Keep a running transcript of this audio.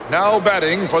Now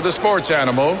batting for the sports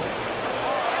animal,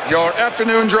 your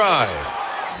afternoon drive.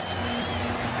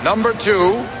 Number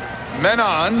 2, men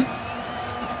on,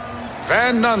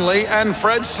 Van Nunley and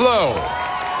Fred Slow.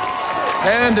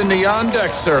 And in the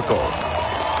on-deck circle,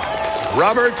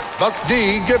 Robert Buck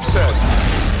D. Gibson.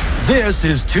 This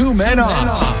is 2 Men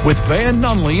On with Van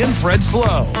Nunley and Fred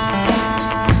Slow.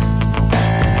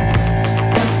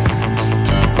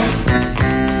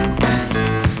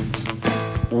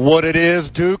 What it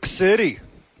is, Duke City.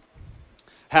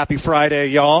 Happy Friday,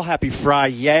 y'all. Happy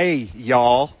Friday,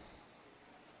 y'all.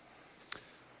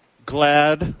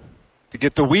 Glad to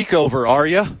get the week over, are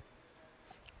you?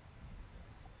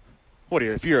 What are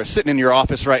you? If you're sitting in your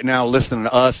office right now listening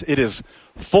to us, it is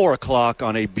 4 o'clock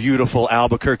on a beautiful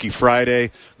Albuquerque Friday.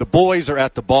 The boys are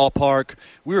at the ballpark.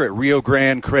 We're at Rio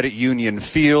Grande Credit Union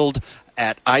Field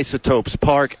at Isotopes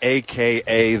Park,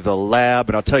 a.k.a. The Lab.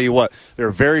 And I'll tell you what, there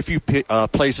are very few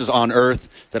places on earth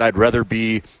that I'd rather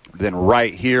be than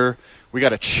right here. We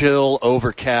got a chill,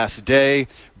 overcast day,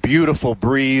 beautiful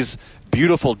breeze,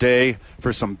 beautiful day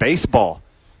for some baseball.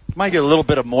 Might get a little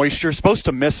bit of moisture. Supposed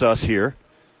to miss us here.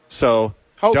 So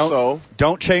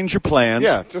don't change your plans.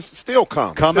 Yeah, just still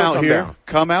come. Come still out come here. Down.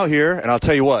 Come out here, and I'll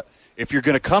tell you what, if you're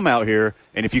going to come out here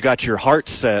and if you got your heart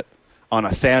set on a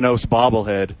Thanos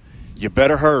bobblehead, you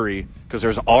better hurry because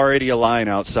there's already a line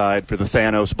outside for the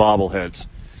Thanos bobbleheads.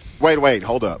 Wait,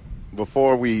 hold up.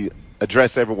 Before we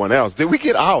address everyone else, did we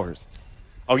get ours?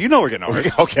 Oh, you know we're getting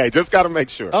ours. Okay, just got to make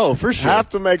sure. Oh, for sure. Have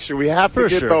to make sure. We have to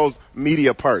get those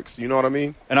media perks. You know what I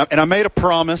mean? And I made a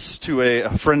promise to a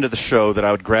friend of the show that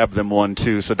I would grab them one,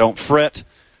 too. So don't fret.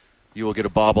 You will get a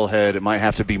bobblehead. It might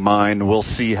have to be mine. We'll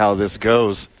see how this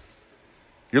goes.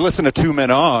 You're listening to 2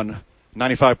 Men On,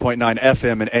 95.9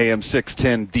 FM and AM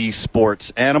 610, The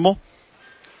Sports Animal.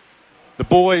 The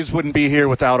boys wouldn't be here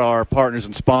without our partners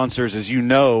and sponsors. As you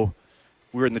know,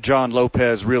 we're in the John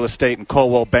Lopez Real Estate and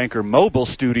Coldwell Banker mobile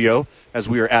studio as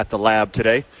we are at the Lab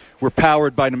today. We're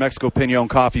powered by New Mexico Pinon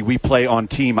Coffee. We play on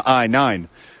Team I-9.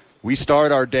 We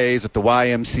start our days at the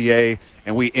YMCA,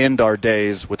 and we end our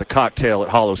days with a cocktail at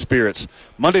Hollow Spirits.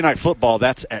 Monday Night Football,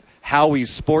 that's at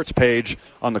Howie's Sports page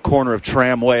on the corner of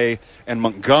Tramway and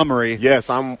Montgomery. Yes,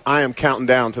 I am counting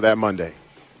down to that Monday.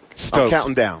 Stoked. I'm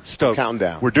counting down. Stoked. Counting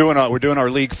down. We're doing our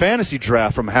league fantasy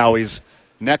draft from Howie's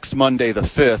next Monday the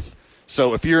 5th.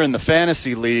 So if you're in the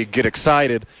fantasy league, get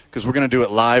excited because we're going to do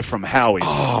it live from Howie's.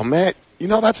 Oh, man. You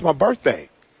know, that's my birthday.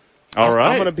 All right.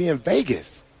 I'm going to be in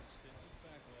Vegas.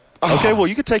 Okay, well,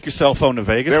 you could take your cell phone to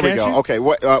Vegas, There we can't go. you? Okay,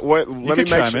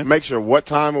 let me make sure. What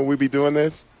time will we be doing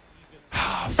this?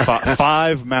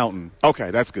 5 Mountain. Okay,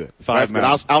 that's good. 5 That's good.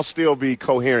 Mountain. I'll still be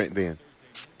coherent then.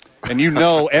 And you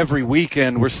know every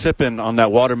weekend we're sipping on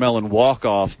that watermelon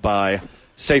walk-off by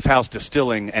Safe House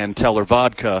Distilling and Teller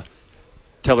Vodka.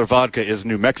 Teller Vodka is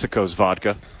New Mexico's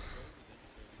vodka.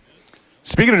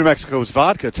 Speaking of New Mexico's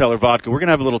vodka, Teller Vodka, we're going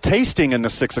to have a little tasting in the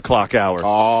 6 o'clock hour.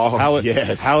 Oh,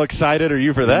 yes. How excited are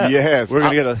you for that? Yes. We're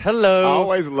going to get a hello. I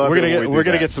always love it when We're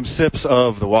going to get some sips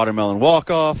of the watermelon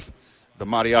walk-off, the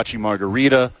mariachi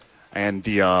margarita, and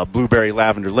the blueberry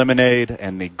lavender lemonade,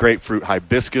 and the grapefruit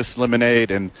hibiscus lemonade.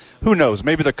 And who knows,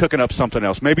 maybe they're cooking up something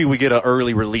else. Maybe we get an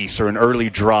early release or an early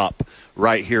drop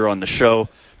right here on the show.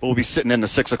 We'll be sitting in the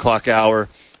 6 o'clock hour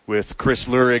with Chris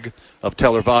Lurig of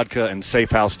Teller Vodka and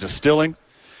Safe House Distilling.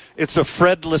 It's a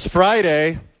Fredless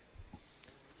Friday.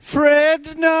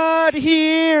 Fred's not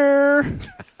here.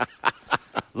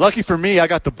 Lucky for me, I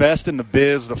got the best in the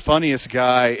biz, the funniest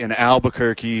guy in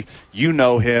Albuquerque. You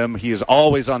know him. He is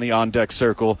always on the on-deck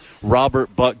circle.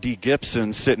 Robert Buck D.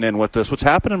 Gibson sitting in with us. What's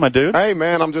happening, my dude? Hey,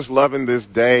 man, I'm just loving this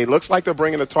day. Looks like they're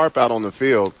bringing the tarp out on the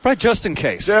field. Right, just in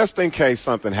case. Just in case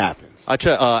something happens.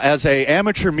 As a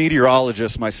amateur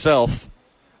meteorologist myself,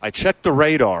 I checked the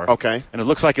radar. Okay. And it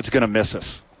looks like it's going to miss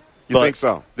us. You think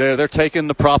so? They're taking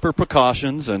the proper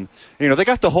precautions, and they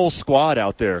got the whole squad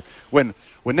out there. When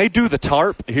they do the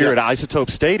tarp here at Isotope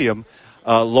Stadium,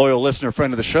 loyal listener,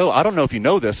 friend of the show, I don't know if you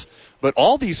know this, but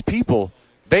all these people,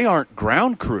 they aren't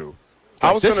ground crew.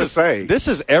 I was going to say. This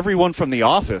is everyone from the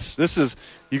office.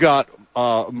 You got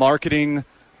marketing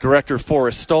director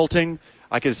Forrest Stolting.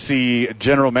 I could see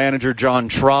general manager John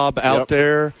Traub out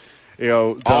there.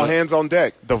 All hands on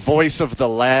deck. The voice of the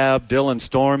Lab, Dylan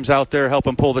Storms out there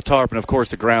helping pull the tarp, and of course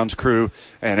the grounds crew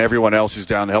and everyone else who's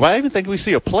down to help. I even think we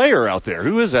see a player out there.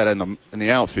 Who is that in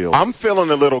the outfield? I'm feeling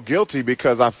a little guilty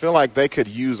because I feel like they could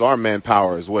use our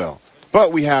manpower as well.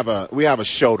 But we have a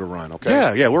show to run.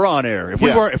 Okay. Yeah, we're on air.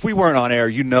 If we weren't on air,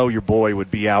 your boy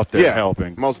would be out there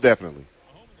helping. Most definitely.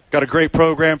 Got a great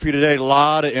program for you today. A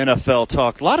lot of NFL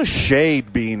talk, a lot of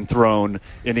shade being thrown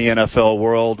in the NFL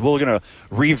world. We're going to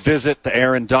revisit the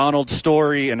Aaron Donald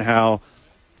story and how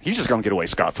he's just going to get away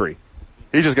scot-free.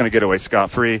 He's just going to get away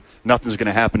scot-free. Nothing's going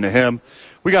to happen to him.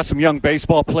 We got some young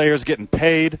baseball players getting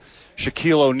paid.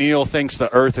 Shaquille O'Neal thinks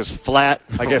the earth is flat.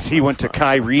 I guess he went to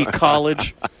Kyrie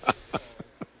College.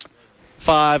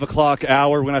 5 o'clock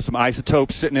hour. We're going to have some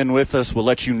isotopes sitting in with us. We'll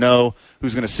let you know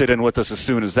who's going to sit in with us as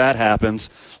soon as that happens.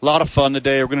 A lot of fun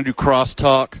today. We're going to do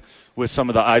crosstalk with some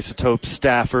of the isotope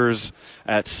staffers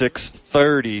at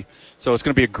 6:30. So it's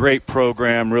going to be a great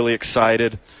program. Really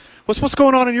excited. What's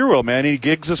going on in your world, man? Any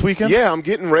gigs this weekend? Yeah, I'm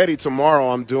getting ready.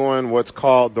 Tomorrow I'm doing what's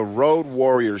called the Road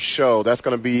Warriors Show. That's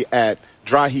going to be at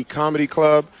Dry Heat Comedy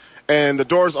Club. And the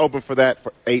doors open for that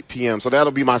for 8 p.m. So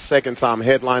that'll be my second time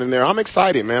headlining there. I'm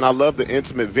excited, man. I love the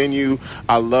intimate venue.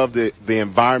 I love the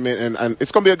environment, and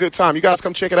it's going to be a good time. You guys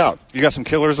come check it out. You got some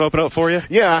killers open up for you?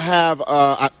 Yeah, I have.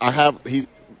 I have. He's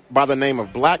by the name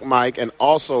of Black Mike and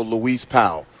also Luis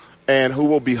Powell. And who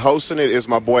will be hosting it is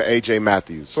my boy A.J.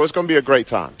 Matthews. So it's going to be a great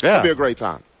time. Yeah. It's going to be a great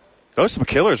time. Those are some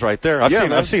killers right there.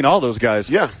 I've seen all those guys.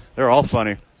 Yeah. They're all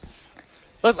funny.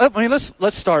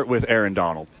 Let's start with Aaron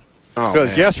Donald. Oh,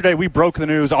 because yesterday we broke the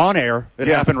news on air. It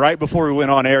happened right before we went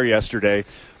on air yesterday.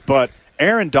 But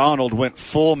Aaron Donald went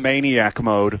full maniac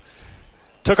mode,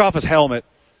 took off his helmet,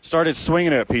 started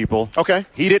swinging at people. Okay.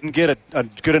 He didn't get a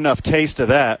good enough taste of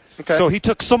that. Okay. So he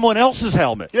took someone else's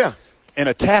helmet. Yeah. And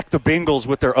attacked the Bengals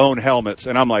with their own helmets.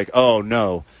 And I'm like, oh,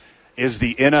 no. Is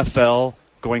the NFL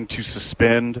going to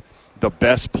suspend the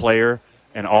best player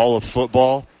in all of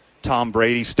football? Tom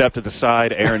Brady stepped to the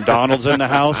side. Aaron Donald's in the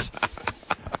house.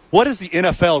 What is the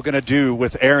NFL going to do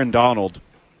with Aaron Donald?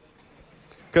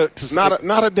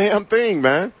 Not a damn thing,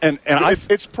 man. And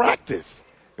it's practice.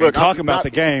 Look, talking about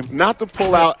the game. Not to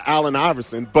pull out Allen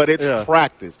Iverson, but it's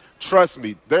practice. Trust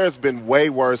me, there's been way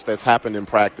worse that's happened in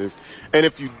practice. And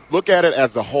if you look at it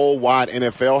as the whole wide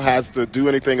NFL has to do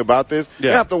anything about this, you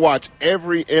have to watch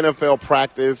every NFL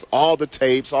practice, all the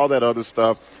tapes, all that other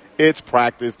stuff. It's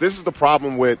practice. This is the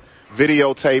problem with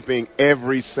videotaping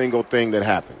every single thing that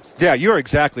happens. Yeah, you're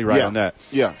exactly right on that.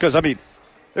 Yeah. Because,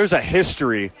 there's a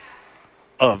history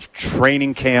of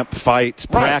training camp fights,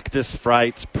 practice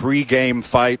fights, pregame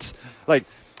fights. Like,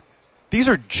 these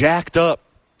are jacked up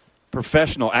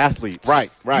professional athletes.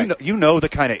 Right. You know the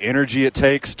kind of energy it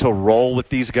takes to roll with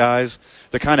these guys,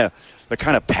 the kind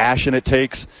of passion it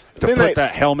takes to put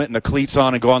that helmet and the cleats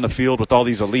on and go on the field with all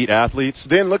these elite athletes.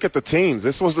 Then look at the teams.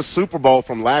 This was the Super Bowl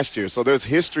from last year, so there's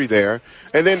history there.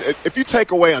 And then if you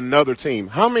take away another team,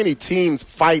 how many teams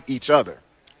fight each other?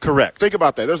 Correct. Think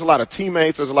about that. There's a lot of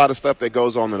teammates. There's a lot of stuff that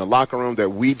goes on in the locker room that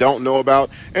we don't know about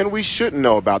and we shouldn't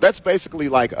know about. That's basically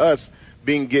like us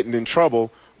getting in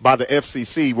trouble by the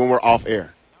FCC when we're off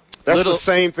air. That's the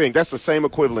same thing. That's the same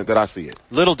equivalent that I see it.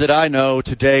 Little did I know,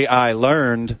 today I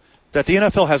learned that the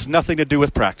NFL has nothing to do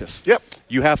with practice. Yep.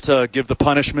 You have to give the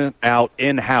punishment out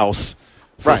in-house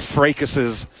for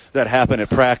fracases that happen at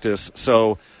practice.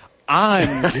 So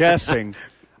I'm guessing.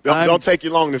 Don't take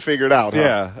you long to figure it out,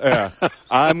 huh? Yeah.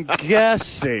 I'm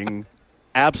guessing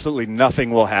absolutely nothing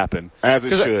will happen. As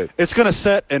it should. It's going to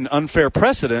set an unfair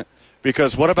precedent.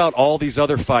 Because what about all these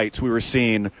other fights we were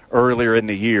seeing earlier in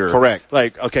the year? Correct.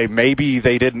 Like, okay, maybe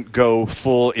they didn't go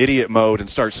full idiot mode and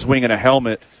start swinging a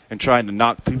helmet and trying to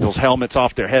knock people's helmets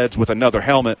off their heads with another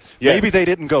helmet. Yes. Maybe they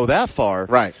didn't go that far.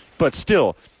 Right. But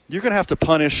still, you're going to have to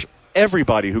punish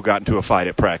everybody who got into a fight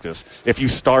at practice if you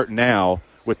start now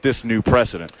with this new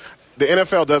precedent. The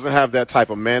NFL doesn't have that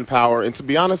type of manpower, and to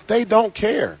be honest, they don't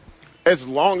care. As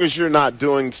long as you're not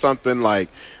doing something like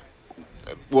 –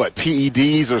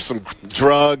 PEDs or some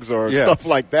drugs or stuff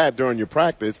like that during your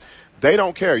practice, they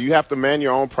don't care. You have to man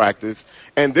your own practice.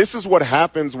 And this is what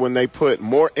happens when they put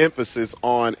more emphasis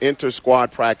on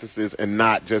inter-squad practices and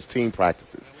not just team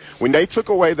practices. When they took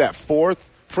away that fourth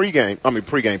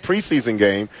preseason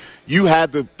game, you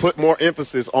had to put more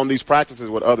emphasis on these practices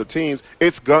with other teams.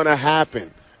 It's going to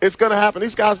happen. It's going to happen.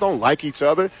 These guys don't like each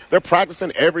other. They're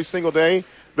practicing every single day.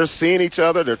 They're seeing each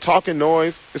other. They're talking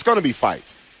noise. It's going to be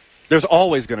fights. There's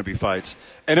always going to be fights.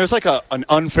 And there's like an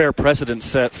unfair precedent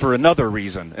set for another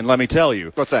reason. And let me tell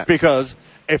you. What's that? Because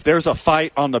if there's a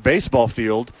fight on the baseball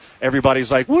field,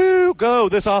 everybody's like, woo, go,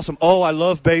 this is awesome. Oh, I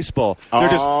love baseball.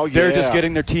 They're just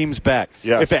getting their teams back.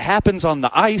 Yeah. If it happens on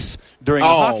the ice during a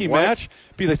hockey match,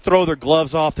 they throw their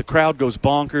gloves off, the crowd goes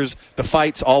bonkers. The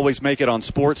fights always make it on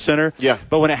Sports Center. Yeah.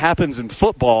 But when it happens in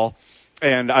football,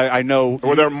 And I know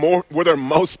where they're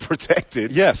most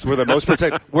protected. Yes, where they're most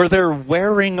protected. Where they're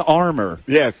wearing armor.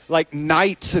 Yes. Like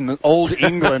knights in old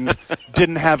England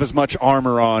didn't have as much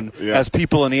armor on as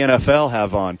people in the NFL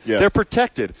have on. Yeah. They're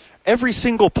protected. Every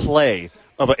single play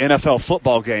of an NFL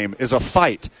football game is a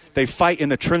fight. They fight in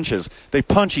the trenches. They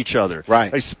punch each other.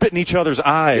 Right. They spit in each other's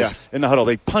eyes in the huddle.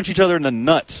 They punch each other in the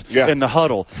nuts in the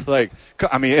huddle. Like,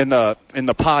 I mean, in the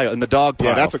pile, in the dog pile.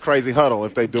 Yeah, that's a crazy huddle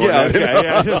if they do that.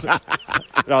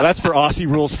 Okay, no, that's for Aussie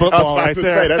rules football right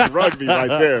there. That's rugby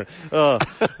right there.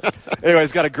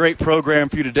 Anyways, got a great program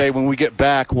for you today. When we get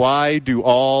back, why do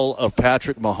all of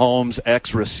Patrick Mahomes'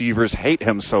 ex-receivers hate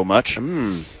him so much?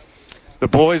 The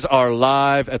boys are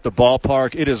live at the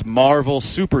ballpark. It is Marvel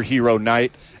Superhero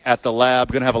Night at the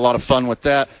Lab. Going to have a lot of fun with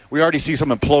that. We already see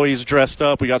some employees dressed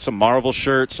up. We got some Marvel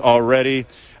shirts already.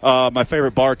 My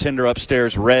favorite bartender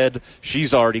upstairs, Red,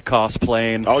 she's already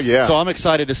cosplaying. Oh, yeah. So I'm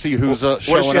excited to see who's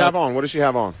showing up. What does she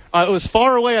have on? It was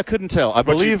far away. I couldn't tell. I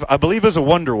believe it's a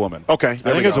Wonder Woman. Okay. I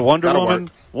think it's a Wonder Woman.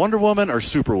 Wonder Woman or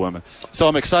Superwoman. So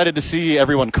I'm excited to see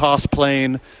everyone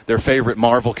cosplaying their favorite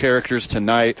Marvel characters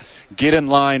tonight. Get in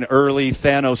line early.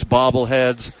 Thanos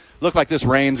bobbleheads. Look like this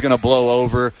rain's going to blow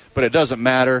over, but it doesn't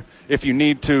matter. If you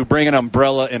need to, bring an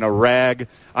umbrella and a rag.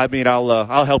 I mean,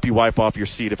 I'll help you wipe off your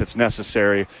seat if it's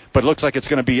necessary. But it looks like it's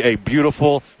going to be a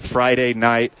beautiful Friday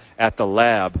night at the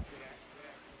Lab.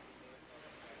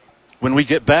 When we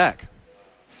get back,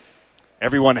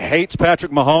 everyone hates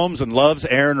Patrick Mahomes and loves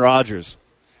Aaron Rodgers.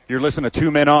 You're listening to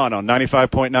Two Men On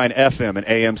 95.9 FM and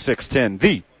AM 610,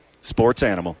 the Sports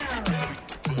Animal.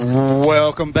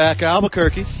 Welcome back,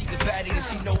 Albuquerque.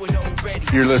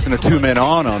 You're listening to Two Men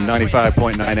On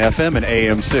 95.9 FM and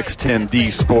AM 610,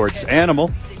 the Sports Animal.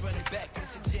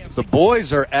 The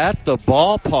boys are at the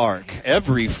ballpark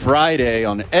every Friday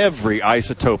on every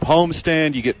Isotope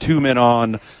homestand. You get Two Men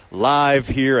On live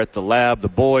here at the Lab. The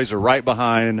boys are right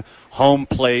behind home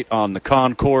plate on the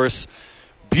concourse.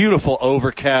 Beautiful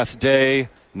overcast day,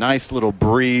 nice little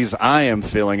breeze. I am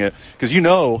feeling it because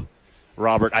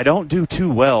Robert, I don't do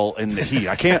too well in the heat.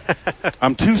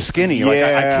 I'm too skinny.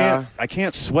 Yeah. I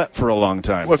can't sweat for a long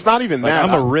time. Well, it's not even that.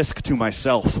 I'm a risk to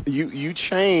myself. You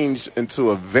changed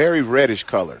into a very reddish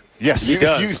color. Yes, he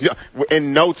does.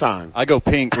 In no time. I go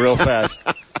pink real fast.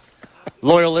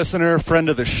 Loyal listener, friend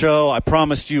of the show, I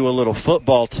promised you a little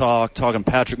football talking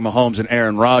Patrick Mahomes and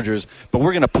Aaron Rodgers, but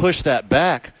we're going to push that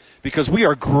back because we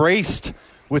are graced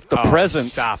with the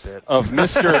presence of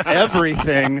Mr.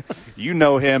 Everything. You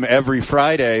know him every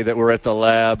Friday that we're at the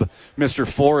Lab,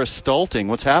 Mr. Forrest Stolting.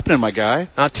 What's happening, my guy?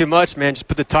 Not too much, man. Just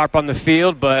put the tarp on the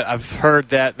field, but I've heard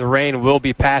that the rain will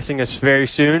be passing us very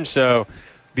soon, so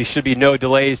there should be no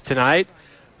delays tonight.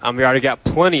 We already got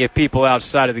plenty of people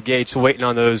outside of the gates waiting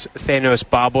on those Thanos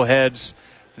bobbleheads.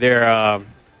 They're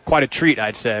quite a treat,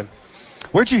 I'd say.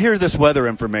 Where'd you hear this weather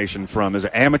information from? Is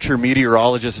it amateur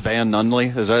meteorologist Van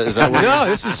Nunley? Is that where no,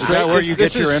 this is straight. Where you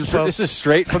get your info? This is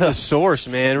straight from the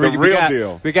source, man. The real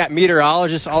deal. We got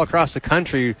meteorologists all across the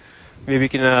country. Maybe we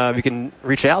can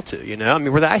reach out to.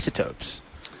 We're the Isotopes.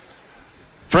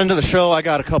 Friend of the show, I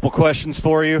got a couple questions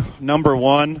for you. Number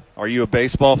one, are you a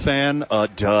baseball fan?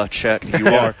 Duh, check, you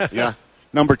are. Yeah.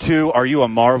 Number two, are you a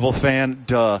Marvel fan?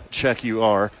 Duh, check, you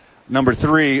are. Number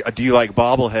three, do you like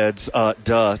bobbleheads?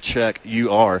 Duh, check,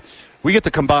 you are. We get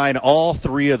to combine all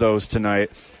three of those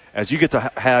tonight as you get to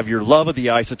have your love of the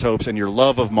Isotopes and your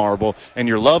love of Marvel and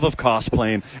your love of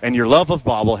cosplaying and your love of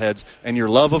bobbleheads and your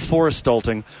love of Forrest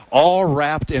Stolting all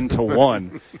wrapped into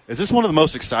one. Is this one of the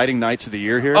most exciting nights of the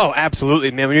year here? Oh,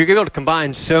 absolutely, man. When you're able to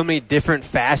combine so many different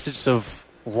facets of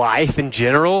life in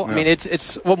general, I mean,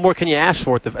 it's what more can you ask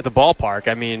for at the ballpark?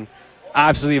 I mean,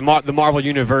 absolutely, the Marvel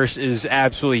Universe is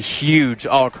absolutely huge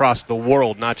all across the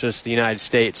world, not just the United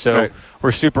States. So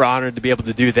we're super honored to be able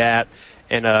to do that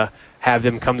and have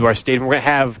them come to our stadium. We're going to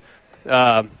have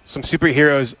some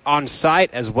superheroes on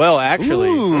site as well, actually.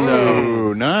 Ooh,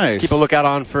 so nice. Keep a lookout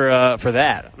on for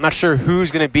that. I'm not sure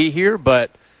who's going to be here,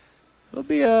 but it'll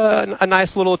be a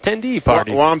nice little attendee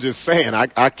party. Well, I'm just saying,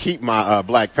 I keep my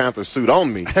Black Panther suit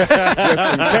on me just in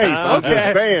case. I'm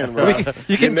just saying, bro.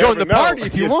 You can join the party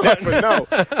if you want. Never know.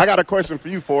 I got a question for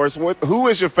you, Forrest. Who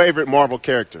is your favorite Marvel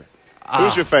character?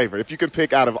 Who's your favorite? If you could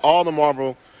pick out of all the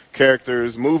Marvel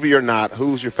characters, movie or not,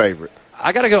 who's your favorite?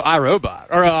 I got to go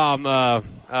iRobot.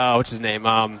 Or, what's his name?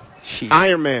 Iron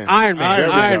Man. Iron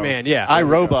Man, yeah.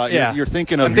 iRobot. Yeah. You're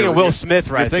thinking of I'm thinking Will Smith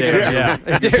right there.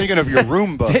 You're thinking of your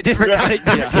Roomba.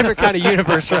 different kind of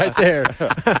universe right there.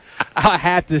 I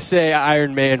have to say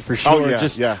Iron Man for sure. Oh,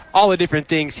 yeah, all the different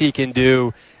things he can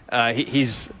do.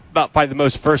 he's about probably the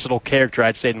most versatile character,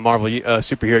 I'd say, in the Marvel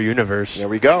superhero universe. There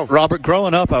we go. Robert,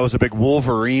 growing up, I was a big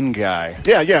Wolverine guy.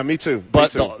 Yeah, me too.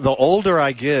 But the older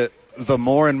I get, the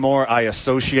more and more I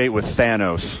associate with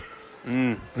Thanos.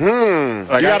 You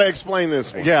got to explain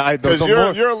this one. Yeah, because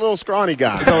you're a little scrawny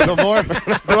guy. The more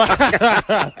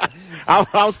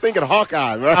I was thinking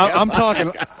Hawkeye. Right?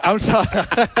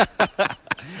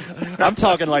 I'm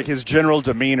talking like his general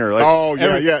demeanor. Like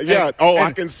yeah. Oh,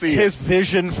 I can see his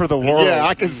vision for the world. Yeah,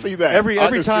 I can see that.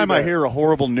 Every time I hear a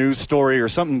horrible news story or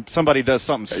somebody does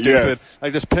something stupid,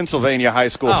 like this Pennsylvania high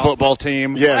school football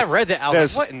team. Yes. I read that. I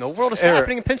was like, what in the world is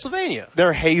happening in Pennsylvania?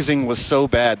 Their hazing was so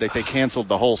bad that they canceled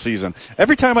the whole season.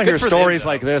 Every time I hear stories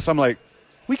like this, I'm like,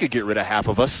 we could get rid of half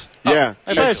of us. Yeah.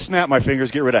 If I snap my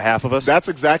fingers, get rid of half of us. That's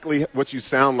exactly what you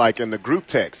sound like in the group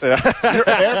text.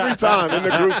 Every time in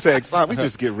the group text, we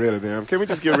just get rid of them. Can we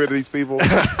just get rid of these people?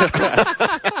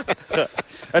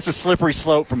 That's a slippery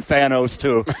slope from Thanos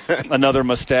to another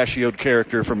mustachioed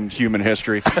character from human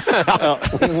history.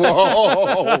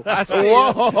 Whoa. I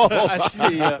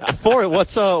see. For it,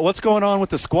 what's going on with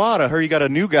the squad? I heard you got a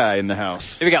new guy in the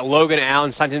house. We got Logan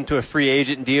Allen signed him to a free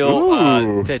agent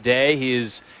deal today. He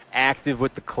is active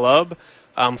with the club.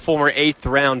 Former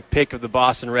 8th-round pick of the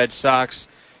Boston Red Sox.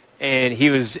 And he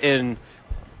was in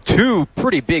 2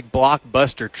 pretty big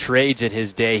blockbuster trades in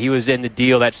his day. He was in the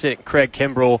deal that sent Craig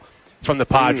Kimbrell from the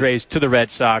Padres to the Red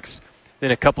Sox.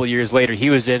 Then a couple of years later, he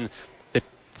was in the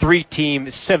 3-team,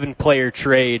 7-player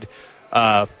trade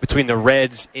between the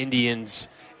Reds, Indians,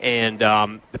 and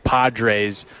the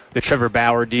Padres. The Trevor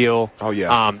Bauer deal. Oh,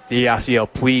 yeah. The Yasiel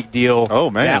Puig deal. Oh,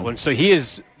 man. That one. So he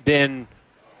has been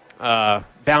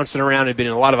bouncing around and been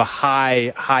in a lot of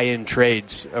high-end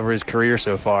trades over his career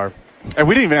so far. And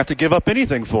we didn't even have to give up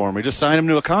anything for him. We just signed him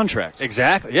to a contract.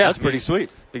 Exactly. Yeah, that's pretty sweet.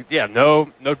 Yeah,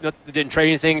 no, didn't trade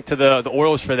anything to the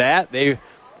Orioles for that. They, for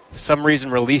some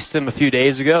reason, released him a few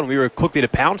days ago, and we were quickly to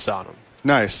pounce on him.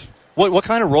 Nice. What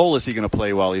kind of role is he going to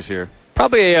play while he's here?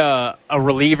 Probably a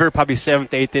reliever, probably 7th,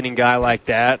 8th inning guy like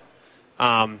that.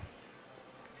 Not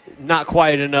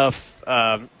quite enough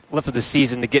left of the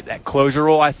season to get that closure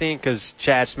role, I think, because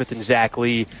Chad Smith and Zach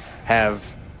Lee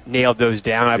have nailed those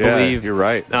down, I believe. You're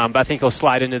right. But I think he'll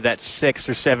slide into that 6th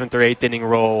or 7th or 8th inning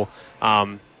role.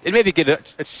 And maybe get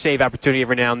a save opportunity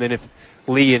every now and then if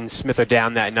Lee and Smith are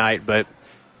down that night, but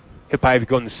he'll probably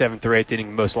go in the 7th or 8th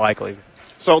inning most likely.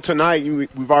 So tonight,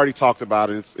 we've already talked about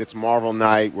it. It's Marvel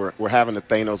night. We're having the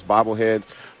Thanos bobbleheads.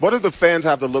 What do the fans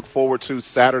have to look forward to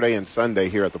Saturday and Sunday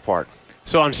here at the park?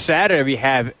 So on Saturday, we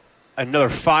have another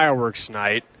fireworks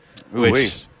night,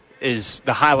 which is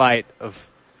the highlight of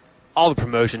all the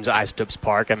promotions at Isotopes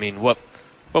Park. I mean, what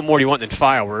more do you want than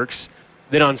fireworks?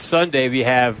 Then on Sunday, we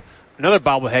have another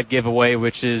bobblehead giveaway,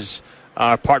 which is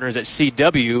our partners at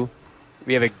CW.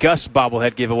 We have a Gus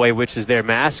bobblehead giveaway, which is their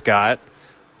mascot.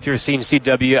 If you've ever seen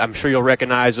CW, I'm sure you'll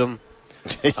recognize them.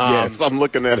 Yes, I'm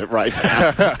looking at it right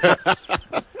now.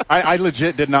 I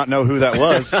legit did not know who that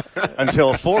was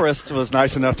until Forrest was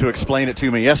nice enough to explain it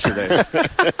to me yesterday.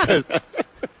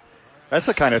 That's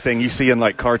the kind of thing you see in,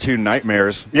 like, cartoon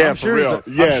nightmares. Yeah, I'm sure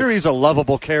for real. I'm sure he's a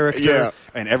lovable character,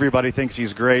 and everybody thinks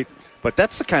he's great. But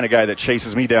that's the kind of guy that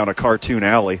chases me down a cartoon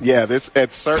alley. Yeah,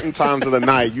 at certain times of the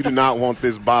night, you do not want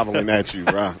this bobbling at you,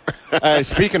 bro.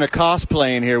 Speaking of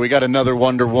cosplaying here, we got another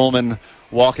Wonder Woman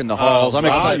walking the halls. I'm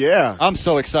excited. Yeah. I'm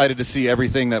so excited to see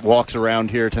everything that walks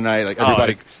around here tonight. Like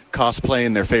everybody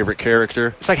cosplaying their favorite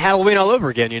character. It's like Halloween all over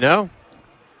again, you know?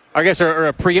 I guess, or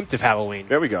a preemptive Halloween.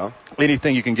 There we go.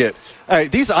 Anything you can get. All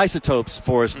right, these isotopes,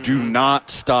 Forrest, do not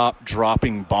stop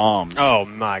dropping bombs. Oh,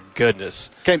 my goodness.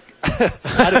 I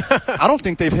don't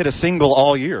think they've hit a single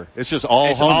all year. It's just all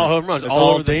homers. All home runs. It's all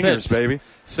over the dingers, fence. baby.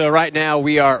 So right now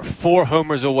we are 4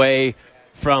 homers away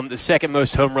from the second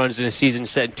most home runs in a season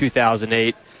set in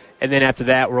 2008. And then after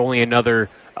that, we're only another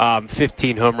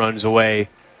 15 home runs away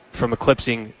from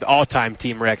eclipsing the all-time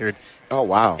team record. Oh,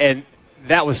 wow. And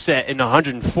that was set in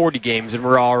 140 games, and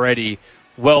we're already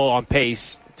well on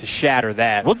pace to shatter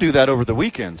that. We'll do that over the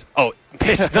weekend. Oh,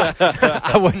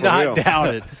 I would not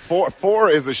doubt it. Four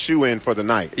is a shoe-in for the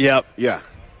night. Yep. Yeah.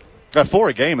 4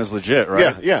 a game is legit,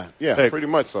 right? Yeah, Hey, pretty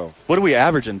much so. What are we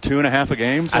averaging, 2.5 a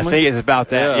game? I think it's about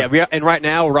that. Yeah. And right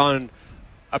now we're on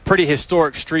a pretty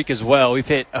historic streak as well. We've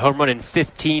hit a home run in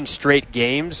 15 straight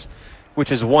games,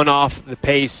 which is one off the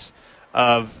pace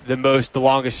of the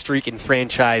longest streak in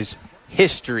franchise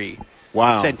history.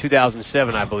 Wow. Set in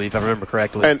 2007, I believe, if I remember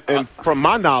correctly. And from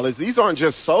my knowledge, these aren't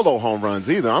just solo home runs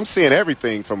either. I'm seeing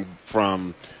everything from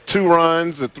 2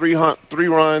 runs to 3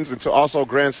 runs and to also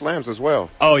grand slams as well.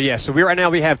 Oh, yeah. So right now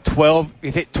we have 12.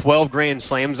 We've hit 12 grand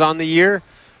slams on the year.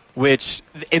 which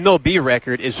the MLB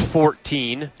record is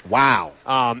 14. Wow.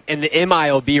 And the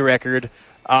MILB record,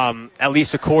 at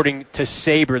least according to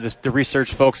SABR, the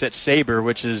research folks at SABR,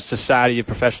 which is Society of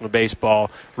Professional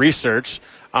Baseball Research,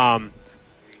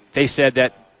 they said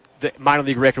that the minor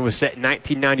league record was set in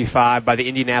 1995 by the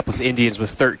Indianapolis Indians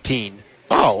with 13.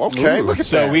 Oh, okay. Look at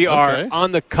that. So we are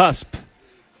on the cusp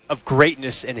of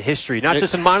greatness in history, not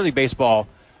just in minor league baseball,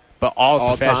 but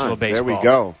all professional time. baseball. There we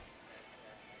go.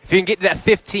 If you can get to that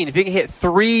 15, if you can hit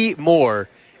 3 more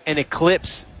and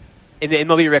eclipse in the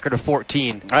MLB record of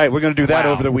 14. All right, we're going to do that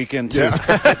over the weekend, too.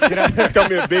 Yeah. It's going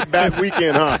to be a big bat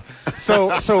weekend, huh?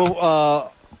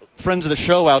 So friends of the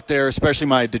show out there, especially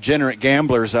my degenerate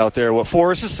gamblers out there, what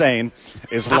Forrest is saying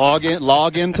is log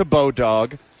into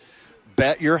Bodog,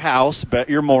 bet your house, bet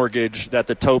your mortgage that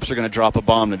the Topes are going to drop a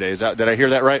bomb today. Did I hear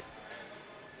that right?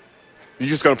 You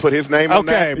just going to put his name on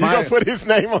that? You're going to put his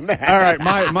name on that? All right,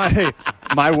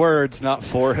 my words, not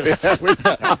Forrest.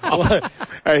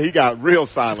 Hey, he got real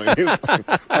silent.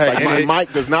 My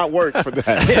mic does not work for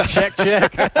that. Check.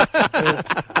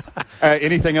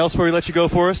 Anything else before we let you go,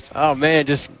 Forrest? Oh, man,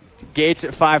 just Gates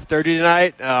at 5:30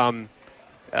 tonight.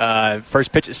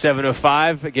 First pitch at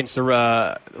 7:05 against the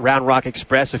Round Rock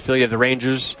Express, affiliate of the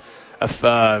Rangers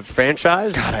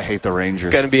franchise. God, I hate the Rangers.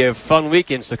 It's going to be a fun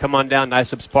weekend, so come on down to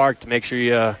Ice Ups Park to make sure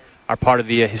you are part of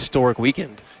the historic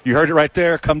weekend. You heard it right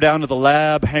there. Come down to the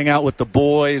lab, hang out with the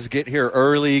boys, get here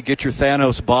early, get your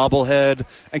Thanos bobblehead,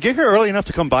 and get here early enough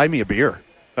to come buy me a beer.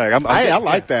 I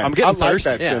like that. I'm getting thirsty.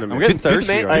 That sentiment. I'm getting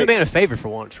thirsty. Do the man a favor for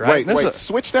once, right? Wait.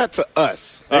 Switch that to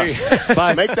us.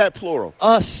 Make that plural.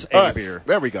 Us a beer.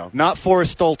 There we go. Not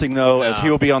Forrest Stolting, though, as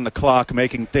he'll be on the clock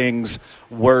making things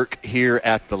work here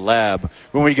at the lab.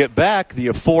 When we get back, the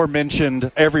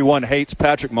aforementioned everyone hates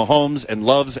Patrick Mahomes and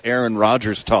loves Aaron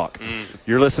Rodgers talk.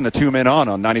 You're listening to 2 Men On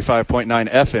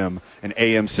 95.9 FM and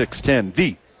AM 610,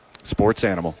 the Sports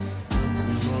Animal.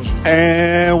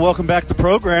 And welcome back to the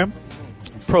program.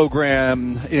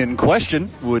 Program in question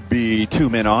would be 2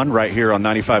 Men On right here on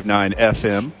 95.9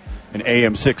 FM and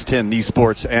AM 610, the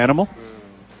Sports Animal.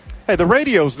 Hey, the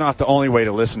radio's not the only way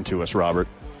to listen to us, Robert.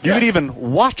 You can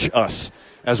even watch us,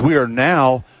 as we are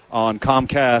now on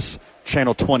Comcast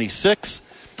Channel 26,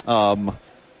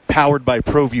 powered by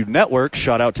ProView Network.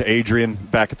 Shout out to Adrian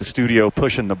back at the studio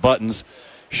pushing the buttons.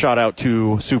 Shout out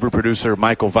to super producer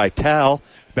Michael Vital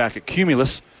back at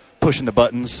Cumulus pushing the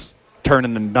buttons,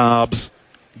 turning the knobs,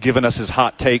 giving us his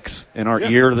hot takes in our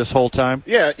ear this whole time.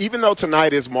 Yeah, even though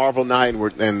tonight is Marvel Night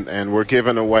and we're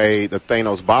giving away the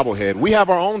Thanos bobblehead, we have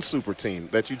our own super team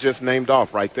that you just named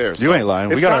off right there. You ain't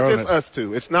lying. It's not just us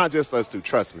two. It's not just us two.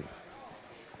 Trust me.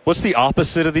 What's the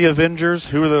opposite of the Avengers?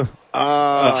 Who are the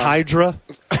Hydra?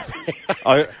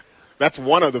 That's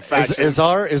one of the factions.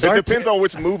 It depends on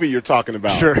which movie you're talking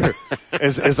about. Sure.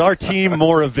 Is our team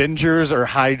more Avengers or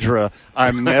Hydra?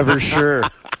 I'm never sure.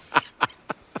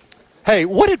 Hey,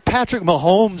 what did Patrick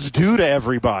Mahomes do to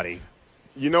everybody?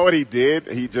 You know what he did?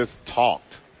 He just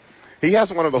talked. He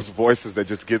has one of those voices that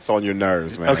just gets on your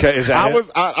nerves, man. Okay, is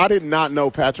that I did not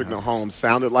know Patrick Mahomes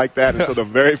sounded like that until the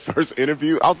very first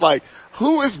interview. I was like,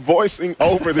 who is voicing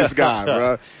over this guy,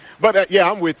 bro? But,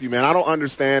 I'm with you, man. I don't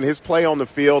understand his play on the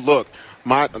field. Look,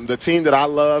 the team that I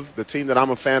love, the team that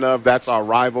I'm a fan of, that's our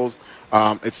rivals.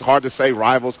 It's hard to say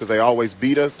rivals because they always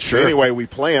beat us. Sure. Anyway, we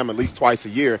play them at least twice a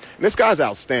year. And this guy's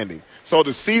outstanding. So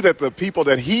to see that the people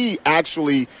that he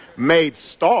actually made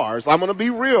stars, I'm going to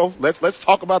be real. Let's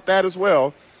talk about that as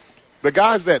well. The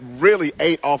guys that really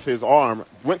ate off his arm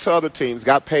went to other teams,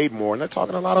 got paid more, and they're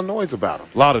talking a lot of noise about him.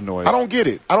 A lot of noise. I don't get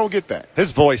it. I don't get that.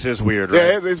 His voice is weird, right?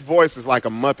 Yeah, his voice is like a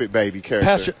Muppet Baby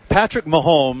character. Patrick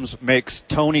Mahomes makes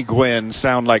Tony Gwynn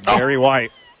sound like Barry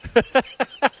White.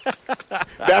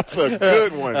 That's a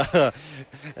good one.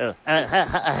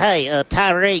 Hey,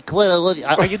 Tyreek,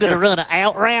 are you going to run an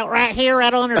out route right here? I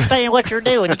don't understand what you're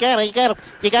doing. You gotta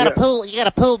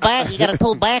pull back. You gotta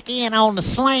pull back in on the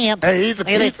slant. Hey, he's a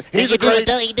great.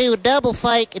 You do a double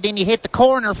fake, and then you hit the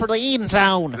corner for the end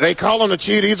zone. They call him a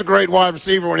cheat. He's a great wide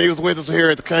receiver when he was with us here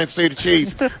at the Kansas City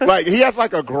Chiefs. Like he has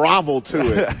like a grovel to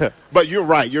it. But you're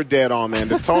right. You're dead on, man.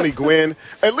 The Tony Gwynn.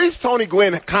 At least Tony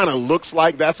Gwynn kind of looks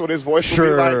like that's what his voice would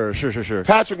be like. Sure.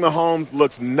 Patrick Mahomes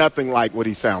looks nothing like what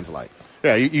he sounds like.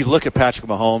 Yeah, you look at Patrick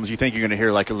Mahomes, you think you're going to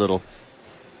hear like a little,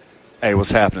 hey, what's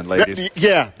happening, ladies?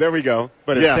 Yeah, there we go.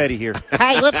 But it's steady here.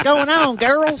 Hey, what's going on,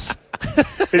 girls?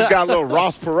 He's got a little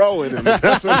Ross Perot in him.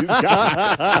 That's what he's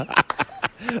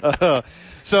got.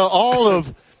 So all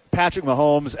of Patrick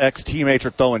Mahomes' ex-teammates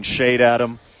are throwing shade at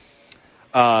him.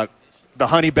 The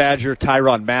Honey Badger,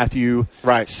 Tyrann Mathieu,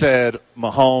 said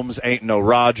Mahomes ain't no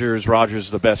Rodgers. Rodgers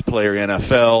is the best player in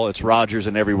NFL. It's Rodgers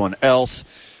and everyone else.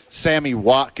 Sammy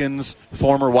Watkins,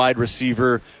 former wide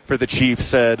receiver for the Chiefs,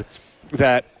 said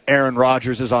that Aaron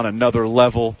Rodgers is on another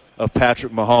level of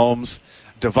Patrick Mahomes.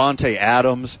 Davante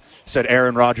Adams said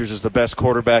Aaron Rodgers is the best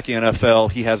quarterback in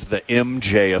NFL. He has the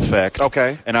MJ effect.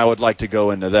 Okay. And I would like to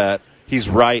go into that. He's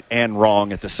right and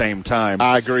wrong at the same time.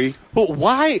 I agree. But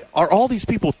why are all these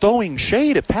people throwing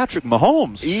shade at Patrick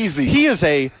Mahomes? Easy. He is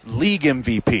a league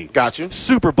MVP. Got you.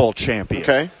 Super Bowl champion.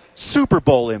 Okay. Super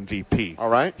Bowl MVP. All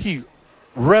right. He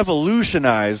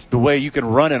revolutionized the way you can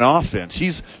run an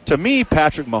offense. To me,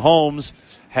 Patrick Mahomes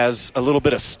has a little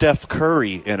bit of Steph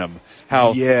Curry in him.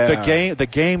 How the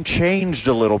game changed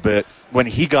a little bit when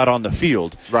he got on the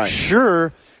field. Right.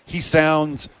 Sure, he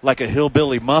sounds like a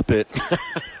hillbilly Muppet,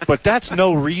 but that's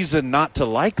no reason not to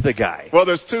like the guy. Well,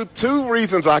 there's two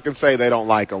reasons I can say they don't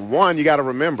like him. One, you got to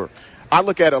remember, I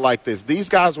look at it like this. These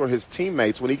guys were his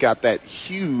teammates when he got that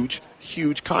huge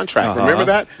contract. Remember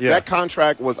that? Yeah. That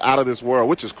contract was out of this world,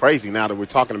 which is crazy now that we're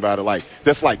talking about it.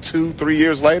 That's 2-3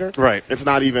 years later. Right. It's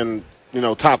not even,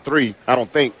 top 3, I don't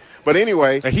think. But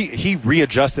anyway. He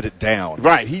readjusted it down.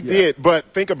 Right, he did. But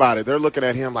think about it. They're looking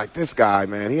at him like, this guy,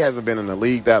 man, he hasn't been in the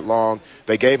league that long.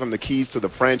 They gave him the keys to the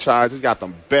franchise. He's got the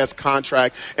best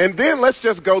contract. And then let's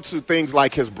just go to things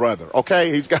like his brother,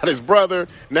 okay? He's got his brother,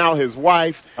 now his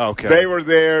wife. Okay. They were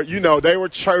there. They were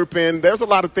chirping. There's a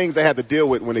lot of things they had to deal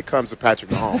with when it comes to Patrick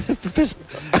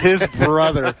Mahomes. his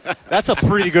brother. That's a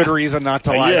pretty good reason not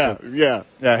to like him.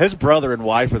 Yeah, his brother and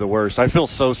wife are the worst. I feel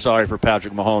so sorry for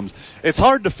Patrick Mahomes. It's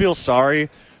hard to feel sorry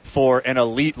for an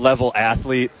elite-level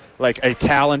athlete, like a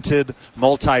talented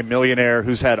multimillionaire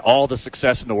who's had all the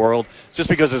success in the world, just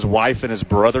because his wife and his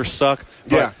brother suck.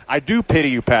 But yeah. I do pity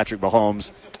you, Patrick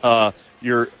Mahomes.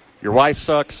 Your wife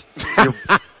sucks.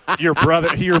 Your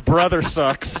brother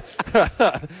sucks.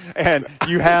 And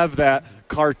you have that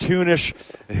cartoonish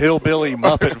hillbilly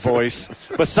Muppet voice.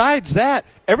 Besides that,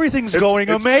 everything's going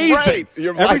amazing.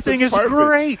 Everything is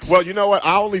great. Well, you know what?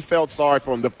 I only felt sorry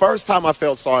for him. The first time I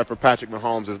felt sorry for Patrick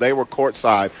Mahomes is they were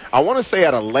courtside. I want to say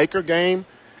at a Laker game.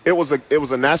 It was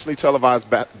a nationally televised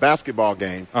basketball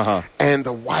game, and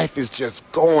the wife is just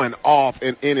going off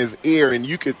in his ear, and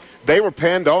they were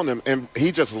panned on him, and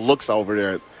he just looks over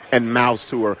there and mouths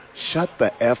to her, "Shut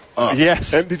the F up."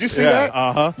 Yes. And did you see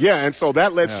that? Yeah, and so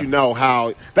that lets you know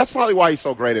how – that's probably why he's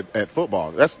so great at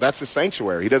football. That's his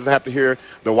sanctuary. He doesn't have to hear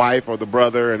the wife or the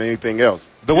brother and anything else.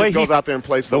 The way he goes out there and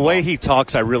plays football. The way he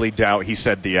talks, I really doubt he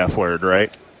said the F word,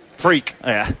 right? Freak.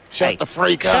 Yeah. Shut the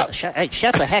freak up. Shut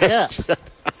the heck up.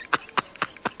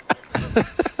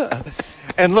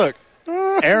 And look,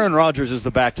 Aaron Rodgers is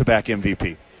the back-to-back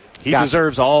MVP. He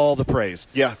deserves all the praise.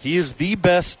 Yeah. He is the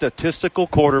best statistical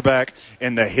quarterback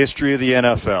in the history of the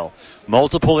NFL.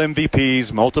 Multiple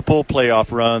MVPs, multiple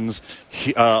playoff runs.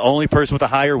 Only person with a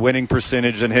higher winning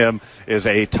percentage than him is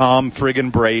a Tom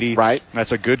friggin' Brady. Right.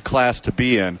 That's a good class to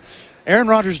be in. Aaron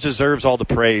Rodgers deserves all the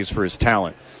praise for his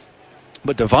talent.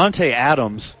 But Davante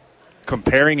Adams,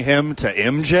 comparing him to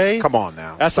MJ? Come on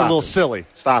now. That's a little silly.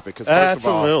 Stop it. Because first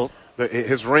of all,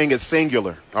 his ring is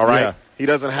singular, all right? Yeah. He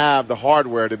doesn't have the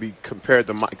hardware to be compared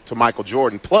to Michael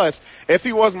Jordan. Plus, if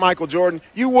he was Michael Jordan,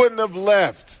 you wouldn't have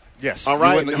left. Yes. All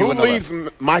right? Who leaves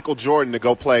Michael Jordan to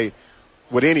go play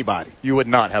with anybody? You would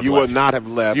not have left. You would not have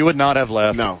left. You would not have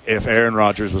left if Aaron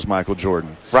Rodgers was Michael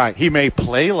Jordan. Right. He may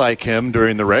play like him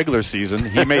during the regular season.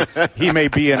 He may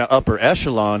be in an upper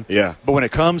echelon. Yeah. But when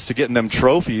it comes to getting them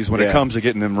trophies, when it comes to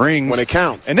getting them rings. When it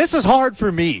counts. And this is hard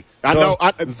for me. I know.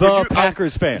 The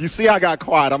Packers fan. You see I got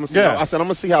quiet. I said, I'm going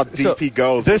to see how deep he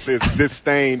goes with his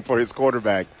disdain for his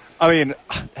quarterback. I mean,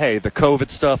 hey, the COVID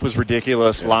stuff was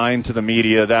ridiculous. Lying to the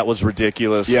media, that was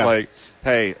ridiculous. Yeah.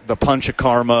 Hey, the punch of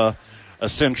karma,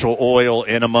 essential oil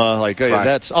enema,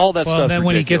 that's all that stuff. Well, then ridiculous.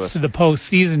 When he gets to the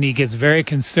postseason, he gets very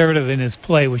conservative in his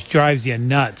play, which drives you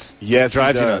nuts. Yes,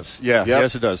 drives you nuts. Yeah,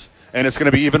 yes, it does. And it's going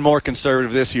to be even more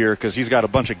conservative this year because he's got a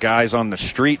bunch of guys on the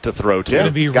street to throw to.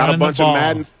 Yeah, got a bunch of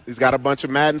Madden. He's got a bunch of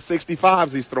Madden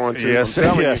 65s he's throwing to.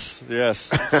 Yes. There's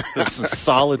some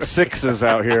solid sixes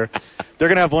out here. They're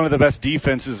going to have one of the best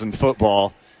defenses in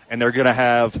football, and they're going to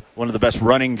have one of the best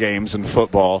running games in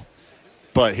football.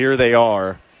 But here they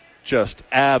are, just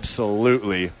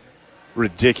absolutely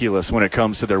ridiculous when it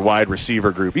comes to their wide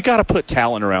receiver group. You got to put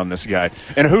talent around this guy.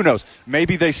 And who knows,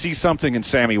 maybe they see something in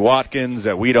Sammy Watkins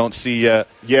that we don't see yet.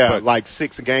 Yeah, like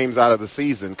 6 games out of the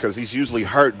season because he's usually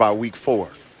hurt by week 4.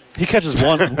 He catches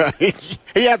one.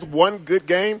 He has one good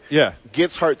game. Yeah.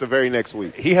 Gets hurt the very next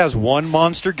week. He has one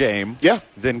monster game. Yeah.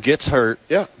 Then gets hurt.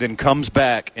 Yeah. Then comes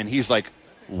back, and he's like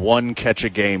one catch a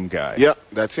game guy. Yep,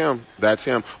 that's him.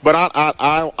 But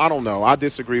I don't know. I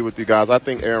disagree with you guys. I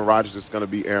think Aaron Rodgers is going to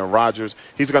be Aaron Rodgers.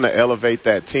 He's going to elevate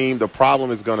that team. The problem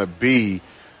is going to be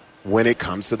when it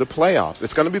comes to the playoffs.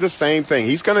 It's going to be the same thing.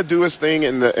 He's going to do his thing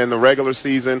in the regular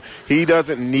season. He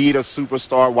doesn't need a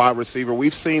superstar wide receiver.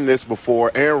 We've seen this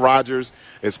before. Aaron Rodgers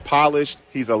is polished.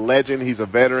 He's a legend. He's a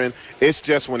veteran. It's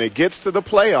just when it gets to the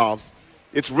playoffs,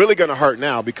 it's really going to hurt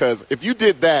now, because if you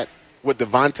did that with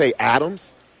Devontae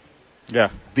Adams,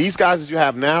 these guys that you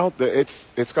have now,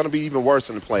 it's going to be even worse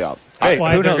in the playoffs. That's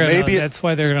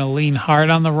why they're going to lean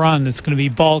hard on the run. It's going to be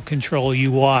ball control.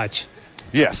 You watch.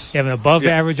 Yes. You have an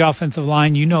above-average offensive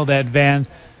line. You know that, Van.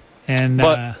 And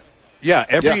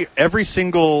every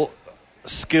single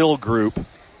skill group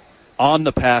on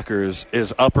the Packers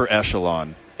is upper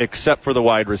echelon, except for the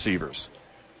wide receivers.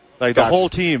 Like, the whole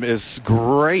team is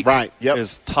great. Right. Yep.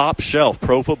 Is top shelf,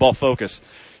 Pro Football Focus.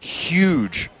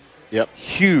 Huge. Yep.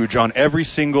 Huge on every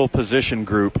single position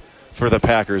group for the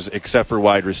Packers, except for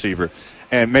wide receiver.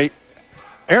 And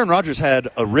Aaron Rodgers had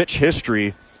a rich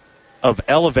history of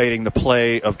elevating the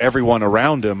play of everyone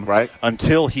around him, right,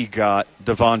 until he got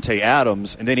Devontae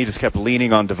Adams, and then he just kept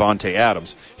leaning on Devontae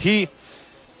Adams. Here,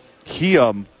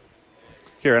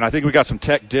 and I think we got some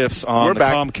tech diffs on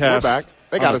Comcast. We're back.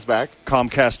 They got us back.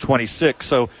 Comcast 26.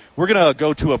 So we're going to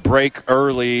go to a break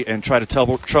early and try to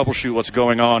troubleshoot what's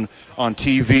going on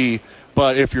TV.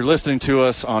 But if you're listening to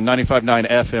us on 95.9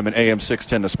 FM and AM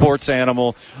 610 The Sports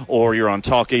Animal, or you're on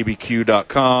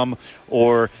talkabq.com,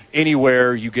 or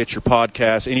anywhere you get your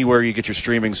podcasts, anywhere you get your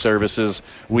streaming services,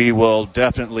 we will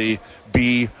definitely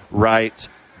be right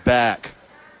back.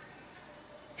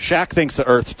 Shaq thinks the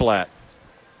Earth's flat.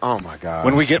 Oh, my God.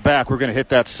 When we get back, we're going to hit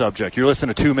that subject. You're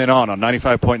listening to 2 Men On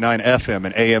 95.9 FM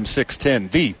and AM 610,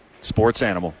 The Sports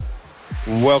Animal.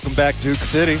 Welcome back, Duke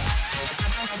City.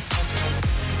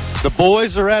 The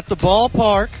boys are at the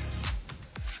ballpark.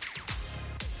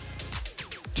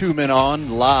 2 Men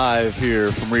On live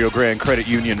here from Rio Grande Credit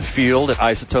Union Field at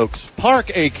Isotopes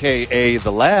Park, a.k.a.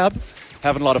 The Lab.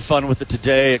 Having a lot of fun with it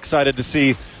today. Excited to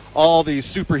see all these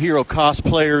superhero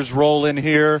cosplayers roll in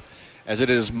here, as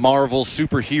it is Marvel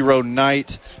Superhero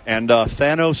Night and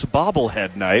Thanos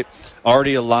Bobblehead Night.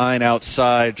 Already a line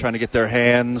outside trying to get their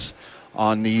hands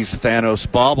on these Thanos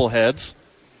bobbleheads.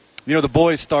 You know, the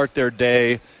boys start their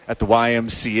day at the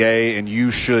YMCA, and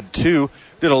you should too.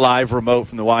 Did a live remote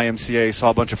from the YMCA, saw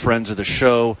a bunch of friends of the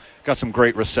show, got some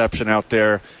great reception out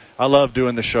there. I love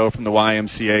doing the show from the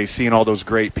YMCA, seeing all those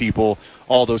great people,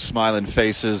 all those smiling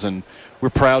faces, and we're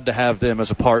proud to have them as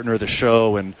a partner of the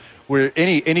show, and we're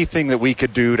anything that we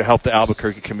could do to help the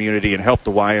Albuquerque community and help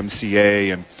the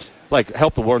YMCA and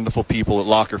help the wonderful people at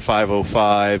Locker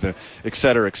 505, and et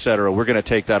cetera, we're going to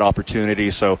take that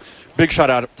opportunity. So big shout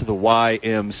out to the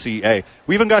YMCA.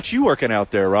 We even got you working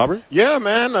out there, Robert. Yeah,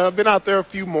 man. I've been out there a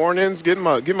few mornings, getting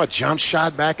my jump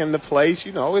shot back into place.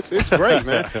 You know, it's great,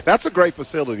 man. That's a great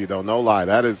facility, though. No lie.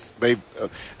 It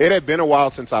had been a while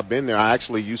since I've been there. I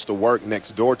actually used to work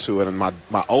next door to it, and my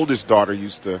oldest daughter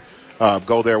used to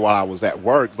go there while I was at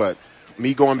work. But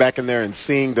me going back in there and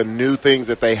seeing the new things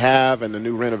that they have and the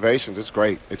new renovations, it's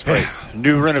great. It's great.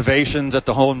 New renovations at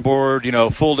the home board. You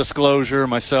know, full disclosure,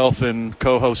 myself and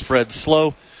co-host Fred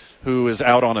Slow, who is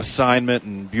out on assignment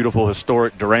in beautiful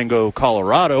historic Durango,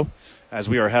 Colorado, as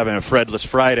we are having a Fredless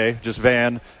Friday, just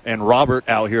Van and Robert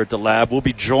out here at the lab. We'll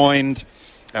be joined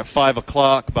at 5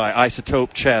 o'clock by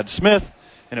Isotope Chad Smith,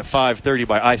 and at 5:30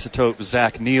 by Isotope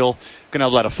Zach Neal. Going to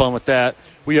have a lot of fun with that.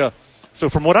 So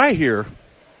from what I hear,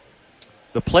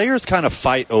 the players kind of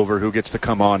fight over who gets to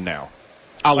come on now.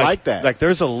 I like that. Like,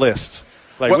 there's a list.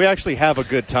 We actually have a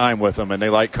good time with them, and they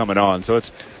like coming on. So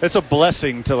it's a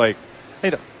blessing to,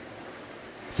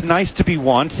 it's nice to be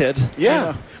wanted. Yeah.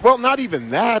 You know? Well, not even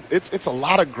that. It's a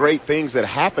lot of great things that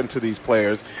happen to these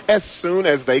players as soon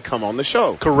as they come on the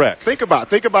show. Correct. Think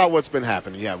about what's been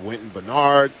happening. You have Wynton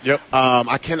Bernard. Yep.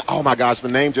 Oh my gosh,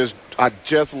 I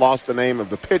just lost the name of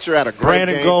the pitcher at a great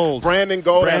game. Brandon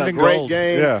Gold had a great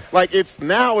game. Yeah.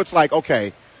 It's like,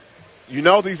 okay, you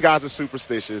know these guys are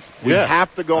superstitious. We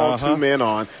have to go on 2 Men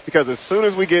On, because as soon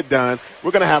as we get done,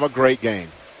 we're going to have a great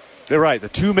game. They're right. The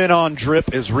 2 Men On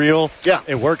drip is real. Yeah.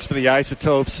 It works for the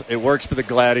Isotopes. It works for the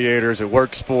Gladiators. It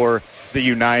works for the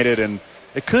United. And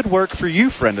it could work for you,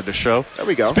 friend of the show. There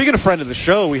we go. Speaking of friend of the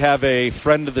show, we have a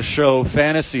friend of the show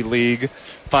fantasy league,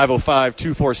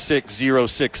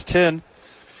 505-246-0610.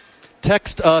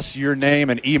 Text us your name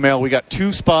and email. We got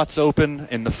 2 spots open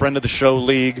in the friend of the show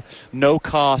league. No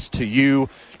cost to you.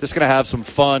 Just going to have some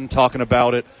fun talking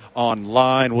about it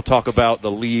online. We'll talk about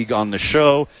the league on the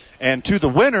show. And to the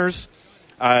winners,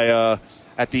 at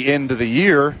the end of the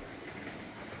year,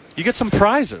 you get some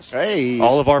prizes. Hey.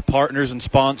 All of our partners and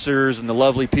sponsors and the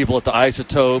lovely people at the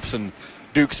Isotopes and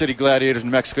Duke City Gladiators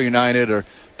and Mexico United are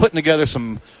putting together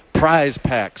some prize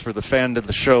packs for the Fan of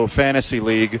the Show Fantasy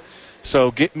League.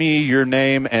 So get me your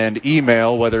name and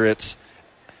email, whether it's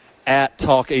at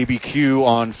TalkABQ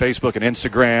on Facebook and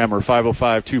Instagram or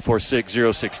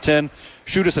 505-246-0610.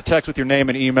 Shoot us a text with your name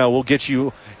and email. We'll get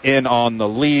you in on the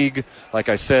league. Like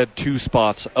I said, 2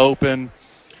 spots open.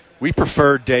 We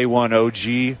prefer day one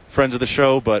OG friends of the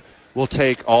show, but we'll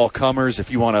take all comers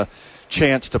if you want a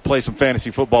chance to play some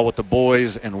fantasy football with the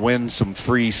boys and win some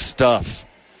free stuff.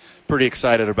 Pretty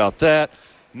excited about that.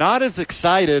 Not as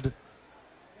excited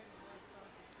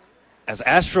as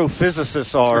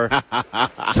astrophysicists are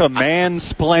to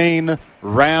mansplain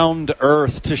round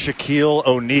Earth to Shaquille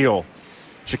O'Neal.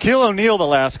 Shaquille O'Neal the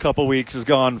last couple weeks has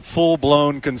gone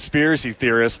full-blown conspiracy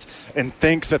theorist and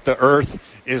thinks that the Earth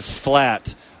is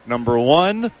flat. Number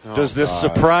one, does this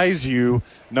surprise you?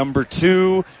 Number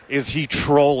two, is he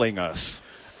trolling us?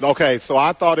 Okay, so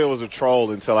I thought it was a troll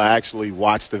until I actually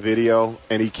watched the video,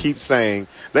 and he keeps saying,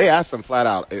 they asked him flat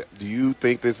out, do you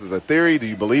think this is a theory? Do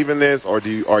you believe in this? Or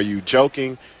are you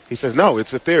joking? He says, no,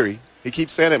 it's a theory. He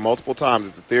keeps saying it multiple times.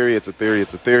 It's a theory, it's a theory,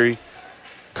 it's a theory.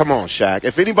 Come on, Shaq.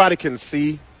 If anybody can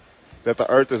see that the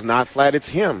Earth is not flat, it's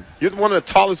him. You're one of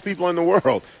the tallest people in the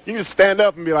world. You can just stand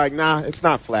up and be like, nah, it's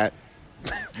not flat.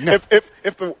 If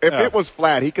it was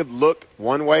flat, he could look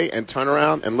one way and turn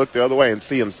around and look the other way and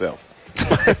see himself.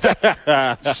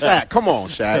 Shaq, come on,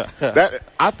 Shaq.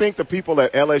 I think the people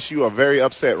at LSU are very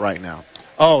upset right now.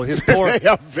 Oh, his poor they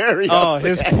are very upset.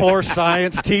 His poor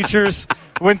science teachers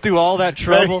went through all that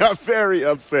trouble. They are very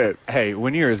upset. Hey,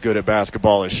 when you're as good at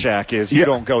basketball as Shaq is, you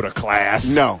don't go to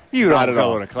class. No, you don't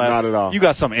go to class. Not at all. You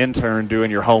got some intern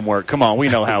doing your homework. Come on, we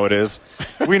know how it is.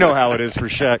 We know how it is for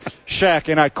Shaq. Shaq,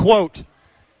 and I quote,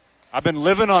 I've been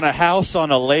living on a house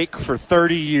on a lake for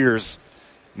 30 years.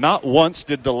 Not once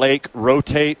did the lake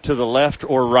rotate to the left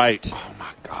or right. Oh,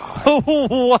 my God.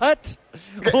 What?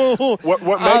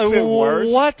 What makes it worse?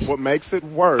 What? What makes it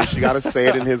worse, you got to say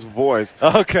it in his voice.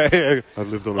 Okay. I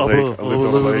lived on a lake. I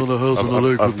lived on a house on a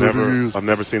lake for 30 years. I've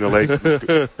never seen a lake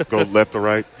go left or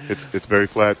right. It's very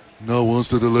flat. Not once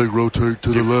did the lake rotate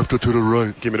to the left or to the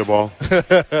right. Give me the ball.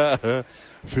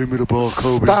 Feed me the ball,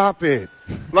 Kobe. Stop it.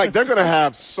 Like, they're going to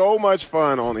have so much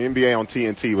fun on the NBA on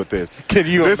TNT with this. Can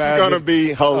you This imagine? is going to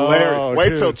be hilarious. Oh, Wait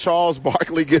dude. till Charles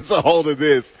Barkley gets a hold of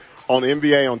this on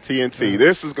NBA on TNT.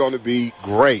 This is going to be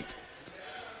great.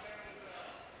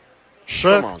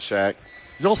 Shaq, Come on, Shaq.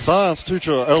 your science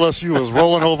teacher at LSU is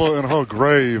rolling over in her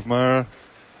grave, man.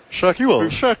 Shaq, you a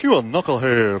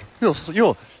knucklehead.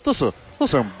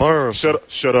 This embarrassing.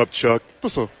 Shut up, Chuck.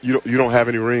 You don't have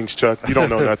any rings, Chuck. You don't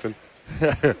know nothing.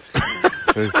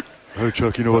 Hey,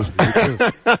 Chuck, you know what's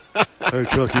Hey,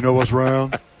 Chuck, you know what's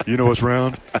round? You know what's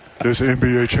round? This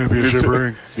NBA championship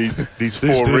ring. These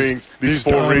four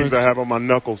rings I have on my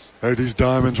knuckles. Hey, these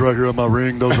diamonds right here on my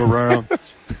ring, those are round.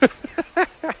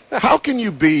 How can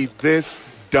you be this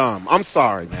dumb? I'm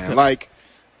sorry, man. Like,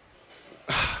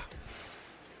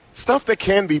 stuff that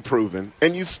can be proven,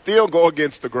 and you still go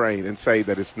against the grain and say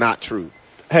that it's not true.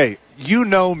 Hey, you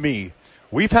know me.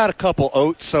 We've had a couple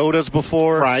oat sodas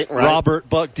before. Right. Robert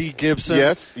Buck D. Gibson.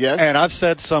 Yes. And I've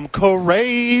said some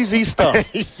crazy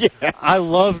stuff. Yeah. I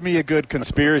love me a good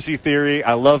conspiracy theory.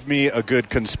 I love me a good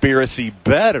conspiracy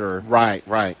better. Right.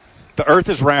 The Earth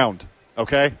is round,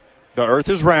 okay? The Earth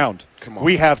is round. Come on.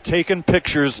 We have taken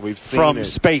pictures from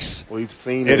space. We've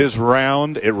seen it. It is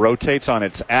round. It rotates on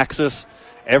its axis.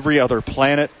 Every other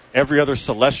planet, every other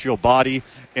celestial body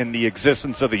in the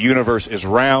existence of the universe is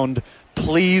round.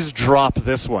 Please drop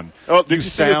this one. Oh, did you you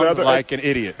see his sound other, like an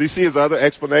idiot. Do you see his other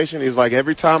explanation? He's like,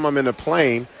 every time I'm in a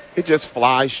plane, it just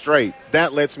flies straight.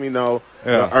 That lets me know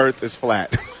the Earth is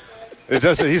flat. It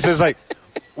doesn't. He says, like,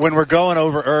 when we're going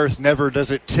over Earth, never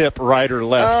does it tip right or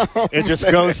left. Oh, it just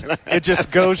goes. It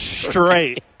just goes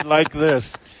straight like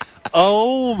this.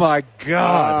 Oh my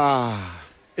God!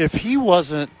 If he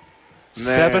wasn't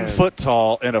 7 foot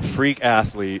tall and a freak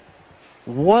athlete,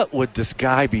 what would this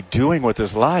guy be doing with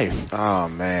his life? Oh,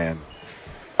 man.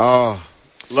 Oh,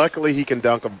 luckily he can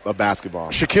dunk a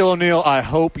basketball. Shaquille O'Neal, I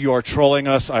hope you are trolling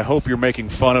us. I hope you're making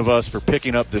fun of us for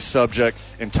picking up this subject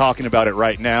and talking about it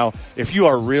right now. If you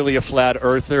are really a flat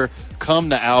earther, come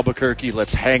to Albuquerque.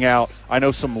 Let's hang out. I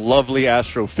know some lovely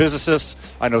astrophysicists.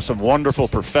 I know some wonderful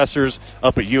professors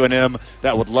up at UNM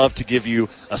that would love to give you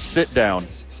a sit down.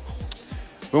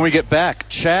 When we get back,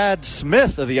 Chad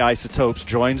Smith of the Isotopes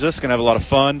joins us. Going to have a lot of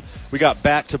fun. We got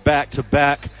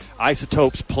back-to-back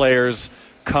Isotopes players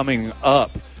coming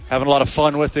up. Having a lot of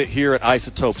fun with it here at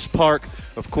Isotopes Park.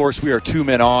 Of course, we are 2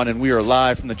 men on, and we are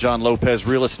live from the John Lopez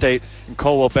Real Estate and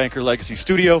Coldwell Banker Legacy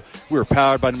Studio. We are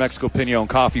powered by New Mexico Pinon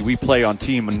Coffee. We play on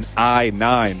Team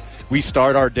I-9. We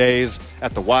start our days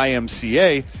at the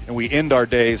YMCA, and we end our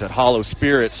days at Hollow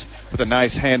Spirits with a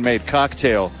nice handmade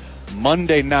cocktail.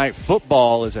 Monday Night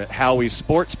Football is at Howie's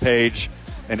Sports Page,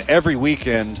 and every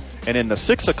weekend, and in the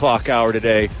 6 o'clock hour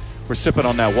today, we're sipping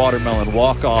on that watermelon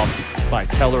walk-off by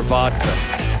Teller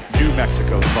Vodka, New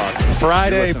Mexico's vodka.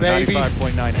 Friday, baby.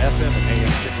 95.9 FM and AM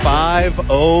 5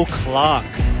 o'clock.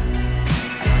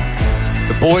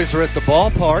 The boys are at the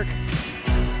ballpark.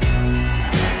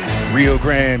 Rio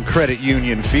Grande Credit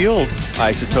Union Field,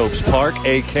 Isotopes Park,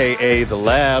 a.k.a. The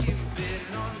Lab.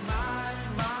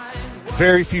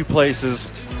 Very few places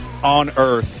on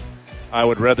earth I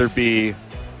would rather be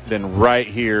than right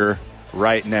here,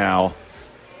 right now.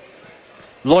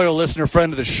 Loyal listener,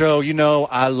 friend of the show, you know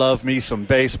I love me some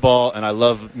baseball and I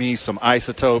love me some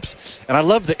Isotopes. And I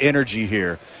love the energy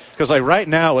here. Because like right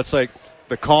now, it's like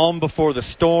the calm before the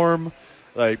storm.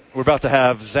 Like we're about to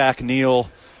have Zach Neal,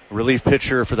 relief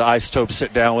pitcher for the Isotopes,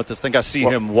 sit down with us. I think I see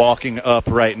him walking up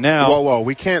right now. Whoa.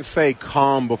 We can't say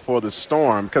calm before the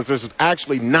storm because there's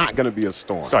actually not going to be a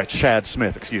storm. Sorry, Chad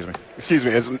Smith, excuse me.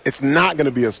 It's not going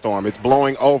to be a storm. It's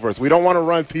blowing over us. We don't want to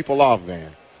run people off,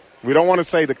 Van. We don't want to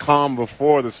say the calm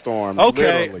before the storm.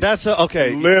 Okay, literally. that's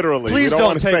okay. Literally, please we don't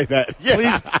want to say that.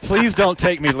 Yeah. Please don't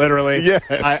take me literally. Yes.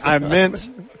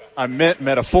 I meant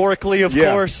metaphorically, of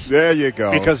course. There you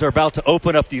go. Because they're about to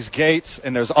open up these gates,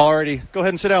 and there's already. Go ahead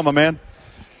and sit down, my man.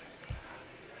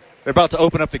 They're about to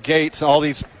open up the gates, and all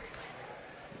these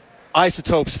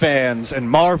Isotopes fans and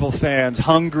Marvel fans,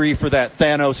 hungry for that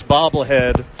Thanos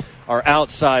bobblehead, are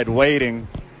outside waiting.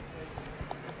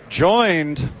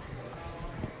 Joined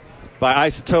by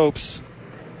Isotopes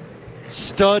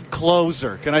stud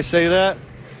closer. Can I say that?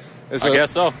 I guess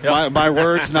so. Yep. My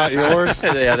words, not yours.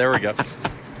 Yeah, there we go.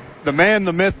 The man,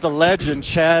 the myth, the legend,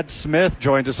 Chad Smith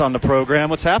joins us on the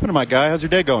program. What's happening, my guy? How's your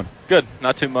day going? Good.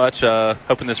 Not too much.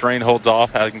 Hoping this rain holds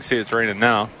off. As you can see, it's raining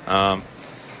now.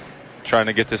 Trying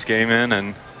to get this game in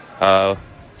and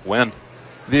win.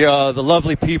 The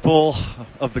lovely people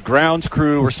of the grounds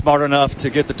crew were smart enough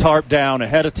to get the tarp down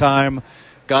ahead of time.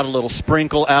 Got a little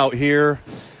sprinkle out here.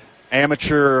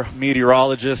 Amateur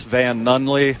meteorologist Van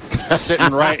Nunley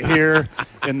sitting right here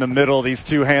in the middle. These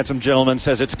two handsome gentlemen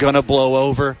says it's going to blow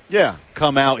over. Yeah.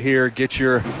 Come out here, get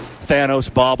your Thanos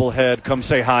bobblehead, come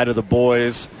say hi to the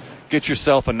boys, get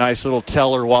yourself a nice little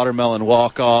Teller watermelon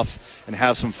walk-off, and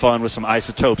have some fun with some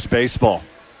Isotopes baseball.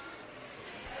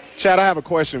 Chad, I have a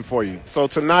question for you. So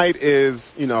tonight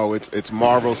is, it's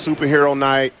Marvel superhero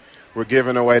night. We're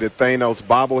giving away the Thanos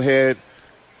bobblehead.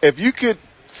 If you could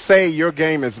say your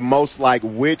game is most like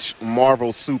which Marvel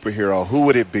superhero, who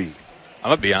would it be? I'm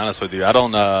going to be honest with you. I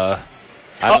don't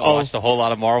watch a whole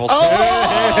lot of Marvel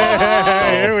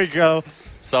stuff. Here we go.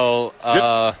 So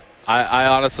I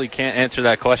honestly can't answer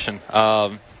that question.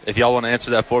 If y'all want to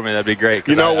answer that for me, that'd be great.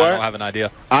 You know what? I don't have an idea.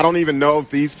 I don't even know if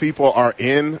these people are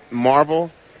in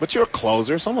Marvel, but you're a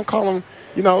closer. Someone call him,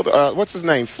 what's his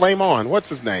name? Flame On. What's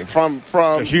his name? From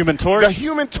the Human Torch? The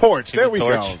Human Torch. There we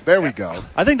go.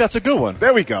 I think that's a good one.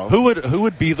 There we go. Who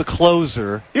would be the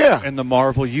closer in the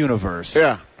Marvel universe?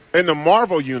 Yeah. In the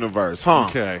Marvel universe, huh?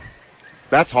 Okay.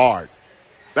 That's hard.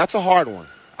 That's a hard one.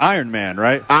 Iron Man,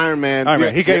 right? Iron Man.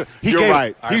 You're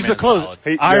right. He's the closer.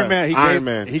 Iron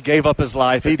Man. He gave up his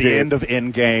life at the end of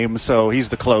Endgame, so he's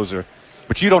the closer.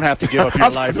 But you don't have to give up your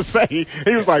life. I was about to say,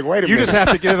 he was like, wait a minute. You just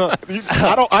have to give up.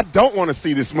 I don't want to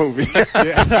see this movie.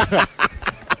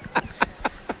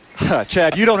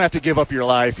 Chad, you don't have to give up your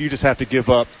life. You just have to give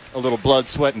up a little blood,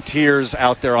 sweat, and tears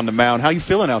out there on the mound. How you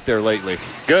feeling out there lately?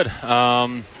 Good.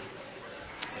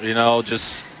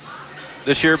 Just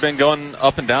this year been going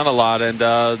up and down a lot, and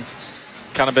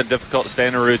kind of been difficult to stay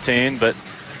in a routine. But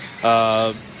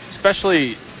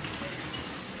especially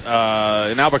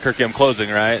in Albuquerque, I'm closing,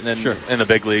 right? And then in the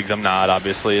big leagues, I'm not,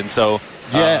 obviously. And so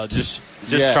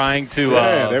just trying to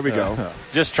there we go.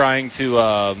 Just trying to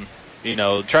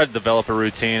try to develop a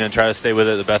routine and try to stay with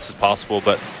it the best as possible.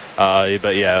 But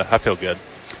yeah, I feel good.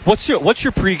 What's your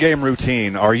pregame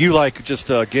routine? Are you like just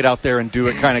a get out there and do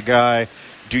it kind of guy?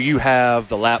 Do you have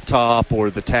the laptop or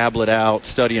the tablet out,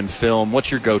 studying film?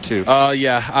 What's your go-to?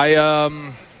 Yeah,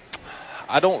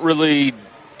 I don't really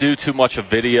do too much of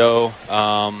video.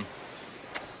 Don't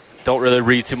really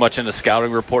read too much into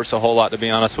scouting reports a whole lot, to be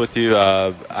honest with you.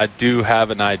 I do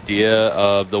have an idea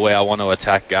of the way I want to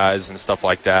attack guys and stuff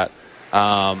like that.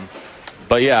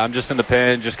 But yeah, I'm just in the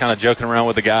pen, just kind of joking around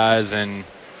with the guys and,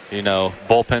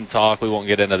 bullpen talk. We won't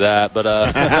get into that, but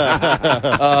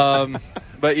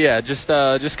but yeah, just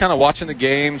kind of watching the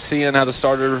game, seeing how the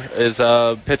starter is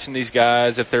pitching these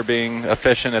guys, if they're being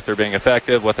efficient, if they're being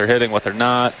effective, what they're hitting, what they're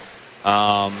not.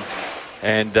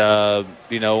 And,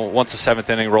 once the seventh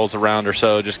inning rolls around or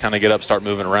so, just kind of get up, start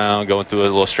moving around, going through a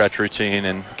little stretch routine,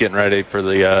 and getting ready for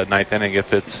the ninth inning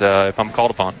if I'm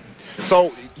called upon.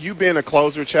 So you being a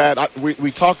closer, Chad,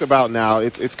 we talked about now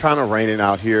it's kind of raining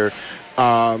out here.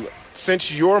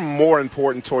 Since you're more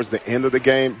important towards the end of the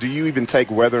game, do you even take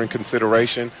weather in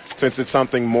consideration since it's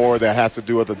something more that has to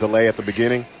do with the delay at the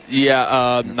beginning?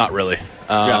 Yeah, not really.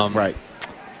 Right.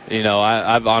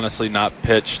 I've honestly not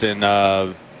pitched in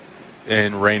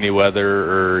rainy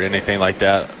weather or anything like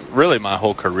that really my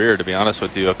whole career, to be honest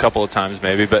with you. A couple of times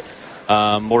maybe, but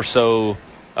more so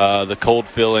the cold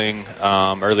feeling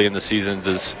early in the seasons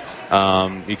is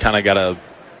you kind of got to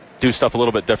do stuff a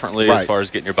little bit differently as far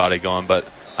as getting your body going. But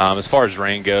as far as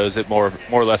rain goes, it more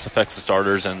or less affects the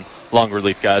starters and long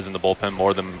relief guys in the bullpen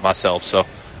more than myself. So,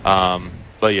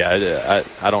 but yeah,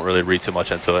 I don't really read too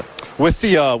much into it. With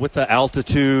the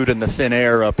altitude and the thin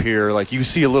air up here, like you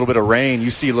see a little bit of rain, you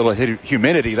see a little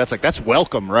humidity. That's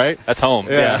welcome, right? That's home.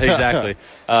 Yeah, exactly.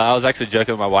 I was actually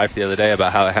joking with my wife the other day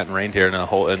about how it hadn't rained here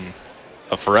in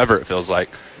forever. It feels like,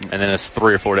 and then it's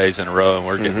 3 or 4 days in a row, and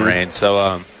we're getting rain.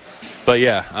 So, but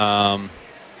yeah,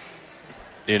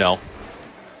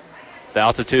 the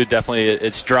altitude definitely,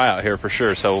 it's dry out here for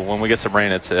sure. So when we get some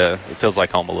rain, it feels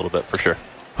like home a little bit for sure.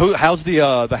 How's the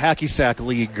Hacky Sack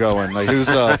League going? Like who's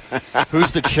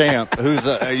the champ?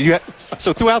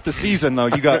 So throughout the season though,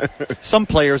 you got some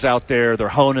players out there. They're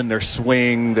honing their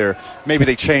swing. Maybe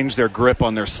they change their grip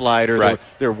on their slider. Right.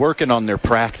 They're working on their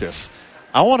practice.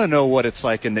 I want to know what it's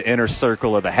like in the inner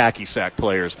circle of the Hacky Sack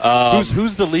players.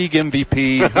 Who's the league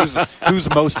MVP? Who's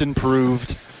most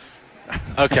improved?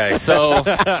 Okay, so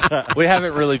we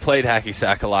haven't really played Hacky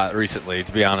Sack a lot recently,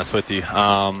 to be honest with you.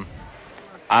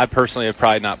 I personally have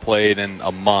probably not played in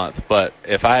a month, but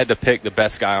if I had to pick the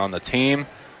best guy on the team,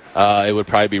 it would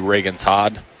probably be Reagan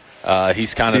Todd.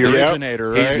 He's kind of the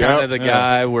originator, right? He's kind of the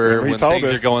guy where when things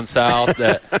are going south,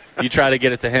 that you try to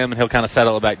get it to him and he'll kind of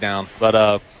settle it back down.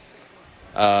 But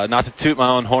not to toot my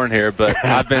own horn here, but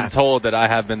I've been told that I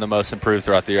have been the most improved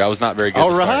throughout the year. I was not very good.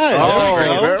 All right.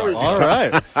 All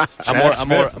right. I'm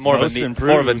more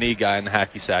of a knee guy in the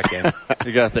Hacky Sack game.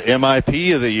 You got the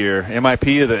MIP of the year,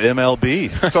 MIP of the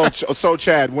MLB. So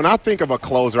Chad, when I think of a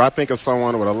closer, I think of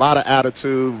someone with a lot of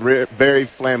attitude, very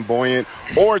flamboyant,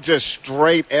 or just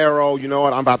straight arrow. You know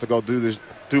what? I'm about to go do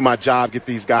my job, get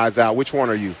these guys out. Which one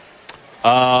are you?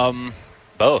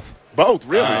 Both. Both,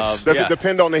 really? Does it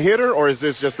depend on the hitter, or is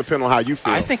this just depend on how you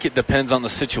feel? I think it depends on the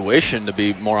situation, to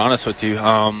be more honest with you.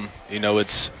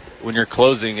 It's when you're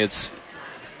closing, it's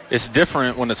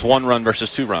different when it's 1 run versus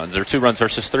 2 runs, or 2 runs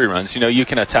versus 3 runs. You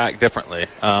can attack differently.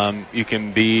 You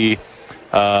can be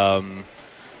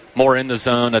more in the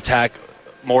zone, attack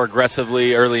more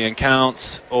aggressively early in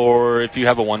counts, or if you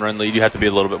have a 1-run lead, you have to be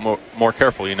a little bit more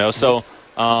careful. So.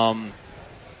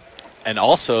 And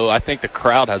also, I think the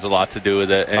crowd has a lot to do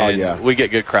with it. And we get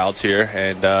good crowds here,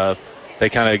 and they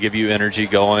kind of give you energy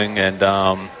going. And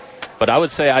but I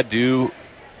would say I do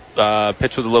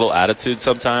pitch with a little attitude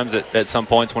sometimes at some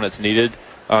points when it's needed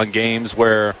on games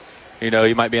where, you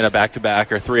might be in a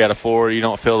back-to-back or 3 out of 4, you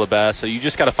don't feel the best. So you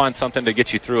just got to find something to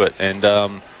get you through it. And,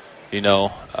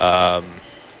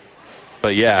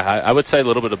 but, yeah, I would say a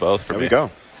little bit of both for me. There we go.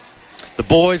 The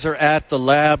boys are at the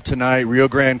lab tonight, Rio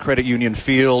Grande Credit Union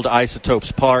Field,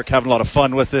 Isotopes Park, having a lot of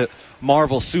fun with it.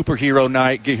 Marvel Superhero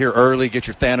Night. Get here early, get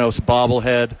your Thanos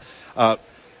bobblehead.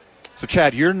 So,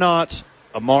 Chad, you're not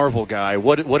a Marvel guy.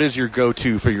 What is your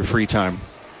go-to for your free time?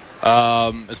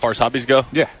 As far as hobbies go?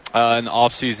 Yeah. In the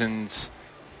off-seasons,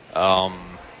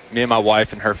 me and my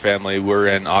wife and her family, we're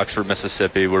in Oxford,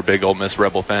 Mississippi. We're big Ole Miss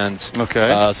Rebel fans.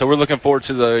 Okay. So we're looking forward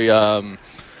to the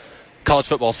college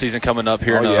football season coming up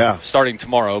here starting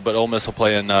tomorrow, but Ole Miss will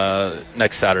play in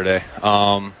next Saturday.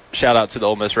 Shout out to the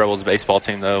Ole Miss Rebels baseball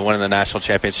team, winning the national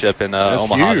championship in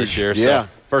Omaha this year. Yeah. So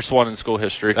first one in school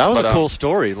history. That was a cool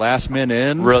story. Last men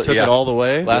in, took it all the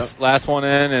way. Last one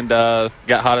in, and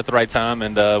got hot at the right time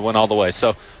and went all the way.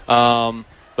 So,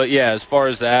 but yeah, as far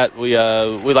as that, we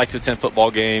like to attend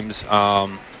football games.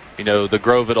 The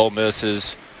Grove at Ole Miss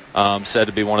is said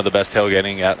to be one of the best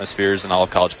tailgating atmospheres in all of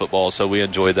college football, so we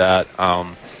enjoy that.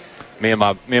 Me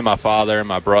and my father and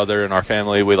my brother and our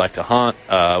family, we like to hunt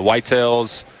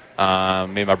whitetails.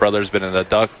 Me and my brother's been in the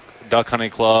duck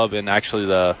hunting club and actually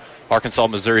the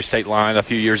Arkansas-Missouri state line a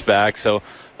few years back. So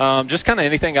just kind of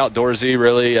anything outdoorsy,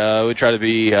 really. We try to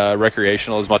be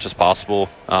recreational as much as possible.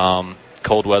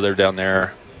 Cold weather down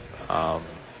there,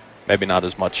 maybe not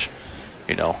as much,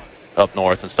 up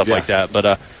north and stuff like that.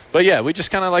 But yeah, we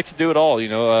just kind of like to do it all,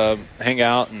 hang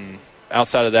out, and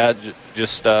outside of that,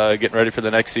 just getting ready for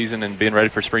the next season and being ready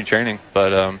for spring training.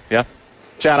 But, yeah.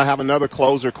 Chad, I have another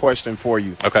closer question for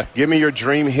you. Okay. Give me your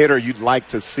dream hitter you'd like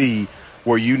to see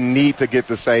where you need to get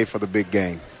the save for the big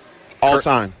game. All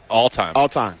time. All time. All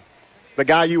time. The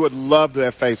guy you would love to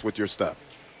have faced with your stuff.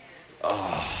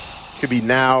 Could be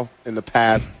now, in the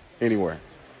past, anywhere.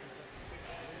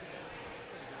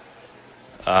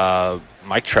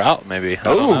 Mike Trout, maybe.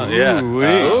 Ooh. Yeah.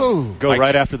 Go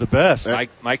right after the best.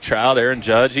 Mike Trout, Aaron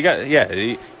Judge. You got,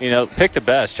 pick the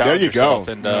best. Challenge There you yourself.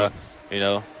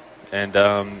 go. And,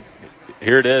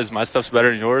 here it is. My stuff's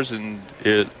better than yours, and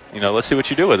let's see what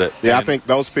you do with it. Yeah, and I think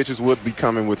those pitches would be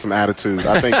coming with some attitude.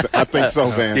 I think so,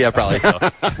 Van. Yeah, probably so.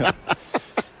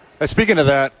 Speaking of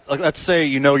that, let's say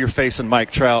you're facing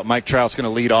Mike Trout. Mike Trout's going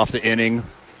to lead off the inning.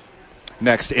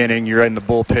 Next inning, you're in the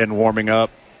bullpen warming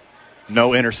up.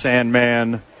 No Enter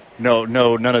Sandman. No,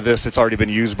 none of this. It's already been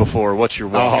used before. What's your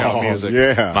walkout music?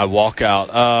 Yeah. My walkout.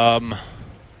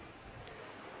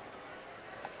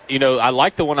 I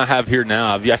like the one I have here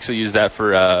now. I've actually used that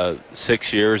for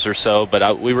 6 years or so.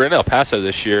 But we were in El Paso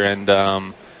this year, and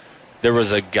there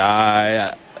was a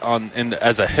guy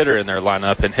as a hitter in their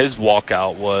lineup, and his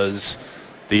walkout was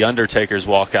the Undertaker's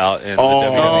walkout in the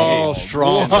WWE. Oh,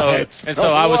 strong. And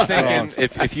so I was thinking,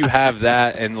 if you have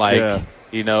that, and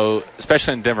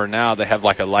especially in Denver now, they have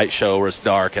like a light show where it's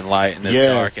dark and light and it's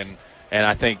dark, and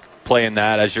I think playing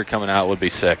that as you're coming out would be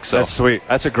sick. So that's sweet.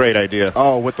 That's a great idea.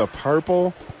 Oh, with the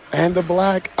purple and the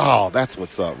black. Oh, that's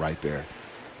what's up right there.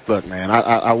 Look, man,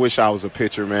 I wish I was a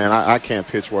pitcher, man. I can't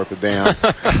pitch worth a damn.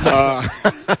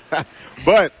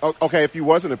 But, okay, if you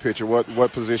wasn't a pitcher,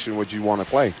 what position would you want to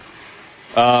play?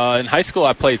 In high school,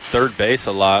 I played third base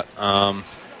a lot,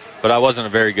 but I wasn't a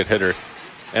very good hitter,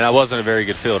 and I wasn't a very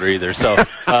good fielder either. So,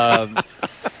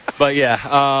 but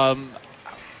yeah,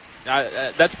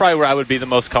 that's probably where I would be the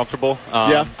most comfortable.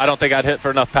 I don't think I'd hit for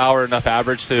enough power, enough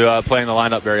average to play in the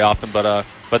lineup very often, but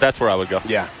that's where I would go.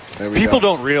 Yeah, people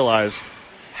don't realize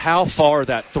how far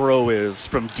that throw is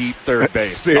from deep third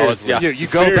base. Seriously. You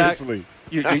go back.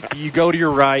 You go to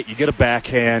your right, you get a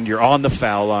backhand, you're on the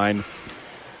foul line.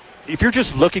 If you're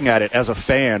just looking at it as a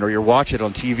fan or you're watching it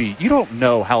on TV, you don't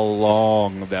know how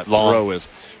long that throw is.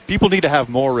 People need to have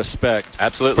more respect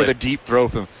for the deep throw.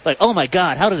 Like, oh, my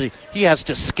God, how did he has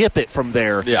to skip it from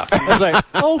there. Yeah. I was like,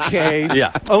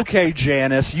 okay, okay,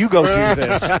 Janice, you go do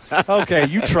this. Okay,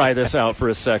 you try this out for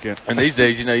a second. And these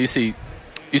days, you see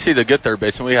the good third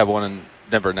baseman. We have one in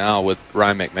Denver now with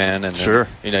Ryan McMahon. And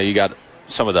then, you got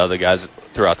some of the other guys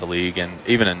throughout the league, and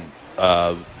even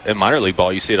in minor league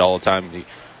ball, you see it all the time.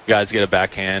 Guys get a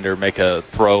backhand or make a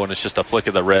throw, and it's just a flick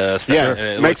of the wrist. Yeah, and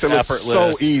it makes it look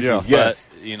effortless. so easy. Yeah. Yes,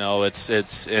 but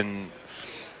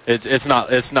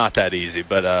it's not that easy.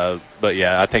 But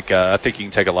yeah, I think you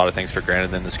can take a lot of things for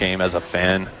granted in this game as a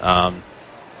fan,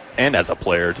 and as a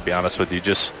player. To be honest with you,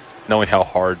 just knowing how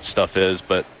hard stuff is,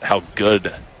 but how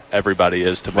good everybody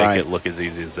is to make it look as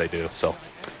easy as they do. So.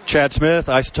 Chad Smith,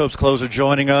 Isotopes closer,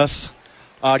 joining us.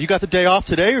 You got the day off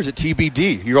today, or is it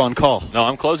TBD? You're on call. No,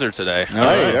 I'm closer today.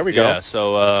 Hey, there we go. Yeah,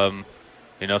 so,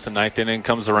 if the ninth inning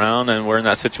comes around and we're in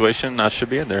that situation, I should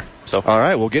be in there. So, all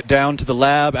right, we'll get down to the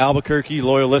lab. Albuquerque,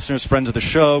 loyal listeners, friends of the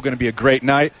show, going to be a great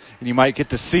night, and you might get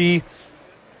to see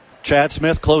Chad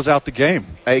Smith close out the game.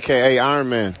 A.K.A. Iron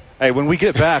Man. Hey, when we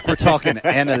get back, we're talking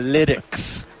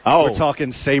analytics. Oh. We're talking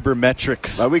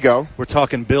sabermetrics. There we go. We're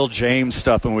talking Bill James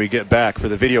stuff when we get back for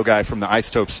the video guy from the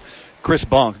Isotopes, Chris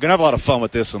Bonk. Going to have a lot of fun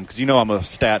with this one because I'm a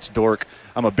stats dork.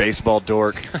 I'm a baseball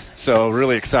dork. So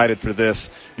really excited for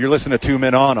this. You're listening to 2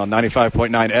 Men On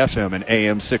 95.9 FM and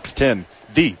AM 610,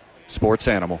 the Sports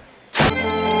Animal.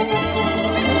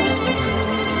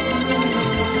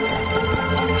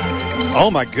 Oh,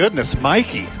 my goodness,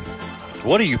 Mikey.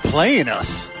 What are you playing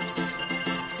us?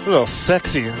 A little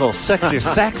sexy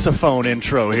saxophone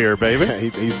intro here, baby.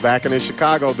 He's back in his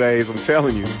Chicago days, I'm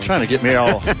telling you. Trying to get me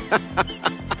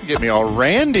all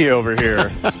randy over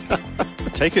here.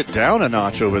 Take it down a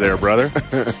notch over there, brother.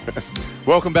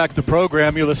 Welcome back to the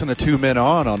program. You're listening to 2 Men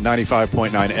On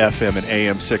 95.9 FM and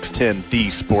AM 610,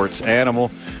 the Sports Animal.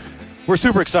 We're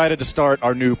super excited to start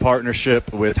our new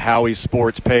partnership with Howie's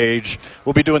Sports Page.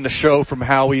 We'll be doing the show from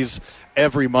Howie's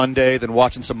every Monday, then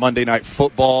watching some Monday Night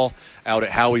Football out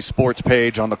at Howie's Sports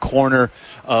Page on the corner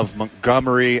of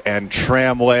Montgomery and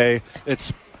Tramway.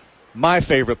 It's my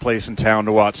favorite place in town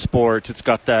to watch sports. It's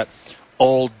got that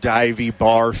old divey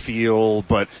bar feel,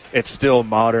 but it's still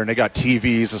modern. They got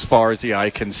TVs as far as the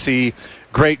eye can see,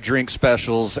 great drink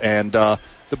specials, and the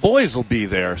boys will be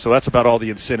there. So that's about all the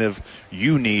incentive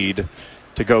you need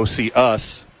to go see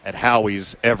us at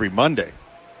Howie's every Monday.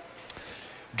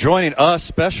 Joining us,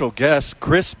 special guest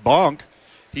Chris Bonk.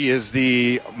 He is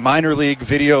the minor league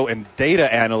video and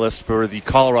data analyst for the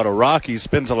Colorado Rockies.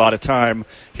 Spends a lot of time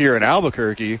here in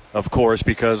Albuquerque, of course,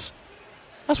 because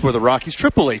that's where the Rockies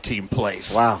AAA team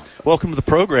plays. Wow. Welcome to the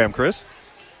program, Chris.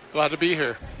 Glad to be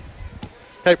here.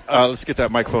 Hey, let's get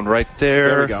that microphone right there.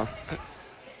 There we go.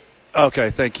 Okay,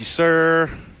 thank you, sir.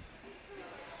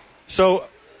 So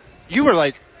you were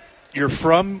like, you're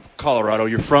from Colorado,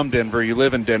 you're from Denver, you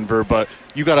live in Denver, but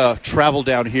you got to travel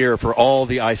down here for all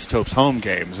the Isotopes home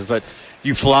games. Is that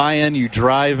you flying, you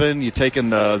driving, you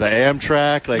taking the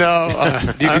Amtrak? Like,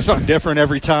 No. do you do something different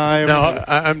every time? No,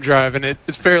 I'm driving.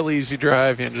 It's fairly easy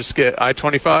drive. You know, just get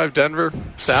I-25, Denver,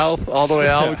 south, all the way to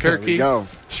Albuquerque. There we go.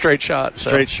 Straight shot. So.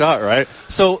 Straight shot, right?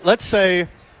 So let's say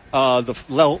the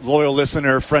loyal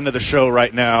listener, friend of the show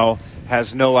right now,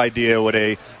 has no idea what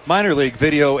a minor league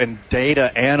video and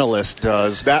data analyst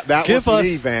does. That was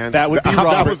me, Van. That would be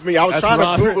Robert. That was me. I was That's trying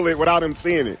Robert. to Google it without him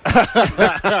seeing it.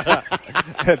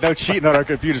 No cheating on our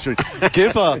computer screen.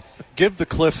 Give the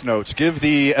Cliffs Notes. Give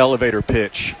the elevator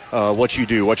pitch. What you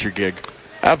do. What's your gig?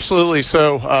 Absolutely.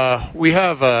 So we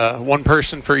have one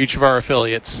person for each of our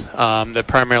affiliates that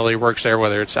primarily works there,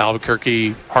 whether it's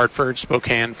Albuquerque, Hartford,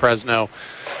 Spokane, Fresno.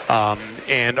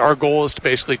 And our goal is to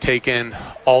basically take in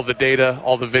all the data,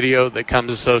 all the video that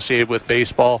comes associated with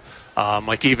baseball,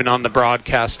 like even on the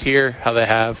broadcast here, how they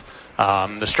have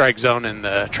the strike zone and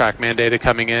the TrackMan data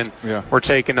coming in. Yeah. We're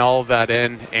taking all of that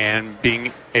in and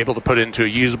being able to put it into a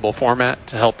usable format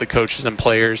to help the coaches and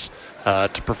players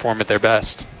to perform at their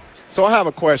best. So I have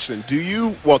a question.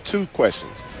 Two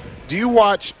questions. Do you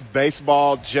watch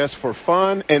baseball just for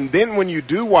fun? And then when you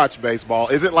do watch baseball,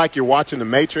 is it like you're watching The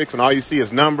Matrix and all you see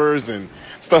is numbers and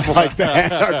stuff like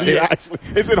that? Or do you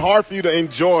is it hard for you to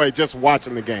enjoy just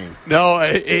watching the game? No,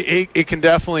 it can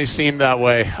definitely seem that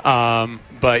way.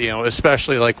 But, you know,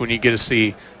 especially like when you get to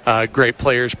see great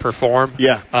players perform.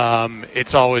 Yeah.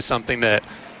 It's always something that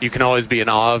you can always be in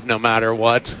awe of no matter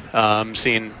what,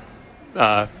 seeing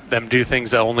them do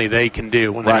things that only they can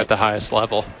do when they're at the highest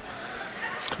level.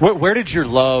 Where did your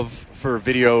love for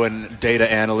video and data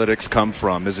analytics come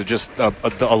from? Is it just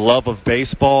a love of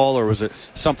baseball, or was it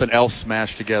something else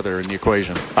smashed together in the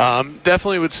equation?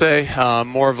 Definitely would say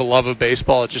more of a love of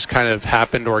baseball. It just kind of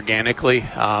happened organically.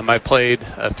 I played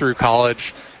through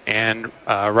college, and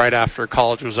right after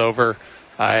college was over,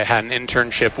 I had an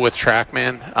internship with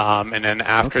TrackMan, and then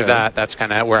after that, that's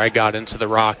kind of where I got into the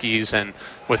Rockies, and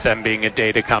with them being a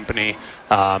data company,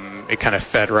 it kind of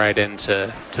fed right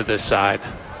into this side.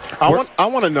 I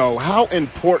want to know how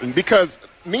important, because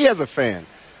me as a fan,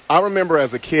 I remember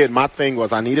as a kid, my thing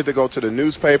was I needed to go to the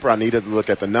newspaper, I needed to look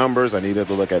at the numbers, I needed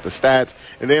to look at the stats,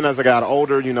 and then as I got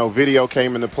older, you know, video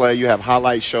came into play, you have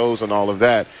highlight shows and all of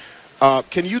that.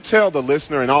 Can you tell the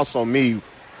listener and also me,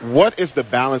 what is the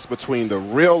balance between the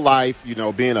real life, you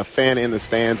know, being a fan in the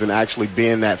stands and actually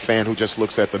being that fan who just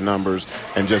looks at the numbers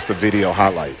and just the video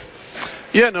highlights?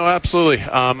 Yeah, no, absolutely.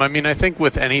 I mean, I think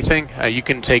with anything, you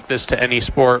can take this to any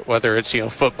sport, whether it's, you know,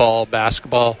 football,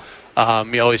 basketball.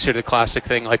 You always hear the classic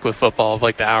thing, like with football, of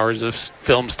like the hours of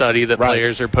film study that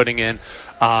players are putting in.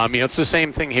 You know, it's the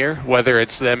same thing here, whether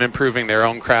it's them improving their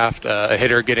own craft, a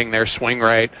hitter getting their swing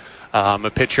right,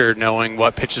 a pitcher knowing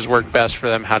what pitches work best for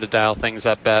them, how to dial things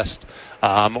up best,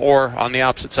 or on the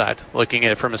opposite side, looking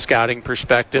at it from a scouting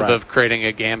perspective of creating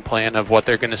a game plan of what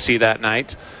they're going to see that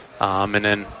night, and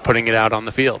then putting it out on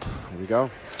the field. There we go.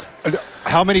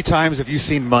 How many times have you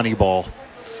seen Moneyball?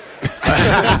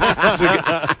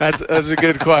 That's a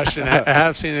good question. I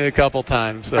have seen it a couple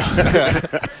times. So.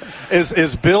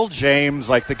 Is Bill James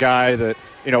like the guy that,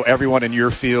 you know, everyone in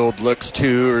your field looks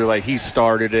to, or like he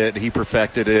started it, he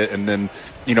perfected it, and then,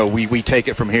 you know, we take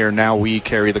it from here. Now we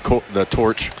carry the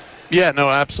torch? Yeah, no,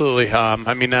 absolutely.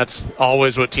 I mean, that's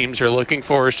always what teams are looking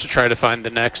for, is to try to find the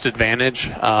next advantage,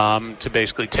 to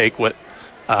basically take what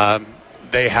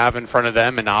they have in front of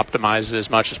them and optimize it as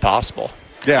much as possible.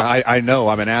 Yeah, I know.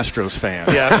 I'm an Astros fan.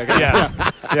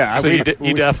 Yeah. So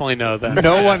you definitely know that.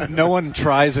 No one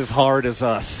tries as hard as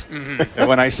us. Mm-hmm. And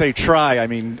when I say try, I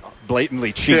mean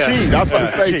blatantly cheat. Cheat. I was going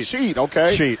to say cheat.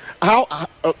 Okay. Cheat. How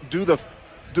do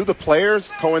the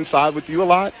players coincide with you a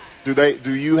lot?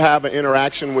 Do you have an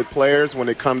interaction with players when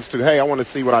it comes to, hey, I want to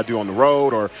see what I do on the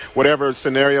road, or whatever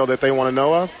scenario that they want to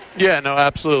know of? Yeah, no,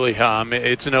 absolutely.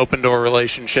 It's an open door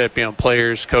relationship. You know,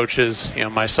 players, coaches, you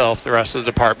know, myself, the rest of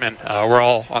the department, we're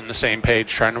all on the same page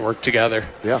trying to work together.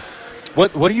 Yeah.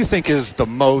 What do you think is the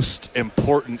most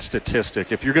important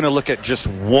statistic? If you're going to look at just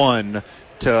one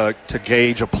to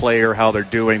gauge a player, how they're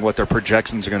doing, what their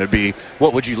projections are going to be,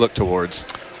 what would you look towards?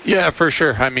 Yeah, for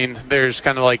sure. I mean, there's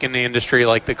kind of like in the industry,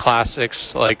 like the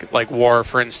classics, like WAR,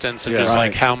 for instance, of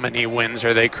like how many wins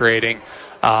are they creating.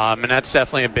 And that's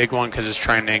definitely a big one because it's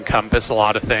trying to encompass a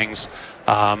lot of things.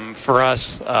 For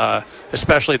us,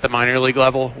 especially at the minor league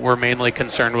level, we're mainly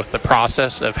concerned with the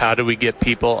process of how do we get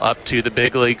people up to the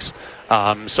big leagues.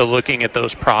 So looking at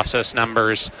those process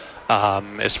numbers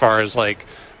as far as like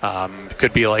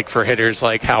could be like for hitters,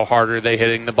 like how hard are they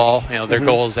hitting the ball? You know, their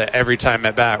goal is that every time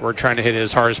at bat we're trying to hit it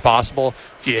as hard as possible.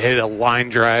 If you hit a line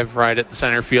drive right at the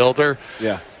center fielder,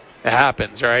 it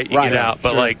happens, right? You get out,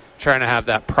 but like trying to have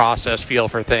that process feel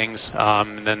for things,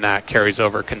 and then that carries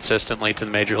over consistently to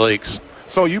the major leagues.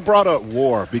 So you brought up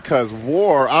WAR because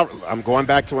WAR, I'm going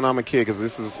back to when I'm a kid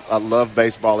because I love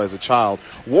baseball as a child.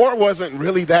 WAR wasn't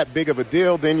really that big of a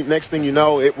deal. Then next thing you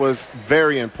know, it was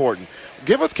very important.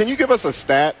 Can you give us a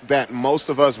stat that most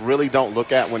of us really don't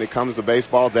look at when it comes to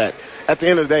baseball that at the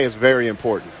end of the day is very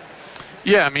important?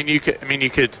 Yeah, I mean you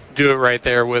could do it right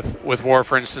there with WAR,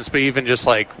 for instance, but even just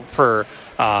like for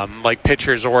like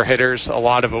pitchers or hitters, a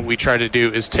lot of what we try to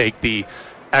do is take the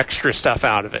extra stuff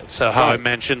out of it. So how I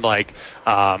mentioned like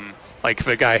if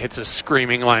a guy hits a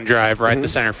screaming line drive right at the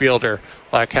center fielder,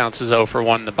 well, that counts as 0 for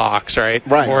 1 in the box, right?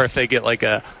 Or if they get like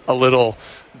a little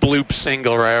bloop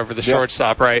single right over the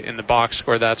shortstop right in the box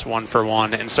score, that's 1 for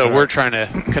 1. And so we're trying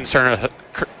to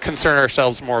concern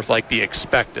ourselves more with like the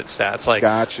expected stats, like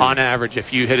on average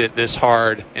if you hit it this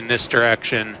hard in this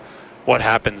direction, what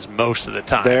happens most of the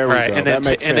time. There we go.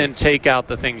 And then take out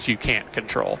the things you can't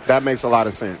control. That makes a lot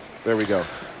of sense. There we go.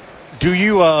 Do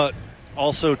you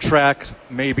also track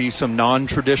maybe some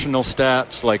non-traditional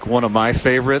stats, like one of my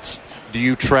favorites? Do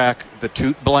you track the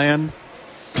toot bland?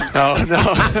 Oh,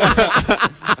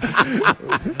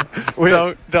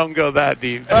 no. Don't go that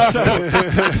deep.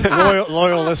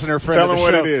 Loyal listener friend Tell of the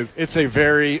them show. what it is. It's a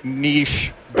very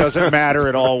niche, doesn't matter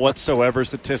at all whatsoever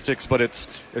statistics, but it's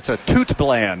a toot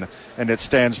bland, and it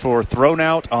stands for thrown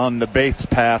out on the base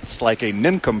paths like a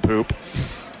nincompoop.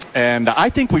 And I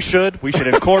think we should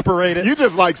incorporate it. You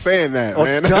just like saying that,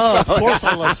 man. Duh, of course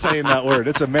I love saying that word.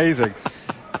 It's amazing.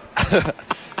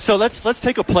 So let's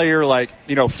take a player like,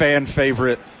 fan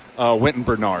favorite Wynton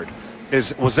Bernard.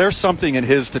 Was there something in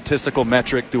his statistical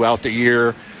metric throughout the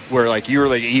year where like you were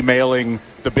like emailing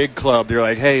the big club, you're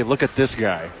like, hey, look at this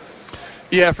guy?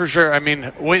 Yeah, for sure. I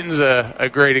mean, Wynton's a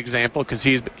great example because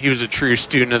he was a true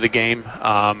student of the game.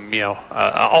 All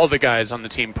the guys on the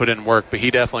team put in work, but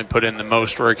he definitely put in the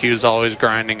most work. He was always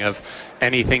grinding of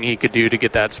anything he could do to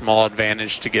get that small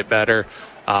advantage to get better.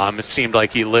 It seemed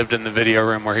like he lived in the video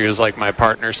room where he was like my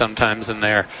partner sometimes in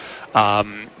there.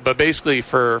 But basically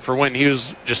for Wynton, he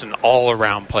was just an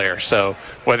all-around player. So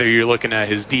whether you're looking at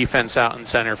his defense out in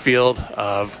center field,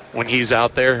 of when he's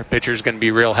out there, pitcher's going to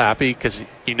be real happy because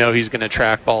he's going to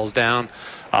track balls down.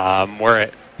 Where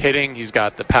at hitting, he's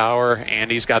got the power and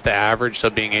he's got the average, so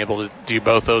being able to do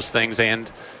both those things and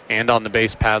on the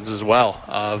base paths as well,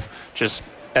 of just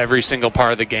every single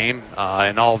part of the game,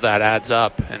 and all of that adds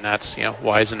up, and that's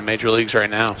why he's in the major leagues right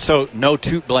now. So no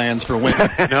toot blands for Wynton.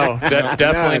 No,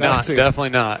 definitely not. Definitely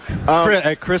not.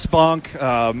 Chris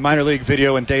Bonk, minor league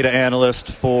video and data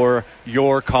analyst for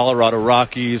your Colorado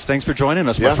Rockies. Thanks for joining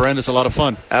us, my friend. It's a lot of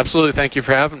fun. Absolutely. Thank you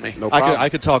for having me. No problem. I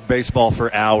could talk baseball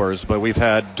for hours, but we've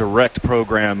had direct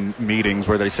program meetings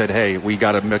where they said, hey, we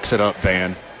got to mix it up,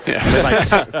 Van.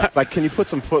 Yeah. It's like, can you put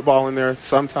some football in there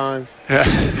sometimes?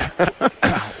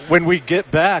 When we get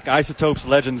back, Isotopes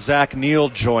legend Zach Neal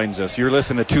joins us. You're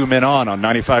listening to 2 Men On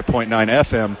 95.9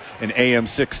 FM and AM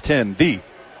 610, the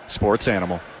Sports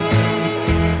Animal.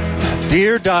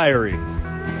 Dear Diary,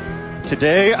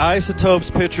 today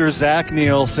Isotopes pitcher Zach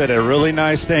Neal said a really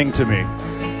nice thing to me.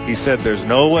 He said there's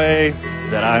no way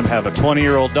that I have a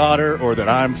 20-year-old daughter or that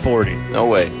I'm 40. No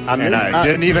way. I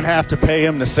didn't even have to pay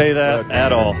him to say that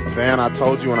at all. Man, I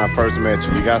told you when I first met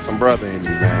you got some brother in you,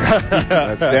 man.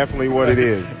 That's definitely what it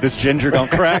is. This ginger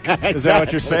don't crack? Is that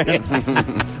what you're saying?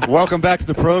 Welcome back to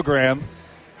the program.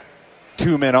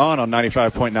 2 Men On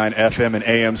 95.9 FM and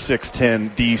AM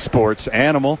 610, the Sports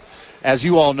Animal. As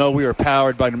you all know, we are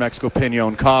powered by New Mexico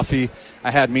Pinon Coffee.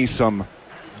 I had me some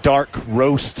dark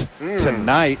roast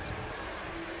tonight.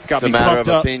 Got it's me a matter pumped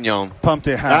of up, opinion. Pumped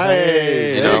it.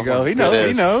 Hey, there you go. He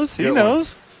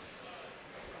knows.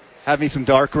 Had me some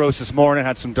dark roast this morning.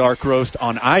 Had some dark roast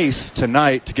on ice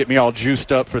tonight to get me all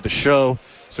juiced up for the show.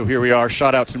 So here we are.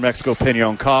 Shout out to New Mexico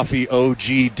Pinon Coffee,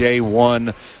 OG Day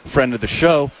One, friend of the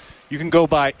show. You can go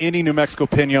by any New Mexico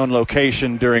Pinon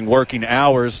location during working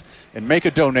hours and make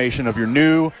a donation of your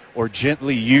new or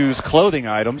gently used clothing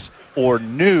items or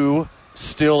new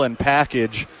still in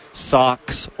package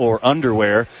socks or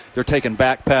underwear. They're taking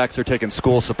backpacks, they're taking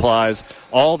school supplies.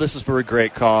 All this is for a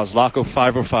great cause. Laco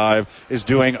 505 is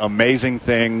doing amazing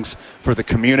things for the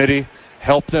community,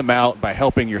 help them out by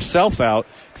helping yourself out.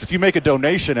 Because if you make a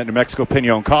donation at New Mexico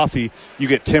Pinon Coffee, you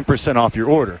get 10% off your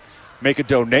order. Make a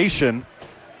donation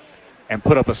and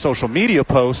put up a social media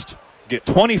post, get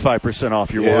 25%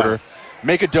 off your order.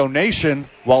 Make a donation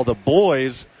while the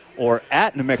boys are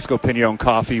at New Mexico Pinon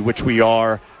Coffee, which we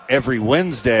are every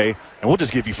Wednesday, and we'll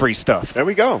just give you free stuff. There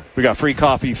we go. We got free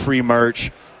coffee, free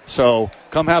merch. So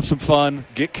come have some fun,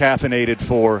 get caffeinated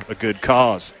for a good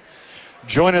cause.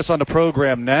 Join us on the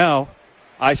program now,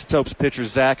 Isotopes pitcher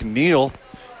Zach Neal.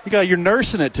 You're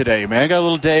nursing it today, man. Got a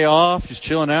little day off, just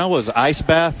chilling out. Was ice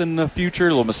bath in the future, a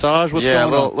little massage? What's going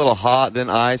on? Yeah, a little hot, then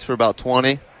ice for about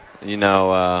 20.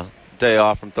 Day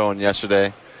off from throwing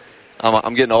yesterday.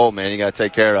 I'm getting old, man. You got to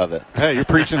take care of it. Hey, you're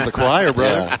preaching to the choir,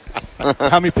 brother. Yeah.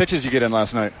 How many pitches you get in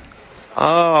last night?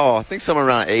 Oh, I think somewhere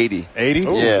around 80. 80? Yeah.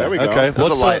 There we go. Okay.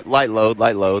 What's a light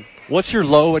load. What's your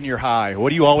low and your high? What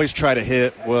do you always try to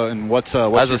hit? Well, and what's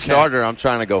as a starter, I'm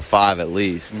trying to go 5 at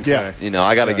least. Okay.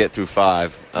 I got to get through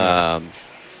 5. And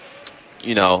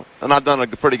I've done a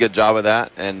pretty good job of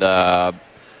that. And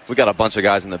we got a bunch of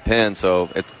guys in the pen, so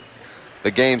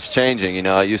the game's changing.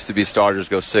 It used to be starters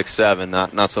go 6, 7,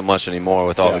 not so much anymore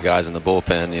with all the guys in the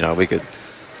bullpen.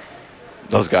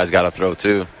 Those guys got to throw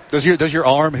too. Does your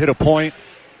arm hit a point?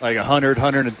 Like 100,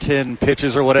 110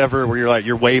 pitches or whatever, where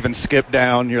you're waving Skip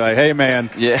down. You're like, hey,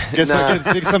 man, get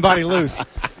somebody loose.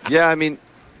 Yeah, I mean,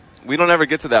 we don't ever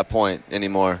get to that point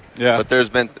anymore. Yeah.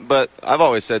 But I've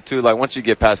always said, too, like, once you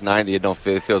get past 90,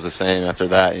 it feels the same after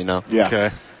that, Yeah. Okay.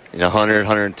 100,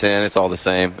 110, it's all the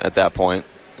same at that point.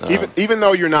 Even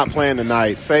though you're not playing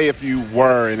tonight, say if you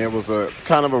were and it was a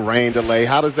kind of a rain delay,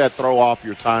 how does that throw off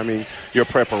your timing, your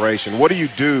preparation? What do you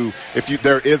do if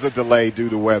there is a delay due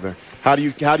to weather? How do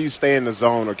you stay in the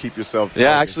zone or keep yourself focused?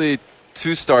 Yeah, actually,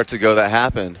 2 starts ago that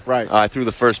happened. Right. I threw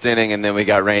the first inning and then we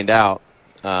got rained out.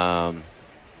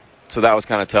 So that was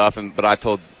kind of tough. But I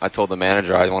told the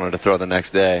manager I wanted to throw the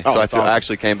next day. So I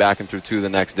actually came back and threw 2 the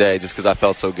next day just because I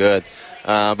felt so good.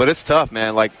 But it's tough,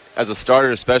 man. Like as a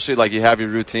starter, especially, like you have your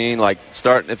routine. Like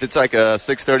if it's like a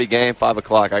 6:30 game, 5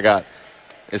 o'clock,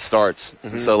 it starts.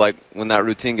 Mm-hmm. So like when that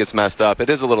routine gets messed up, it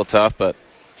is a little tough, but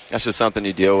that's just something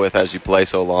you deal with as you play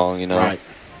so long, Right.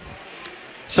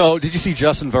 So did you see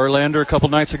Justin Verlander a couple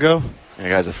nights ago? That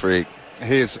guy's a freak.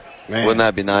 Man. Wouldn't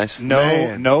that be nice?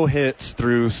 No hits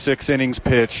through 6 innings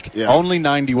pitched. Yeah. Only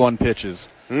 91 pitches.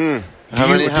 How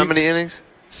many innings?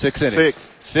 6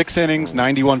 innings. 6 innings,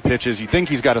 91 pitches. You think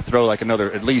he's got to throw like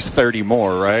another at least 30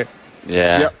 more, right?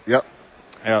 Yeah. Yep.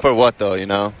 For what though?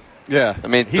 Yeah. I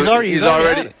mean, he's already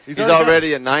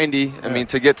at 90. I mean,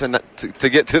 to get to the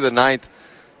 9th,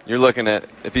 you're looking at,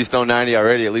 if he's thrown 90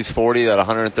 already, at least 40 at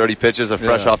 130 pitches of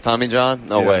fresh off Tommy John.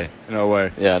 No way. No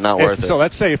way. Yeah, not worth it. So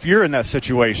let's say if you're in that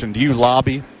situation, do you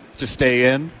lobby to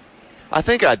stay in? I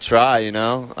think I'd try.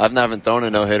 I've never thrown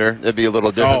a no hitter. It'd be a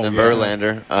little different than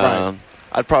Verlander. Right.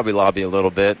 I'd probably lobby a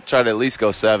little bit. Try to at least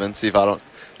go 7. See if I don't,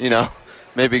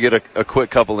 maybe get a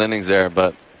quick couple innings there.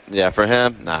 But yeah, for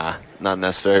him, nah. Not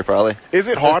necessary, probably. Is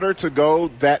it harder to go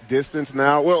that distance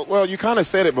now? Well, you kind of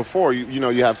said it before.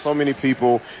 You have so many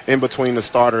people in between the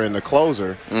starter and the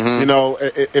closer.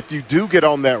 Mm-hmm. If you do get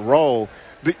on that roll,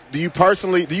 do you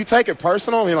take it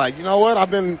personal? You're like, you know what?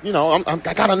 I've been, I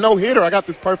got a no hitter. I got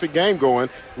this perfect game going.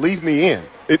 Leave me in.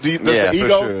 Does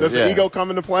the ego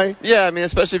come into play? Yeah, I mean,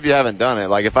 especially if you haven't done it.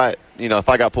 Like if I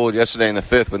got pulled yesterday in the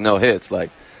 5th with no hits, like.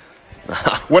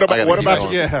 What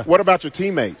about your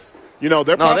teammates?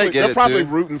 They're probably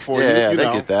rooting for you. Yeah, they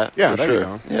get that. Yeah, for sure. You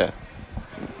go. Yeah,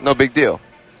 no big deal.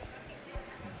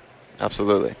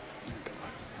 Absolutely.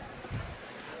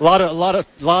 A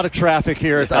lot of traffic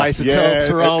here at the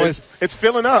Isotopes. It's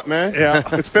filling up, man. Yeah,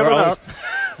 it's filling up.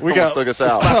 We took us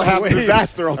out. It's about to have a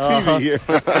disaster on TV here.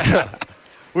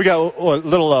 We got a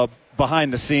little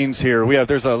behind the scenes here.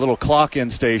 There's a little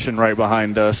clock-in station right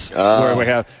behind us where we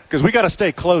have, because we got to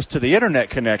stay close to the internet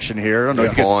connection here. I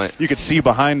don't know you could see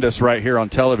behind us right here on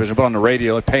television, but on the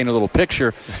radio it paint a little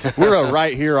picture. We're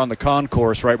right here on the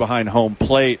concourse, right behind home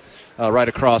plate, right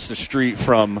across the street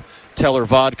from Teller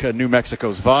Vodka, New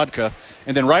Mexico's vodka,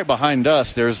 and then right behind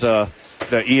us there's the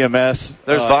EMS.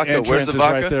 There's vodka. Where's the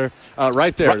vodka? Right there.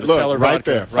 Right there. Look, Teller right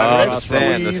Vodka. there. Right the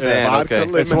stand. Okay.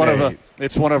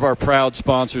 It's one of our proud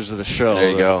sponsors of the show. There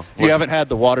you go. If you haven't had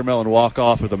the watermelon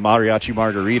walk-off or the mariachi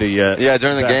margarita yet. Yeah,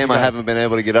 during the game I haven't been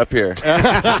able to get up here.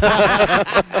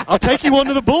 I'll take you one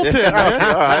to the bullpen, man.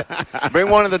 All right. Bring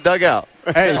one to the dugout.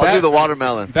 Hey, I'll do the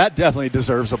watermelon. That definitely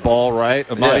deserves a ball, right?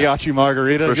 A mariachi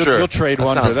margarita. For sure. You'll trade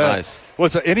one for that. Nice.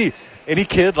 What's any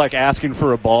kid like asking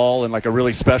for a ball in like a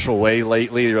really special way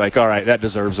lately? You're like, all right, that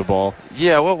deserves a ball.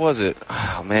 Yeah, what was it?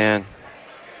 Oh man,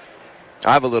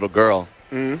 I have a little girl.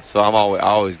 Mm-hmm. So I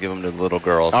always give them to the little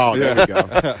girls. Oh, there we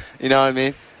go. You know what I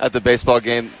mean? At the baseball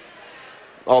game,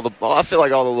 I feel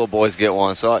like all the little boys get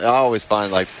one. So I always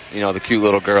find, like, you know, the cute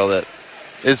little girl that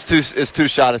is too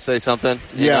shy to say something.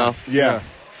 You know? Yeah.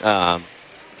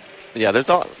 There's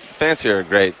fans here are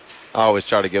great. I always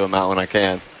try to give them out when I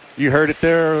can. You heard it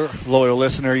there, loyal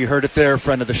listener. You heard it there,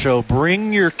 friend of the show.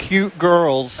 Bring your cute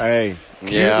girls. Hey.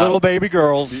 Cute little baby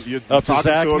girls. You're up to talking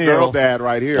Zach to a Neal. girl dad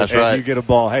right here. That's and right. you get a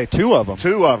ball. Hey, two of them.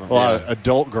 Well,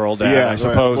 adult girl dad, I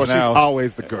suppose. Well, now she's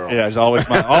always the girl. Yeah, she's always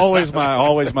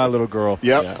my little girl.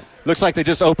 Yep. Yeah. Looks like they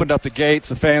just opened up the gates.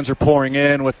 The fans are pouring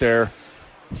in with their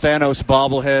Thanos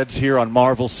bobbleheads here on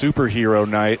Marvel Superhero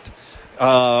Night.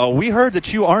 We heard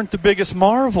that you aren't the biggest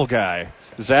Marvel guy.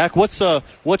 Zach, what's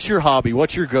your hobby?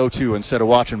 What's your go-to instead of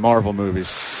watching Marvel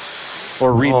movies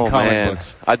or reading comic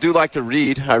books? I do like to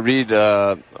read. I read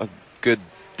a good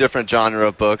different genre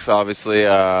of books, obviously.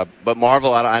 But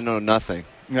Marvel, I know nothing.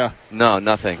 Yeah. No,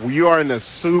 nothing. Well, you are in the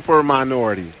super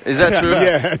minority. Is that true?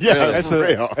 Yeah.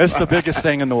 Really? It's the biggest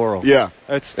thing in the world. Yeah.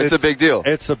 It's a big deal.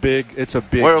 It's a big deal.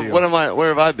 Where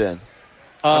have I been?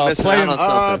 I'm missing out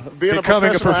on something.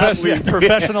 Becoming a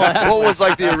professional athlete. What was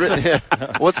like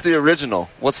what's the original?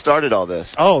 What started all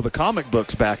this? Oh, the comic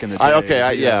books back in the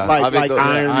day. Yeah. Like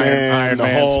Iron Man,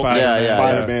 the Hulk,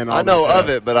 Spider-Man. I know of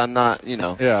it, but I'm not,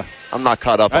 I'm not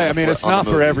caught up on I mean, it's not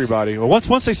for everybody. Well,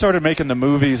 once they started making the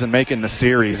movies and making the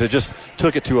series, it just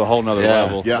took it to a whole nother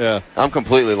level. Yeah. I'm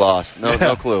completely lost.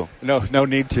 No clue. No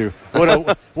need to.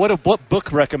 What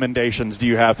book recommendations do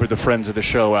you have for the friends of the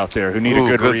show out there who need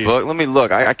a good read? Book. Let me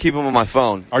look. I keep them on my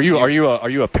phone. Are you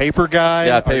a paper guy?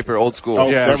 Yeah, paper, old school. Oh,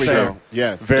 yeah, there we same. go.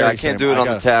 Yes. I can't do it on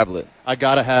the tablet. I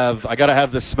gotta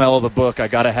have the smell of the book. I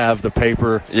gotta have the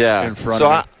paper in front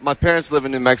of me. My parents live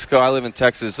in New Mexico. I live in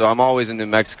Texas, so I'm always in New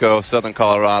Mexico, southern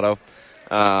Colorado.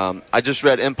 I just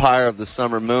read Empire of the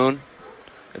Summer Moon.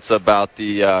 It's about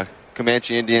the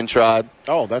Comanche Indian tribe.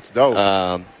 Oh, that's dope.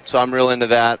 So I'm real into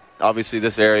that. Obviously,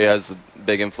 this area has a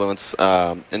big influence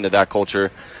into that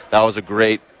culture. That was a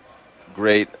great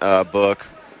book.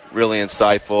 Really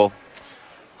insightful.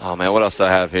 Oh, man, what else do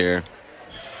I have here?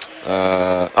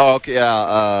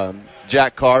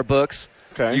 Jack Carr books.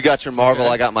 Okay. You got your Marvel,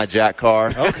 I got my Jack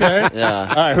Carr. Okay.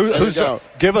 Yeah. All right,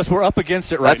 give us, we're up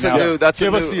against it right now. That's a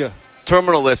new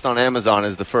Terminal List on Amazon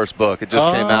is the first book. It just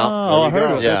came out. Oh, I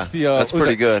heard it. Yeah, that's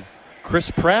pretty good.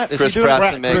 Chris Pratt? Chris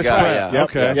Pratt's the main guy, yeah. Yep.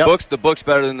 Okay. Yep. The book's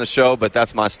better than the show, but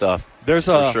that's my stuff. For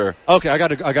sure. Okay, I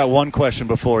got one question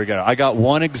before we go. I got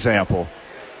one example.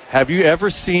 Have you ever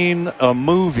seen a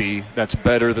movie that's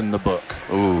better than the book?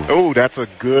 Ooh, that's a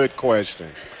good question.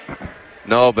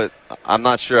 No, but I'm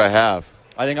not sure I have.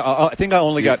 I think I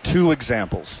only got two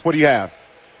examples. What do you have?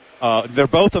 They're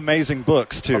both amazing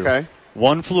books too. Okay.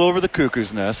 One Flew Over the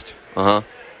Cuckoo's Nest.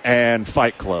 And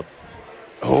Fight Club.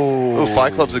 Oh,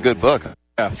 Fight Club's a good book.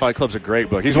 Yeah, Fight Club's a great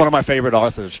book. He's one of my favorite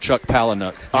authors, Chuck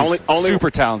Palahniuk. He's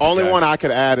super talented. Only guy. one I could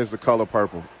add is The Color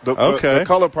Purple. The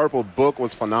Color Purple book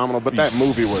was phenomenal, but that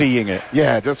movie was seeing it.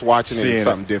 Yeah, just watching it is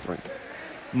something different.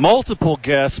 Multiple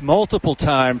guests, multiple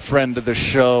time friend of the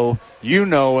show. You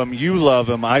know him, you love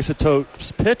him.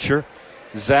 Isotopes pitcher,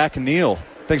 Zach Neal.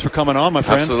 Thanks for coming on, my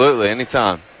friend. Absolutely,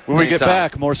 anytime. When we get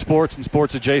back, more sports and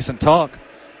sports adjacent talk.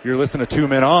 You're listening to 2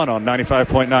 Men On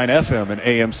 95.9 FM and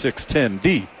AM 610,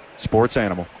 the Sports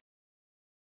Animal.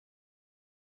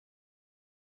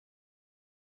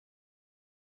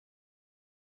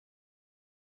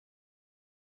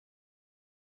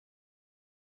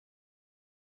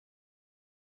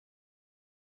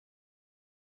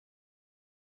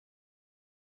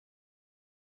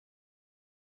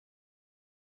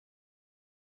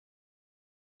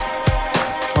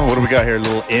 Oh, what do we got here? A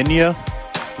little Enya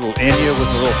with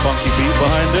a little funky beat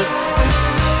behind it.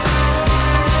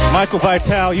 Michael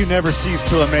Vitale, you never cease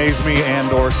to amaze me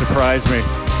and or surprise me.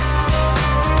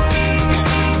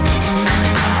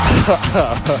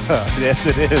 Yes,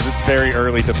 it is. It's very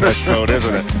early Depeche Mode,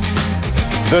 isn't it?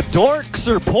 The dorks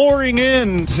are pouring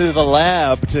into the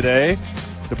lab today.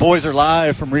 The boys are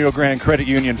live from Rio Grande Credit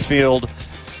Union Field,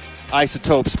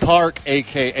 Isotopes Park,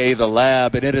 a.k.a. the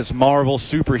lab, and it is Marvel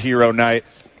Superhero Night.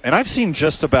 And I've seen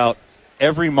just about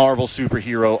every Marvel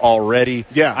superhero already.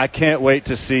 Yeah. I can't wait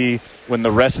to see when the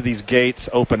rest of these gates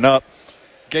open up.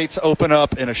 Gates open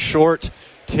up in a short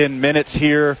 10 minutes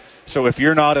here. So if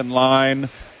you're not in line,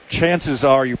 chances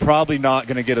are you're probably not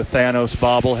going to get a Thanos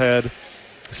bobblehead.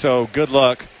 So good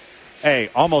luck.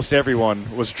 Hey, almost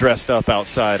everyone was dressed up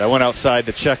outside. I went outside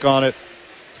to check on it.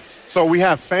 So we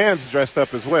have fans dressed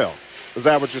up as well. Is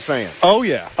that what you're saying? Oh,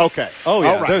 yeah. Okay. Oh,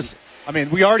 yeah. All right.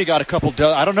 We already got a couple.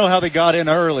 I don't know how they got in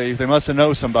early. They must have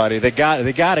known somebody. They got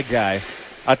a guy.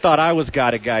 I thought I was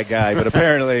got a guy, but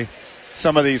apparently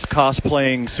some of these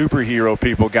cosplaying superhero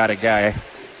people got a guy.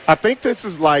 I think this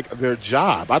is like their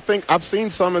job. I think I've seen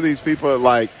some of these people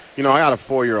like, I got a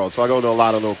 4-year-old, so I go to a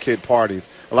lot of little kid parties.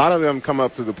 A lot of them come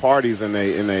up to the parties and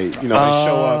they show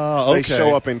up. Okay. They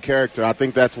show up in character. I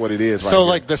think that's what it is. So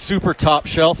like the super top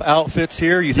shelf outfits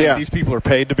here, you think these people are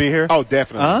paid to be here? Oh,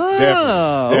 definitely.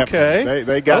 Definitely. Okay.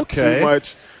 They got too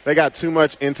much. They got too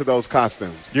much into those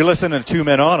costumes. You're listening to Two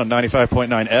Men On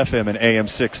 95.9 FM and AM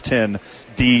 610,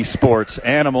 the Sports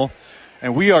Animal.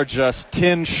 And we are just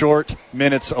 10 short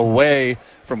minutes away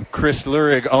from Chris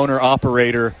Lurig,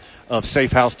 owner-operator of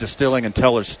Safe House Distilling and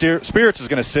Teller Spirits, is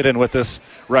going to sit in with us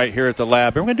right here at the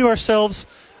lab. And we're going to do ourselves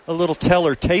a little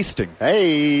Teller tasting.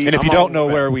 Hey. And if you don't know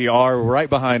where we are, we're right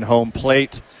behind home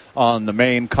plate on the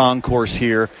main concourse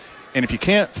here. And if you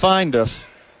can't find us,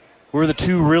 we're the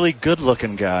two really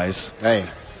good-looking guys. Hey.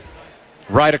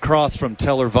 Right across from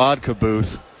Teller Vodka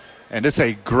booth. And it's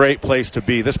a great place to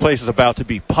be. This place is about to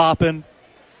be popping.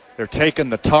 They're taking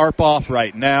the tarp off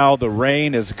right now. The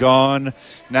rain is gone.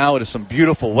 Now it is some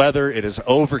beautiful weather. It is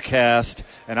overcast.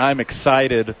 And I'm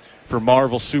excited for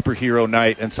Marvel Superhero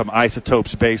Night and some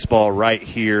Isotopes baseball right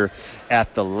here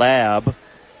at the lab.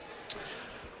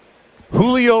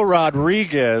 Julio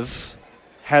Rodriguez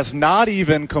has not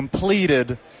even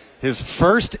completed his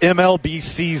first MLB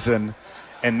season,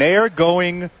 and they are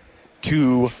going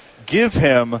to give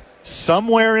him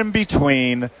somewhere in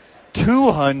between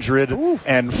 $200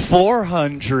 and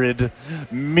 $400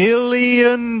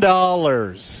 million.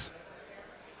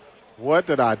 What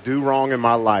did I do wrong in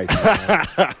my life?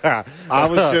 I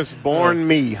was just born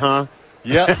me, huh?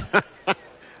 Yep.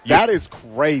 That is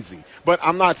crazy. But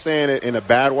I'm not saying it in a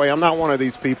bad way. I'm not one of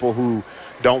these people who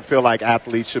don't feel like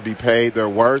athletes should be paid their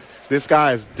worth. This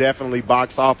guy is definitely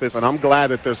box office, and I'm glad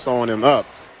that they're sewing him up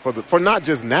for not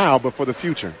just now, but for the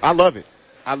future. I love it.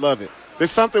 I love it.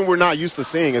 It's something we're not used to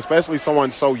seeing, especially someone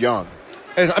so young.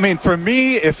 I mean, for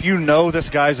me, if you know this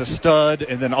guy's a stud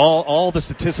and then all the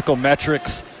statistical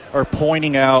metrics are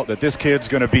pointing out that this kid's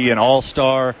going to be an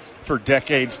all-star for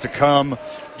decades to come,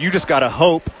 you just got to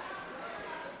hope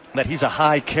that he's a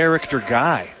high-character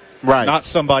guy. Right. Not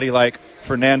somebody like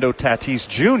Fernando Tatis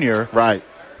Jr., right,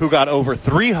 who got over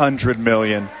 $300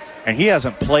 million, and he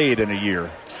hasn't played in a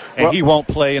year. And he won't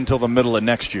play until the middle of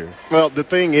next year. Well, the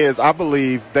thing is, I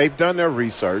believe they've done their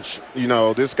research.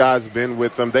 This guy's been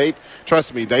with them.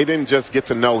 Trust me, they didn't just get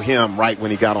to know him right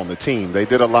when he got on the team. They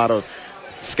did a lot of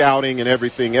scouting and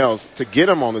everything else to get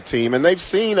him on the team. And they've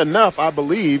seen enough, I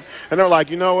believe. And they're like,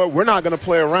 you know what, we're not going to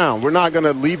play around. We're not going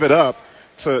to leave it up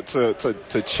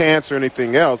to chance or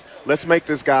anything else. Let's make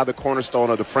this guy the cornerstone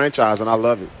of the franchise, and I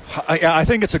love it. I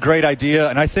think it's a great idea,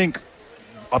 and I think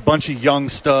a bunch of young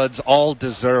studs all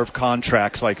deserve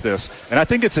contracts like this. And I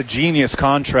think it's a genius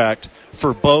contract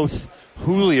for both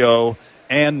Julio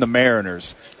and the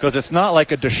Mariners, because it's not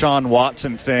like a Deshaun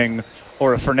Watson thing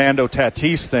or a Fernando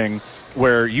Tatis thing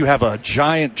where you have a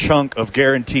giant chunk of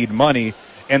guaranteed money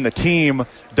and the team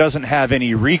doesn't have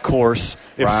any recourse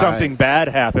if something bad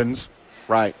happens.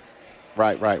 Right.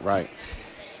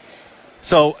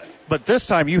 So, but this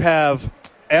time you have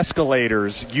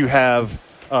escalators, you have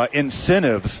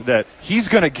incentives that he's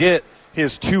going to get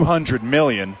his $200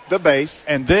 million, the base,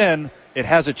 and then it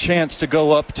has a chance to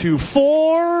go up to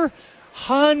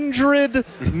 $400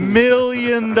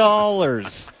 million.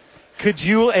 Could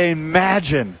you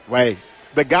imagine? Wait,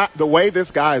 the way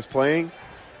this guy is playing,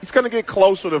 he's going to get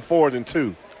closer to 4 than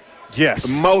 2. Yes,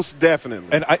 most definitely.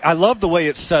 And I love the way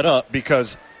it's set up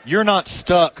because you're not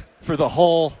stuck for the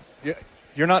whole.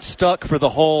 You're not stuck for the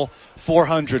whole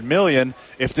 $400 million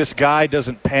if this guy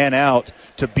doesn't pan out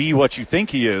to be what you think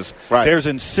he is. Right. There's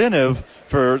incentive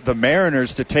for the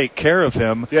Mariners to take care of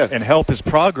him and help his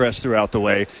progress throughout the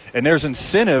way. And there's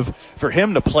incentive for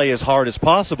him to play as hard as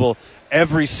possible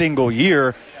every single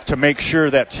year to make sure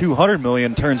that $200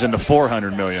 million turns into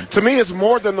 $400 million. To me, it's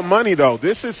more than the money, though.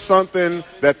 This is something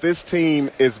that this team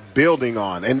is building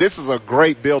on, and this is a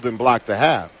great building block to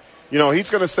have. He's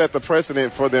going to set the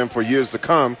precedent for them for years to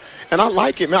come, and I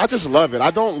like it, man. I just love it.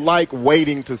 I don't like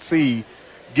waiting to see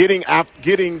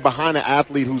getting behind an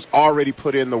athlete who's already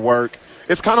put in the work.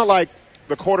 It's kind of like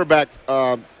the quarterback,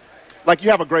 like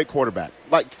you have a great quarterback.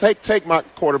 Like take my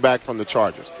quarterback from the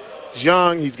Chargers. He's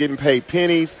young, he's getting paid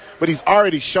pennies, but he's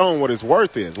already shown what his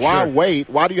worth is. Why wait?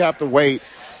 Why do you have to wait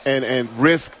and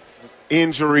risk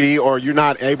injury or you're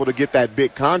not able to get that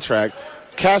big contract?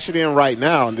 Cash it in right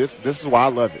now, and this is why I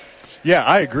love it. Yeah,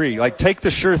 I agree. Like, take the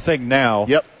sure thing now.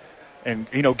 Yep. And,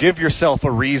 give yourself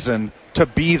a reason to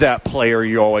be that player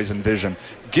you always envision.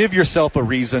 Give yourself a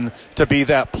reason to be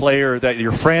that player that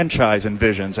your franchise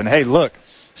envisions. And, hey, look,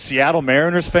 Seattle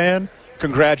Mariners fan,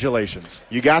 congratulations.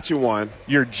 You got you one.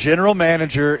 Your general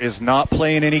manager is not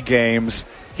playing any games.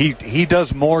 He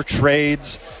does more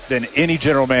trades than any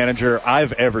general manager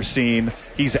I've ever seen.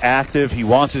 He's active. He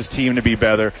wants his team to be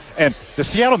better. And the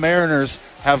Seattle Mariners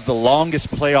have the longest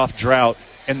playoff drought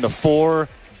in the 4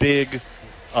 big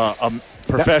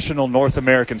professional North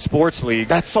American sports leagues.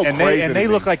 That's so crazy. And they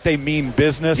look like they mean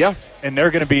business. Yeah. And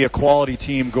they're going to be a quality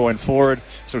team going forward.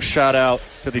 So shout out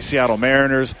to the Seattle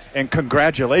Mariners. And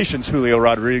congratulations, Julio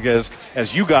Rodriguez,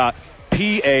 as you got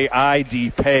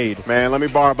PAID paid. Man, let me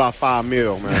borrow about $5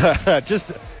 million, man.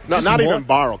 Not even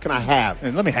borrow. Can I have?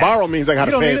 And let me have. Borrow means I got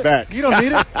to pay it back. You don't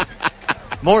need it.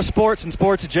 More sports and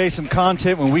sports-adjacent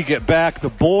content when we get back. The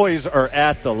boys are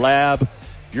at the lab.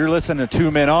 You're listening to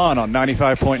 2 Men On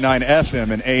 95.9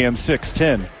 FM and AM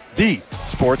 610, the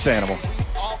Sports Animal.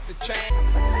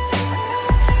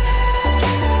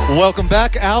 Welcome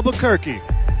back, Albuquerque.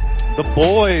 The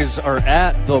boys are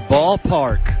at the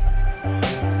ballpark.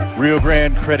 Rio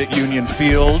Grande Credit Union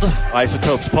Field,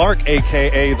 Isotopes Park,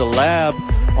 a.k.a. The Lab,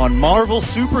 on Marvel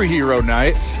Superhero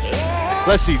Night.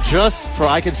 Let's see, just for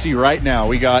I can see right now,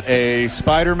 we got a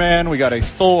Spider-Man, we got a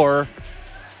Thor,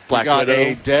 Black Widow,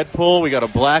 a Deadpool, we got a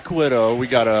Black Widow, we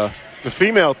got the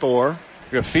female Thor.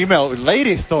 We got a female,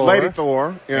 Lady Thor. Lady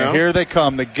Thor, yeah. And here they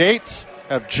come. The gates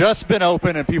have just been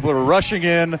opened, and people are rushing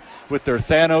in with their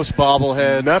Thanos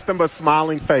bobbleheads. Nothing but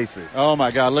smiling faces. Oh,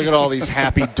 my God. Look at all these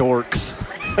happy dorks.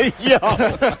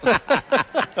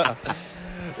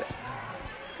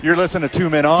 You're listening to 2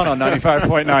 Men On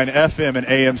 95.9 FM and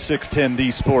AM 610,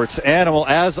 the Sports Animal.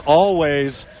 As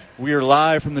always, we are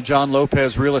live from the John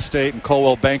Lopez Real Estate and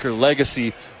Coldwell Banker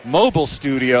Legacy mobile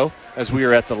studio as we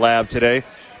are at the lab today.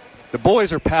 The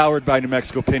boys are powered by New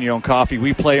Mexico Pinon Coffee.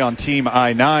 We play on Team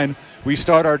I-9. We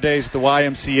start our days at the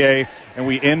YMCA, and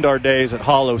we end our days at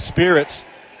Hollow Spirits.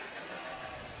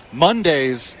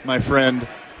 Mondays, my friend,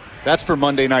 that's for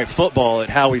Monday Night Football at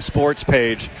Howie's Sports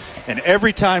page. And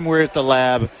every time we're at the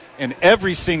lab, and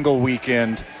every single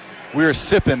weekend, we're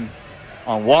sipping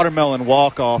on Watermelon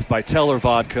Walk-Off by Teller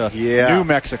Vodka, New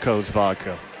Mexico's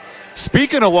vodka.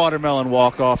 Speaking of Watermelon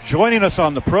Walk-Off, joining us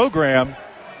on the program,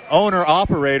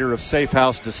 owner-operator of Safe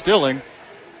House Distilling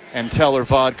and Teller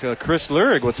Vodka, Chris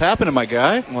Lurig. What's happening, my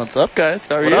guy? What's up, guys?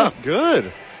 How are you? Up?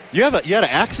 Good. You had an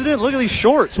accident? Look at these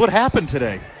shorts. What happened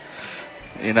today?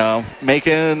 You know,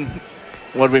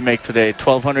 what did we make today?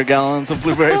 1,200 gallons of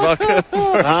blueberry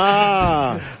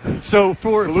vodka. So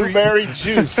for blueberry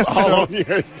juice all on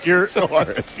your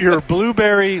shorts. Your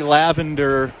blueberry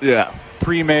lavender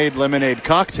pre-made lemonade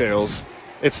cocktails.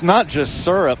 It's not just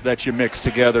syrup that you mix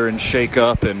together and shake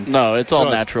up. No, it's all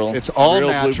natural. It's all real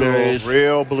natural.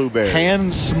 Real blueberries.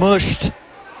 Hand smushed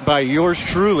by yours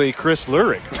truly, Chris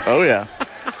Lurig. Oh, yeah.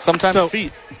 Sometimes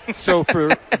feet. So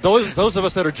for those of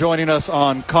us that are joining us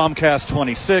on Comcast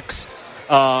 26,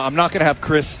 I'm not going to have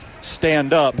Chris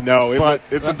stand up. No,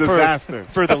 it's a disaster.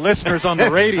 For the listeners on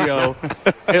the radio,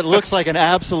 it looks like an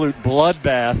absolute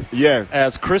bloodbath. Yes.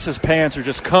 As Chris's pants are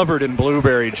just covered in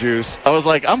blueberry juice. I was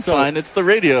like, I'm fine. It's the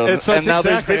radio. And now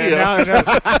there's video.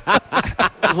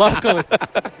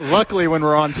 Luckily, when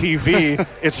we're on TV,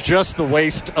 it's just the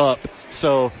waist up.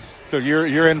 So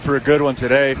you're in for a good one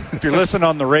today. If you're listening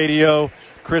on the radio,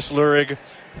 Chris Lurig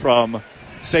from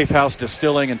Safe House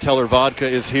Distilling and Teller Vodka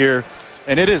is here.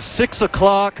 And it is 6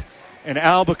 o'clock in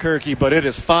Albuquerque, but it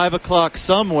is 5 o'clock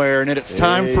somewhere, and it's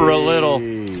time for a little.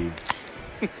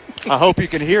 I hope you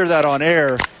can hear that on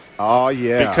air. Oh,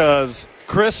 yeah. Because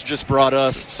Chris just brought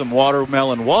us some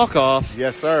Watermelon Walk-Off.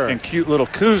 Yes, sir. And cute little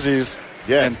koozies.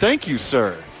 Yes. And thank you,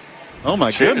 sir. Oh,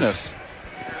 my goodness.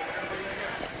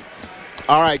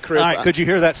 All right, Chris. All right, could you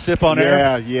hear that sip on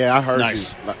air? Yeah, I heard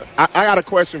nice. you. I got a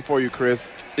question for you, Chris.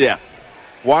 Yeah.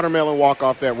 Watermelon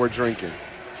Walk-Off that we're drinking.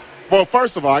 Well,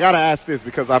 first of all, I got to ask this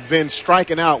because I've been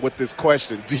striking out with this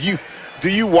question. Do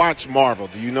you watch Marvel?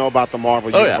 Do you know about the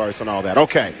Marvel universe and all that?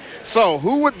 Okay. So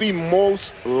who would be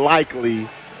most likely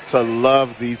to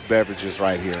love these beverages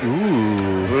right here?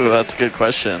 Ooh, that's a good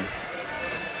question.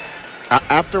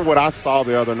 After what I saw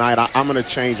the other night, I'm going to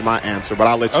change my answer, but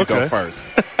I'll let you go first.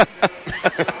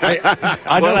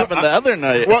 I what happened the other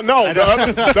night? Well, no,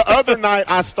 the other night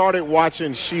I started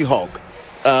watching She-Hulk.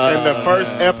 In the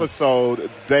first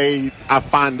episode, I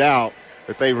find out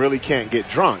that they really can't get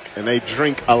drunk, and they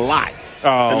drink a lot.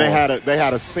 Oh. And they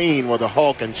had a scene where the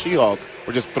Hulk and She-Hulk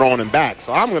were just throwing him back.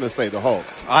 So I'm going to say the Hulk.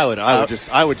 I would just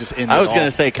end it. I was going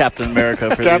to say Captain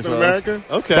America for Captain America.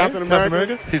 Okay. Captain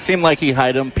America. He seemed like he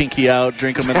hide him, pinky out,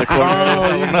 drink him in the corner.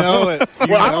 Oh, you know it.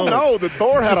 I don't know. The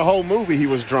Thor had a whole movie he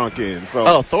was drunk in.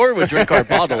 So Thor would drink our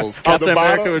bottles. Captain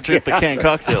America would drink the canned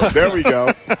cocktails. There we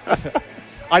go.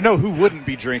 I know who wouldn't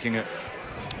be drinking it.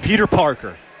 Peter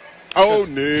Parker. Oh,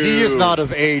 no. He is not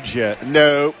of age yet.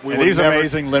 No. And these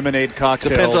amazing lemonade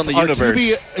cocktails Depends on the are universe. to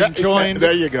be enjoyed,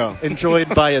 there you go.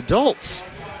 enjoyed by adults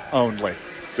only.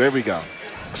 There we go.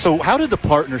 So how did the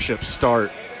partnership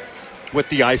start with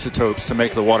the Isotopes to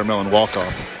make the watermelon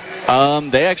walk-off?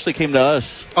 They actually came to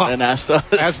us and asked us.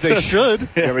 As they should.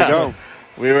 There we go.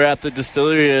 We were at the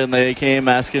distillery, and they came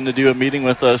asking to do a meeting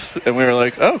with us, and we were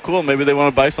like, oh, cool, maybe they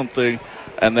want to buy something.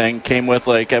 And then came with,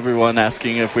 like, everyone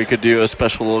asking if we could do a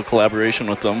special little collaboration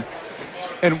with them.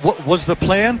 And what was the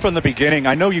plan from the beginning?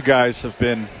 I know you guys have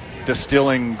been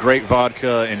distilling great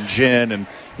vodka and gin and,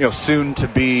 soon to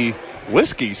be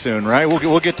whiskey soon, right?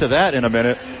 We'll get to that in a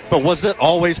minute. But was it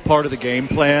always part of the game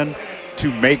plan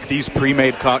to make these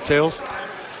pre-made cocktails?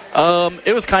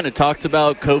 It was kind of talked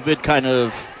about. COVID kind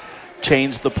of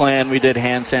changed the plan. We did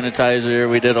hand sanitizer.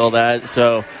 We did all that.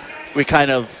 So we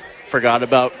kind of forgot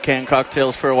about canned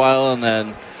cocktails for a while and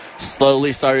then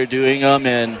slowly started doing them.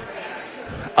 And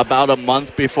about a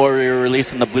month before we were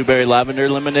releasing the Blueberry Lavender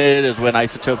Lemonade is when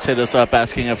Isotopes hit us up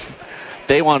asking if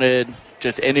they wanted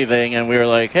just anything. And we were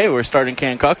like, hey, we're starting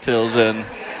canned cocktails. And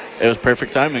it was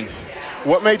perfect timing.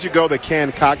 What made you go the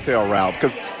canned cocktail route?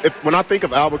 Because when I think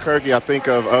of Albuquerque, I think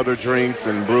of other drinks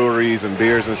and breweries and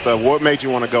beers and stuff. What made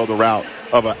you want to go the route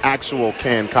of an actual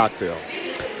canned cocktail?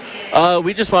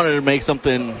 We just wanted to make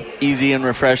something easy and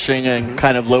refreshing and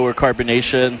kind of lower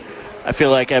carbonation. I feel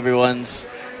like everyone's,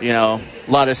 a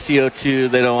lot of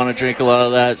CO2. They don't want to drink a lot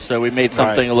of that. So we made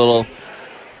something a little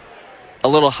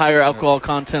higher alcohol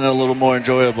content and a little more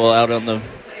enjoyable out on the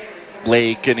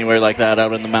lake, anywhere like that,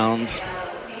 out in the mountains.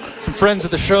 Some friends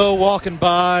of the show walking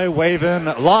by, waving.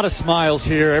 A lot of smiles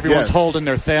here. Everyone's holding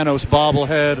their Thanos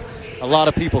bobblehead. A lot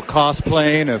of people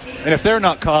cosplaying. And if they're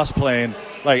not cosplaying,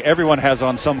 like everyone has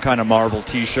on some kind of Marvel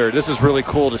T-shirt. This is really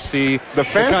cool to see. The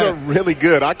fans are really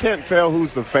good. I can't tell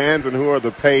who's the fans and who are the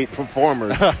paid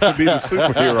performers to be the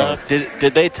superheroes.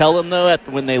 Did they tell them, though,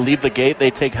 when they leave the gate,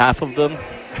 they take half of them?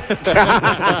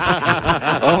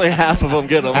 Only half of them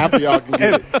get them. Half of y'all can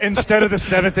get it. Instead of the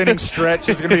seventh inning stretch,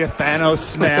 it's going to be a Thanos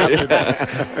snap.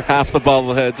 Half the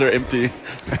bobbleheads are empty.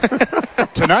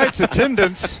 Tonight's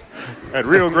attendance at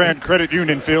Rio Grande Credit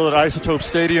Union Field at Isotope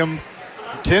Stadium,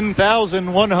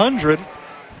 10,100.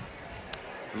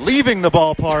 Leaving the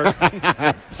ballpark,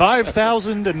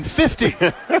 5,050.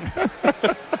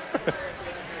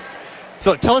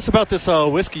 So tell us about this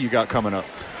whiskey you got coming up.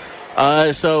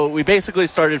 So we basically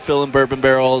started filling bourbon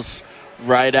barrels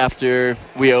right after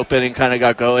we opened and kind of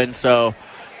got going. So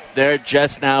they're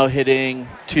just now hitting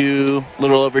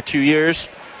little over 2 years.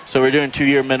 So we're doing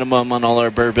 2-year minimum on all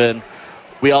our bourbon.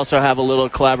 We also have a little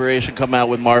collaboration come out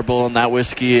with Marble, and that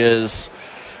whiskey is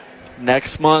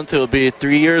next month. It'll be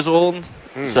 3 years old.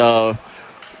 So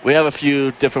we have a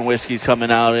few different whiskeys coming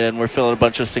out, and we're filling a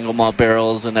bunch of single malt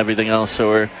barrels and everything else.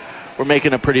 So we're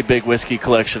making a pretty big whiskey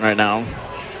collection right now.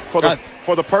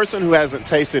 For the person who hasn't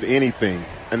tasted anything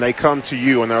and they come to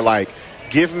you and they're like,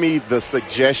 give me the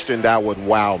suggestion that would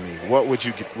wow me, what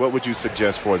would you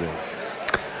suggest for them?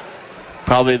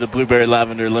 Probably the Blueberry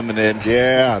Lavender Lemonade.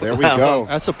 Yeah, there we go.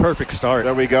 That's a perfect start.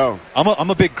 There we go. I'm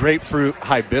a big grapefruit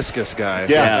hibiscus guy.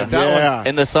 Yeah. That one,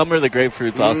 in the summer, the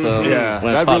grapefruit's awesome. Yeah,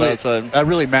 when it's hot outside. That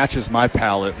really matches my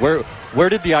palate. Where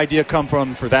did the idea come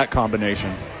from for that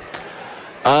combination?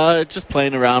 Just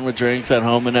playing around with drinks at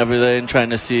home and everything,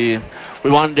 trying to see.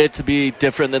 We wanted it to be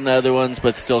different than the other ones,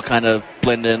 but still kind of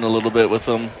blend in a little bit with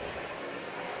them.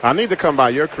 I need to come by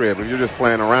your crib if you're just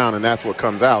playing around and that's what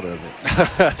comes out of it.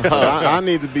 I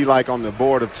need to be like on the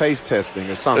board of taste testing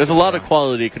or something. There's a lot of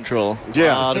quality control.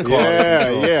 Yeah,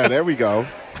 there we go.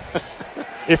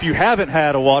 If you haven't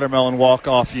had a watermelon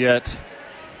walk-off yet,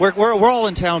 where all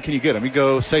in town can you get them? You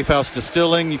go Safe House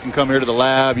Distilling. You can come here to the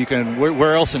lab. You can.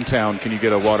 Where else in town can you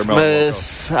get a watermelon?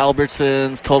 Smith's,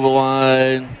 Albertsons, Total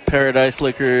Wine, Paradise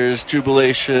Liquors,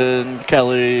 Jubilation,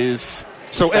 Kelly's.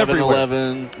 So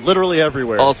 7-Eleven. Literally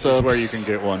everywhere also is where you can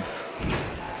get one.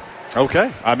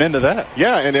 Okay, I'm into that.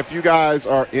 Yeah, and if you guys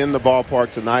are in the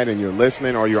ballpark tonight and you're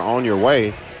listening or you're on your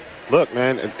way, look,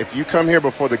 man, if you come here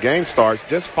before the game starts,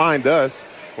 just find us.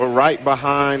 We're right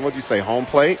behind, what'd you say, home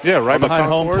plate? Yeah, right behind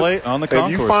home plate on the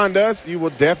concourse. If you find us, you will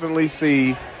definitely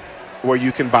see where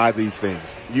you can buy these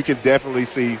things. You can definitely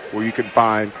see where you can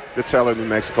find the Teller New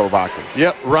Mexico vodkas.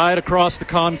 Yep, right across the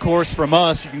concourse from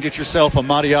us, you can get yourself a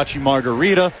mariachi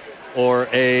margarita or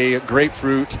a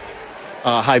grapefruit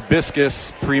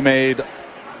hibiscus pre-made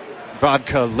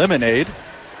vodka lemonade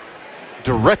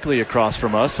directly across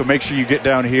from us. So make sure you get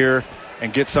down here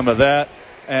and get some of that.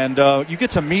 And you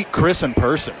get to meet Chris in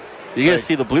person. You guys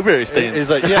see the blueberry stains. He's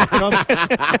like, yeah,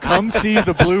 come see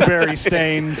the blueberry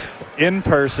stains in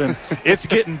person. It's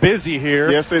getting busy here.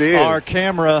 Yes, it is. Our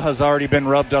camera has already been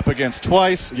rubbed up against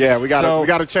twice. Yeah, we got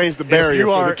to change the barrier.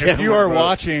 If you are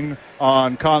watching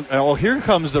on, here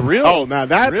comes the real. Oh, now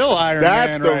that's real Iron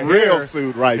that's Man the right real here.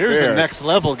 suit right Here's there. the next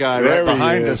level guy there right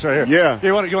behind us right here. Yeah.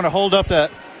 You want to hold up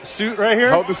that suit right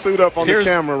here? Hold the suit up on the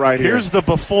camera right here. Here's the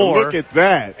before. Look at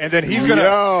that. And then he's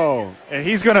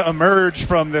gonna emerge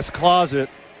from this closet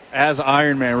as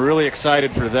Iron Man. We're really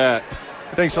excited for that.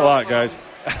 Thanks a lot, guys.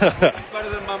 It's better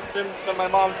than my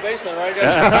mom's basement, right,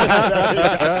 guys?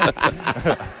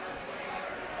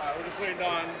 We're just waiting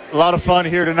on. A lot of fun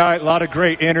here tonight. A lot of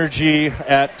great energy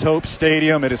at Tope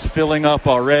Stadium. It is filling up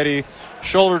already.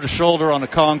 Shoulder to shoulder on the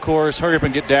concourse. Hurry up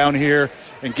and get down here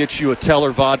and get you a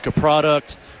Teller vodka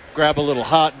product. Grab a little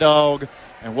hot dog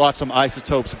and watch some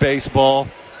Isotopes baseball.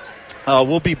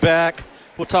 We'll be back.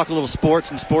 We'll talk a little sports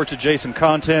and sports-adjacent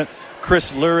content.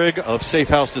 Chris Lurig of Safe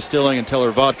House Distilling and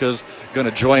Teller Vodka's going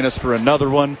to join us for another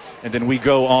one. And then we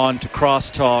go on to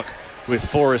crosstalk with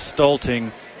Forrest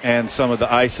Stolting and some of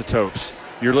the Isotopes.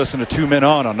 You're listening to 2 Men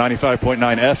On 95.9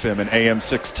 FM and AM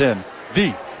 610,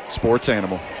 the Sports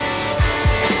Animal.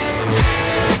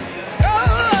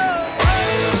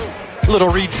 Little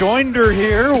rejoinder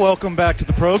here. Welcome back to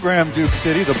the program, Duke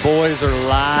City. The boys are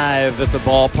live at the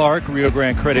ballpark, Rio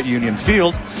Grande Credit Union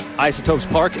Field, Isotopes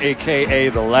Park, a.k.a.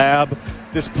 The Lab.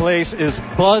 This place is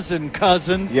buzzing,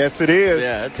 cousin. Yes, it is.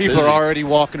 Yeah, People are already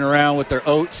walking around with their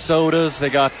oat sodas. They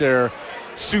got their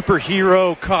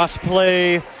superhero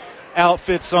cosplay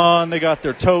outfits on. They got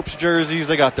their Topes jerseys.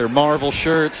 They got their Marvel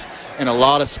shirts, and a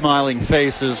lot of smiling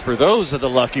faces for those of the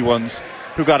lucky ones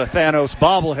who got a Thanos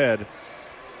bobblehead.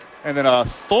 And then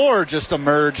Thor just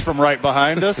emerged from right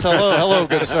behind us. Hello,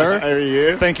 good sir. There he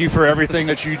is. Thank you for everything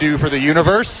that you do for the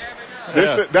universe.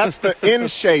 That's the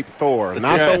in-shape Thor,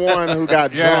 not the one who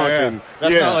got drunk. And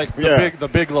that's not like the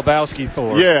big Lebowski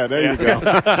Thor. Yeah, there you go.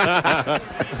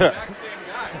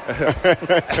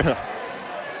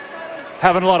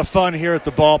 Having a lot of fun here at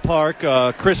the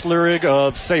ballpark. Chris Lurig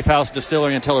of Safe House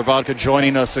Distilling and Teller Vodka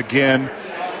joining us again.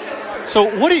 So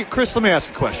Chris, let me ask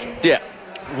you a question. Yeah.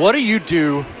 What do you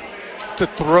do to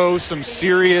throw some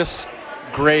serious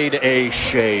grade A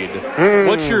shade?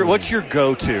 What's your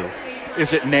go-to?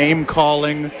 Is it name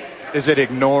calling? Is it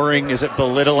ignoring? Is it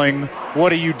belittling? What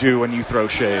do you do when you throw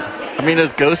shade? I mean,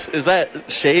 is that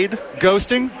shade?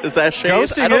 Ghosting? Is that shade?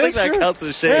 Ghosting I don't think sure. that counts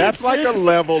as shade. That's like a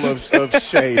level of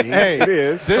shading. Hey, it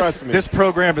is. Trust me. This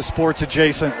program is sports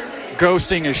adjacent.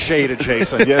 Ghosting is shade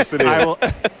adjacent. Yes, it is. I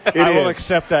will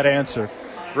accept that answer.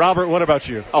 Robert, what about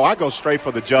you? Oh, I go straight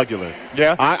for the jugular.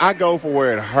 Yeah? I go for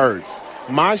where it hurts.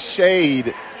 My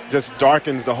shade just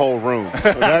darkens the whole room.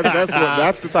 So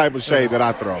that's the type of shade that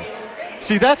I throw.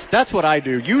 See, that's what I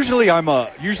do. Usually I'm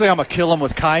a kill them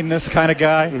with kindness kind of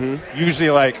guy. Mm-hmm.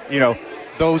 Usually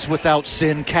those without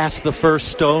sin cast the first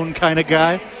stone kind of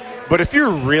guy. But if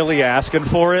you're really asking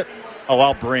for it,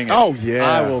 I'll bring it. Oh, yeah.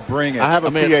 I will bring it. I have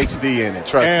a PhD in it,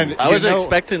 trust me. I was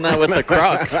expecting that with the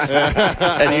Crocs,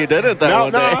 and you did it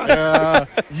one day.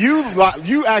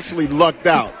 You actually lucked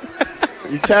out.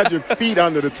 You had your feet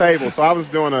under the table. So I was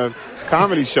doing a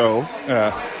comedy show,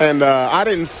 and I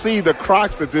didn't see the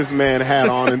Crocs that this man had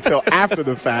on until after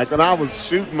the fact, and I was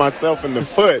shooting myself in the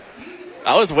foot.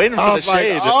 I was waiting for the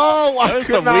shade. I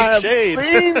could not have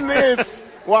seen this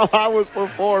while I was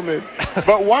performing.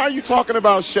 But why are you talking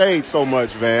about shade so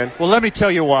much, Van? Well, let me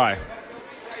tell you why.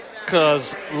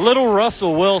 Because little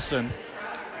Russell Wilson,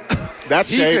 that's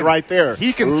shade right there.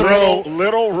 He can throw.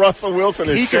 Little Russell Wilson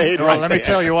is shade right there. Let me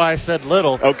tell you why I said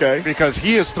little. Okay. Because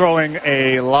he is throwing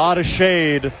a lot of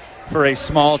shade for a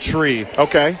small tree.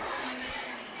 Okay.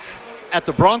 At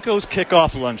the Broncos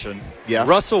kickoff luncheon,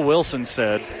 Russell Wilson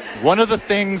said one of the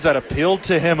things that appealed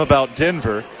to him about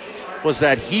Denver was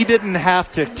that he didn't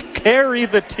have to carry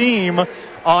the team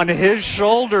on his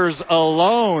shoulders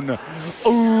alone.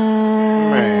 Ooh.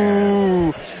 Man.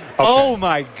 Okay. Oh,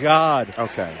 my God.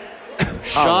 Okay.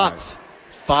 Shots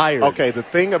fired. Okay, the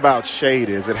thing about shade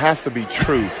is it has to be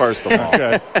true, first of all.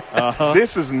 Okay.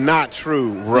 This is not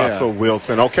true, Russell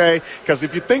Wilson, okay? Because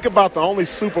if you think about the only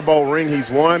Super Bowl ring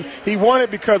he's won, he won it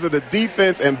because of the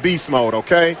defense and beast mode,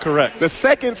 okay? Correct. The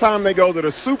second time they go to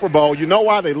the Super Bowl, you know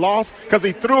why they lost? Because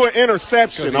he threw an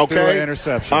interception, okay? Threw an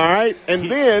interception. All right?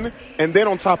 And then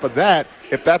on top of that,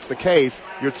 if that's the case,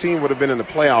 your team would have been in the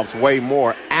playoffs way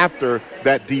more after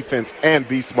that defense and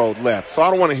beast mode left. So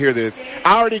I don't want to hear this.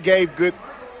 I already gave good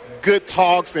good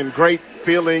talks and great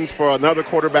feelings for another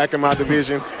quarterback in my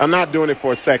division. I'm not doing it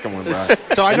for a second one, bro.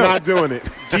 So I'm not doing it.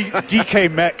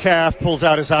 DK Metcalf pulls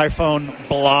out his iPhone,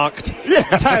 blocked. Yeah.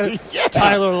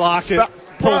 Tyler Lockett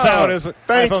pulls out his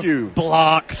iPhone,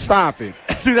 blocked. Stop it.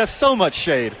 Dude, that's so much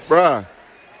shade. Bruh.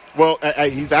 Well,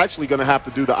 he's actually going to have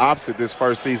to do the opposite this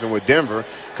first season with Denver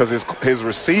because his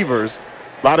receivers,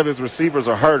 a lot of his receivers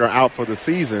are hurt or out for the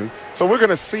season. So we're going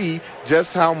to see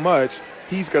just how much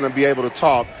he's going to be able to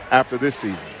talk after this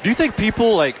season. Do you think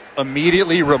people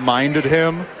immediately reminded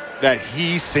him that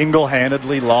he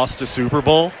single-handedly lost a Super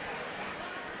Bowl?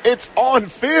 It's on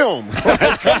film.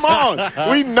 Come on.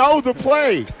 We know the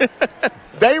play.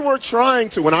 They were trying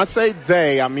to, when I say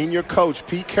they, I mean your coach,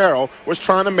 Pete Carroll, was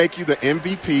trying to make you the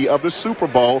MVP of the Super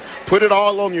Bowl, put it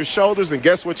all on your shoulders, and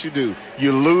guess what you do?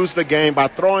 You lose the game by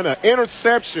throwing an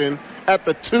interception at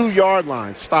the 2-yard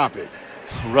line. Stop it.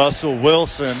 Russell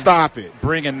Wilson. Stop it.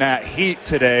 Bringing that heat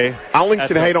today. I only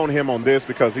can hate on him on this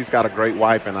because he's got a great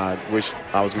wife, and I wish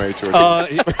I was married to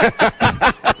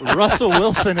her. Russell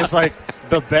Wilson is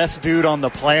the best dude on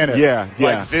the planet.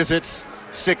 Yeah. Visits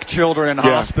sick children in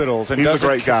hospitals. And he's a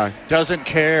great guy. Doesn't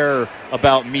care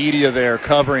about media there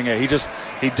covering it. He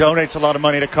donates a lot of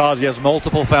money to cause. He has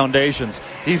multiple foundations.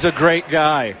 He's a great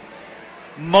guy.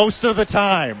 Most of the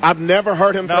time. I've never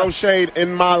heard him throw shade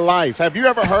in my life. Have you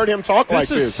ever heard him talk like this?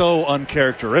 This is so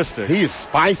uncharacteristic. He is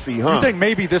spicy, huh? You think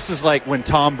maybe this is like when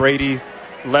Tom Brady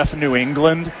left New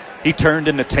England? He turned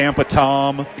into Tampa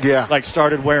Tom. Yeah.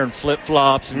 Started wearing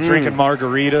flip-flops and drinking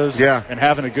margaritas. Yeah. And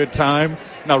having a good time.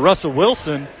 Now, Russell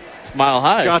Wilson. It's Mile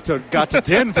High. Got to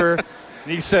Denver,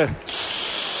 and he said,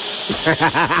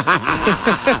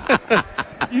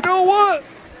 you know what?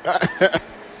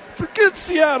 Forget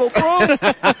Seattle, bro.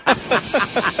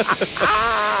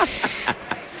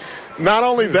 Not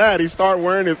only that, he started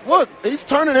wearing his – look, he's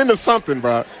turning into something,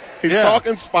 bro. He's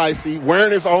talking spicy,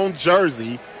 wearing his own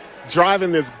jersey,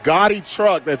 driving this gaudy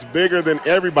truck that's bigger than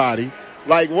everybody.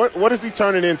 What is he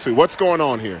turning into? What's going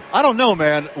on here? I don't know,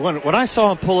 man. When I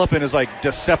saw him pull up in his,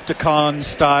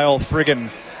 Decepticon-style friggin'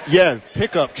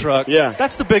 pickup truck,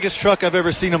 that's the biggest truck I've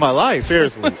ever seen in my life.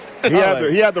 Seriously. He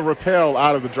had the rappel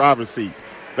out of the driver's seat.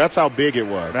 That's how big it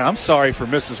was. Man, I'm sorry for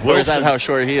Mrs. Wilson. Where's that how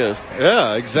short he is?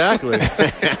 Yeah, exactly.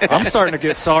 I'm starting to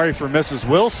get sorry for Mrs.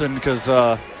 Wilson because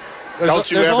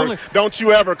don't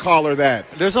you ever call her that.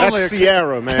 That's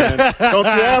Sierra, man. Don't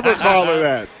you ever call her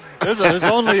that. There's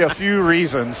only a few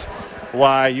reasons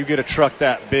why you get a truck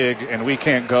that big and we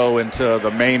can't go into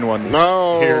the main one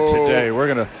here today. We're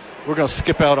gonna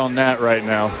skip out on that right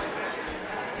now.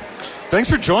 Thanks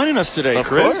for joining us today,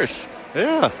 Chris. Of course.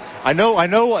 Yeah. I know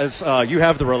as you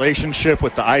have the relationship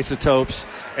with the Isotopes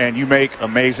and you make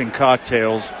amazing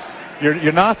cocktails,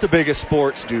 you're not the biggest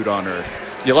sports dude on earth.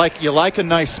 You like a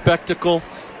nice spectacle.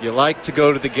 You like to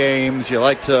go to the games. You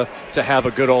like to have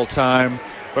a good old time.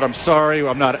 But I'm sorry,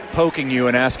 I'm not poking you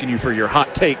and asking you for your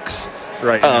hot takes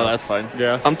right now. Oh, that's fine.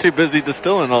 Yeah. I'm too busy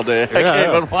distilling all day. I can't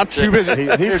even watch it. Too busy.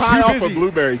 He's high off of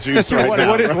blueberry juice right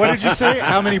now. What did you say?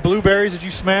 How many blueberries did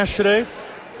you smash today?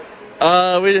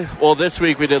 This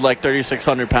week we did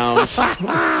 3,600 pounds.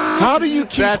 How do you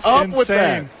keep up with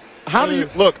that? How do you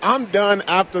look? I'm done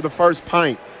after the first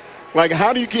pint.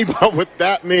 How do you keep up with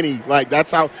that many?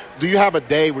 That's how. Do you have a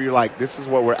day where you're like, this is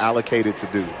what we're allocated to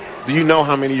do? Do you know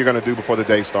how many you're going to do before the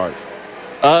day starts?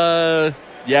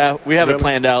 Yeah, we have it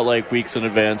planned out weeks in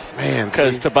advance. Man,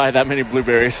 because to buy that many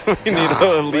blueberries, we need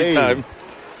a lead time.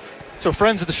 So,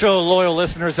 friends of the show, loyal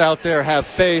listeners out there, have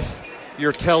faith.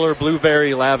 Your Teller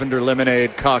Blueberry Lavender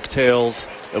Lemonade cocktails.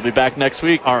 It'll be back next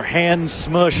week. Our hands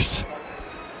smushed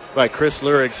by Chris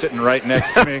Lurig sitting right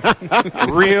next to me.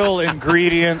 Real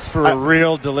ingredients for a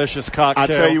real delicious cocktail. I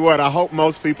tell you what, I hope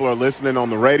most people are listening on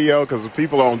the radio because the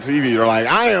people on TV are like,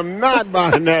 I am not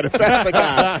buying that if that's the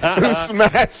guy who's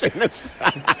smashing this.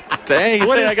 Dang, you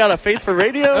say I got a face for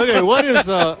radio? Okay, what is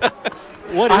I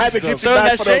had to get you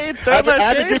back for those. I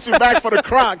had to get you back for the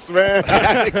Crocs, man. I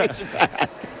had to get you back.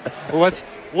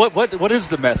 What is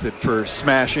the method for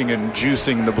smashing and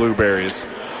juicing the blueberries?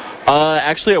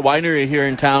 Actually, a winery here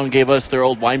in town gave us their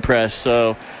old wine press,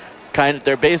 so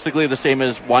they're basically the same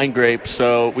as wine grapes.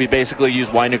 So we basically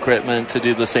use wine equipment to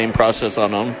do the same process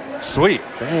on them. Sweet.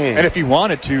 Dang. And if you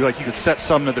wanted to, you could set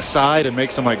some to the side and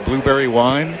make some blueberry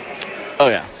wine. Oh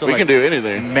yeah, so we can do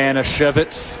anything.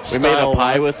 Manischewitz. We made a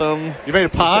pie with them. You made a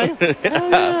pie? Yeah.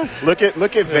 Yes. Look at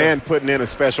Van putting in a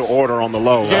special order on the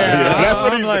low. Right? Yeah,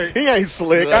 that's what he ain't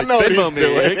slick. I know what he's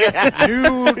doing.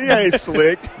 He ain't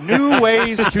slick. New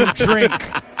ways to drink.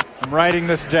 I'm writing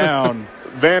this down.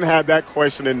 Van had that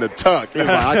question in the tuck. He's like,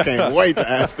 I can't wait to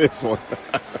ask this one.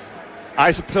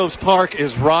 Isotopes Park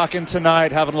is rocking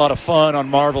tonight, having a lot of fun on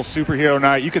Marvel Superhero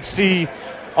Night. You could see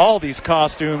all these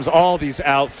costumes, all these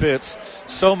outfits,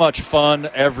 so much fun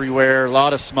everywhere, a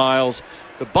lot of smiles.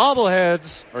 The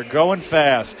bobbleheads are going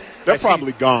fast. They're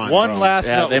probably gone.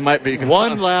 They might be gone.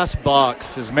 One last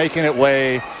box is making its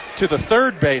way to the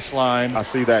third baseline. I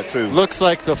see that too. Looks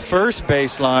like the first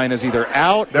baseline is either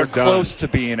out or close to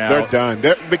being out. They're done.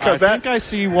 I think I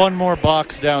see one more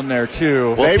box down there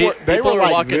too. Well, they were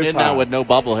like walking in now with no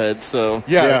bobbleheads. So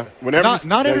yeah. Whenever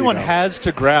not everyone has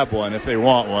to grab one if they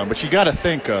want one, but you got to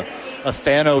think a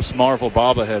Thanos Marvel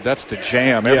bobblehead. That's the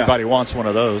jam. Everybody wants one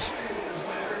of those.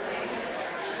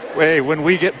 Hey, when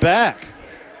we get back,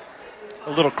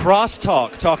 a little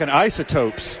crosstalk, talking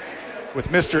isotopes with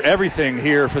Mr. Everything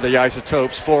here for the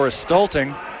Isotopes, Forrest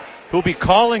Stolting, who'll be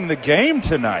calling the game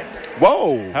tonight.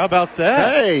 Whoa. How about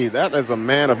that? Hey, that is a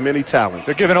man of many talents.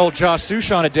 They're giving old Josh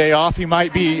Suchon a day off. He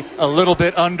might be a little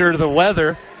bit under the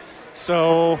weather.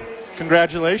 So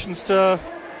congratulations to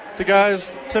the guys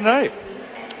tonight.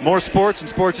 More sports and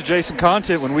sports-adjacent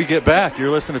content when we get back.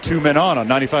 You're listening to 2 Men On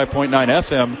 95.9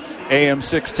 FM, AM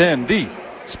 610, the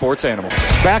Sports Animal.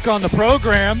 Back on the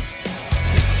program,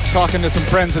 talking to some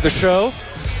friends of the show.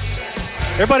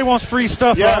 Everybody wants free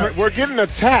stuff, Robert. We're getting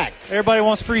attacked. Everybody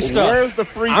wants free stuff. Where's the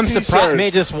free I'm T-shirts? surprised.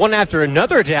 Made just one after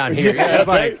another down here. Yeah, it's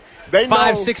like they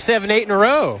 5, know, 6, 7, 8 in a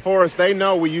row. Forrest, they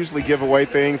know we usually give away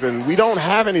things, and we don't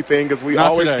have anything because we Not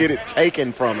always today. get it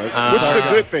taken from us, which is a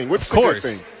good thing. Which is a good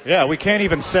thing. Yeah, we can't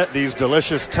even set these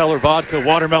delicious Teller Vodka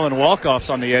watermelon walk-offs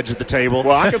on the edge of the table.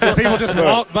 Well, I can put, people just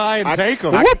walk by and take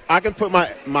them. I can put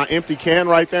my empty can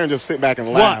right there and just sit back and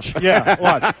laugh.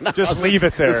 Watch. Just leave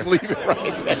it there. Just leave it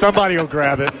right there. Somebody will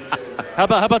grab it. How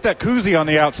about that koozie on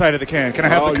the outside of the can? Can I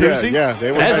have the koozie? Yeah,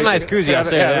 that's a nice koozie. I'll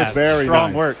say that. That's very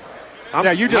strong nice. work.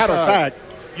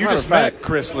 You just met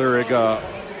Chris Lurig,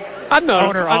 I've known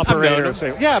owner operator.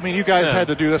 I mean, you guys had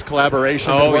to do this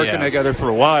collaboration, been working together for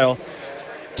a while.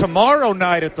 Tomorrow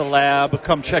night at the Lab,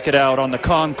 come check it out on the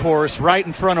concourse, right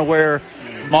in front of where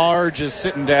Marge is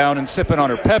sitting down and sipping on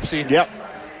her Pepsi. Yep.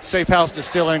 Safe House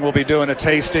Distilling will be doing a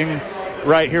tasting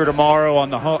right here tomorrow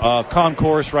on the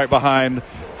concourse right behind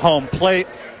home plate.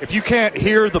 If you can't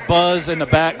hear the buzz in the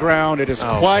background, it is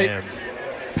quite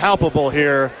palpable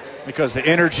here because the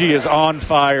energy is on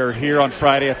fire here on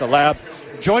Friday at the Lab.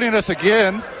 Joining us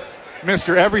again,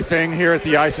 Mr. Everything here at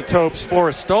the Isotopes,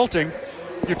 Forrest Stolting.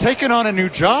 You're taking on a new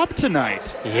job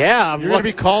tonight. Yeah. You're going to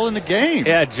be calling the game.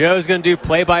 Yeah, Joe's going to do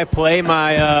play-by-play,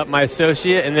 my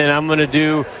associate, and then I'm going to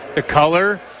do the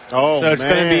color. So it's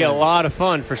going to be a lot of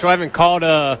fun. For sure, I haven't called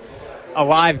a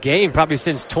live game probably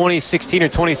since 2016 or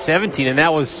 2017, and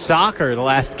that was soccer, the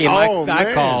last game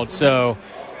I called. So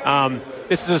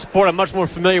this is a sport I'm much more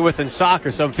familiar with than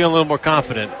soccer, so I'm feeling a little more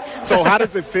confident. So how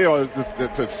does it feel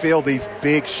to fill these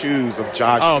big shoes of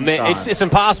Josh? Oh, man, it's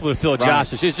impossible to fill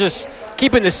Josh's. It's just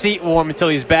keeping the seat warm until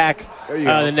he's back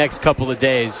the next couple of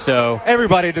days. So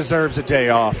everybody deserves a day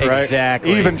off, right?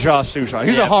 Exactly. Even Josh Suchon.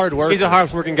 He's a hard worker. He's a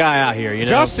hard-working guy out here, you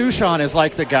know? Josh Suchon is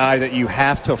like the guy that you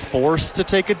have to force to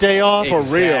take a day off. Exactly.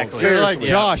 For real. So you're like,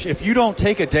 Josh, if you don't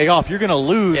take a day off, you're going to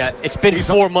lose. Yeah, it's been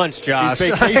 4 months, Josh.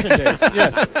 These vacation days.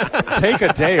 Yes. Take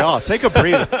a day off. Take a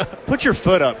breather. Put your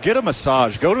foot up. Get a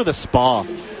massage. Go to the spa.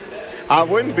 I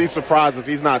wouldn't be surprised if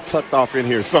he's not tucked off in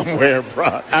here somewhere,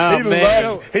 bro.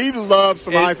 He loves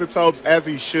some isotopes as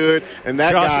he should, and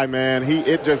that guy, man,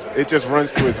 it just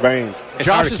runs through his veins.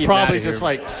 Josh is probably just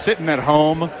like sitting at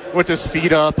home with his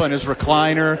feet up on his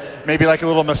recliner, maybe like a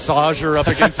little massager up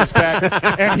against his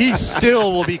back, and he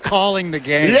still will be calling the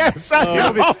game. Yes,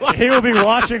 he will be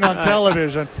watching on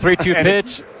television. 3-2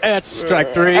 pitch. That's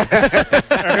strike 3.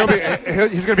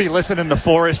 He's going to be listening to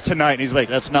Forrest tonight, and he's like,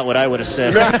 "That's not what I would have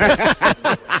said."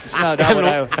 It's not what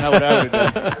I would have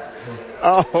done.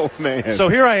 Oh, man. So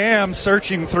here I am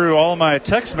searching through all my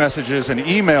text messages and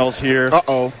emails here.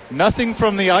 Uh-oh. Nothing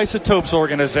from the Isotopes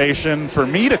organization for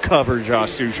me to cover,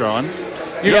 Josh Suchon.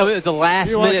 It's a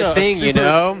last-minute thing, you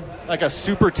know? Like a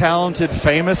super talented,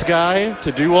 famous guy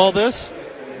to do all this?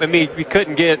 I mean, we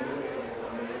couldn't get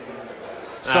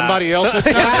somebody else.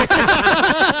 He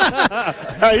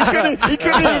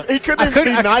couldn't even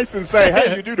be nice and say,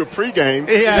 "Hey, you do the pregame."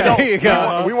 Yeah, there you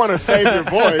go. We want to save your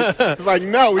voice. It's like,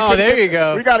 no, you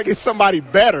go. We got to get somebody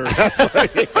better. That's what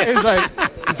it's like,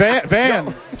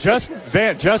 Van,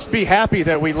 just be happy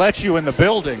that we let you in the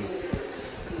building.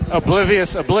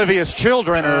 Oblivious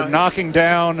children are knocking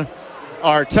down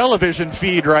our television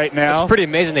feed right now. It's pretty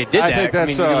amazing they did that. I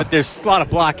think there's a lot of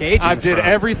blockades. I did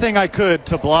everything I could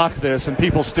to block this, and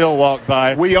people still walked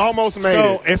by. We almost made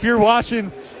it. So if you're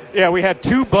watching, we had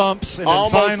 2 bumps and then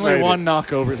finally one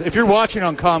knockover. If you're watching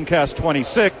on Comcast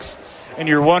 26 and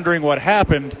you're wondering what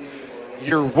happened,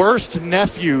 your worst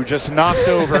nephew just knocked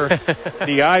over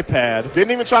the iPad. Didn't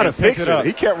even try to fix it.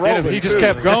 He kept rolling. He just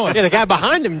kept going. Yeah, the guy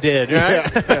behind him did. Right? Yeah.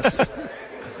 Yes.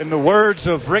 In the words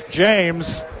of Rick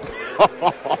James.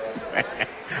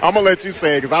 I'm going to let you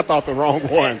say it because I thought the wrong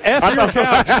one. F your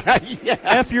couch. Yeah.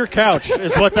 F your couch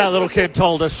is what that little kid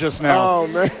told us just now. Oh,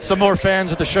 man. Some more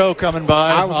fans at the show coming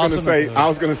by. I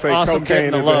was going to say awesome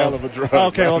cocaine is a hell of a drug.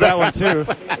 Okay, well, that one too.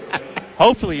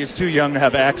 Hopefully he's too young to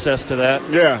have access to that.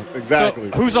 Yeah,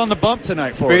 exactly. So, who's on the bump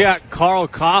tonight for us? We got Carl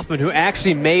Kaufman, who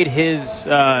actually made his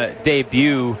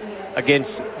debut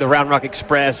against the Round Rock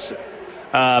Express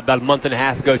about a month and a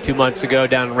half ago, 2 months ago,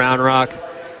 down in Round Rock.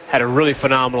 Had a really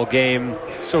phenomenal game.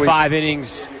 So 5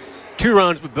 innings, 2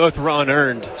 runs, but both were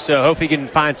unearned. So hopefully he can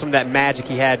find some of that magic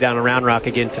he had down in Round Rock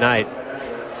again tonight.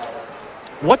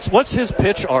 What's his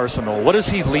pitch arsenal? What does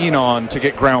he lean on to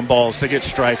get ground balls, to get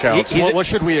strikeouts? What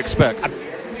should we expect?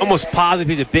 I'm almost positive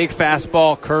he's a big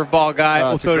fastball, curveball guy.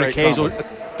 We'll throw an occasional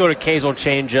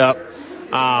changeup.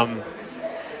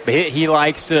 But he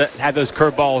likes to have those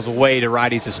curveballs away to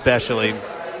righties especially.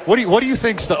 What do you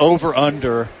think's the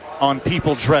over-under on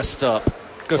people dressed up?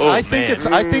 Because I think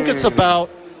it's about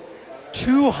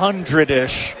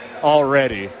 200-ish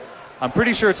already. I'm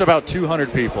pretty sure it's about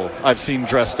 200 people I've seen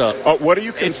dressed up. What do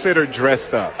you consider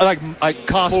dressed up? Like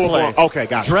cosplay. Okay,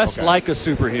 gotcha. Dressed like a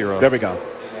superhero. There we go.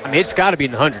 I mean, it's got to be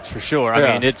in the hundreds for sure. Yeah.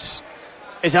 I mean, it's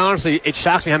honestly, it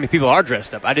shocks me how many people are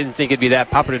dressed up. I didn't think it'd be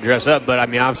that popular to dress up, but I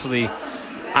mean, obviously,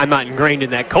 I'm not ingrained in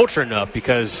that culture enough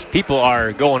because people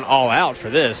are going all out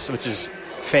for this, which is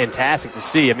fantastic to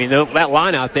see. I mean, that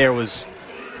line out there was,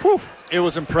 whew. It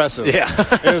was impressive. Yeah.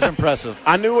 It was impressive.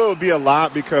 I knew it would be a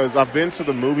lot because I've been to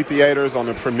the movie theaters on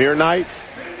the premiere nights,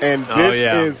 and this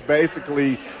is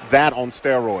basically that on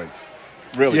steroids.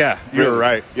 Really? Yeah, you're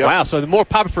right. Yep. Wow, so the more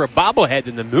popular for a bobblehead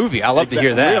than the movie. I love to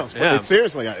hear that. Yeah.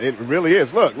 Seriously, it really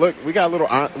is. Look, we got little.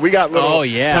 Oh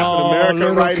yeah, Captain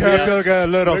America right here. We got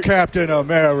little Captain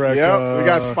America. Yep, we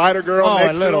got Spider Girl.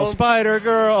 Oh, little Spider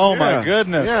Girl. Oh my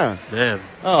goodness. Yeah, man.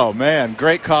 Oh man,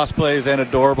 great cosplays and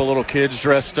adorable little kids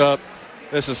dressed up.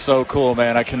 This is so cool,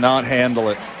 man. I cannot handle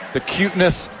it. The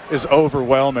cuteness is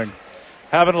overwhelming.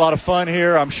 Having a lot of fun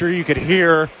here. I'm sure you could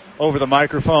hear over the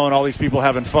microphone all these people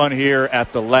having fun here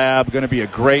at the lab. Going to be a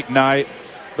great night.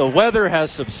 The weather has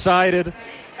subsided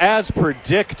as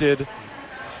predicted.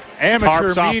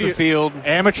 Tarps off the field.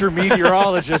 Amateur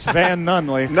meteorologist Van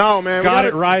Nunley. No, man. Got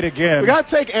it right again. We got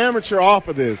to take amateur off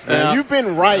of this, man. Yeah. You've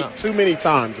been right too many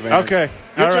times, man. Okay.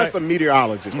 You're just a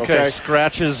meteorologist, okay?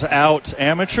 Scratches out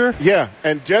amateur? Yeah,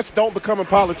 and just don't become a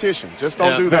politician. Just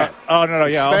don't do that. Oh, no,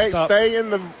 yeah. Stay in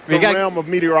the realm of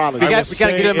meteorology. We got to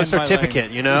give him a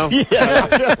certificate, you know? Yeah.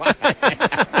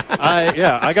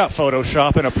 I got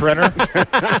Photoshop and a printer.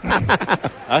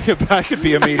 I could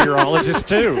be a meteorologist,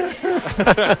 too.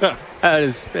 That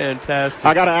is fantastic.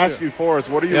 I got to ask you, Forrest,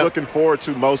 what are you looking forward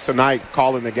to most tonight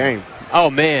calling the game?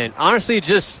 Oh, man. Honestly,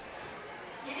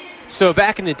 so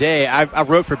back in the day, I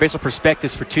wrote for Baseball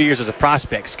Prospectus for 2 years as a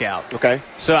prospect scout. Okay.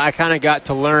 So I kind of got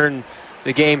to learn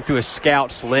the game through a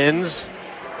scout's lens.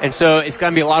 And so it's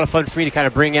going to be a lot of fun for me to kind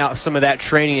of bring out some of that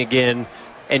training again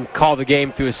and call the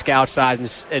game through a scout's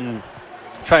eyes and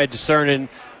try to discern and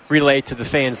relay to the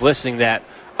fans listening that,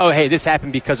 oh, hey, this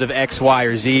happened because of X, Y,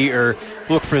 or Z, or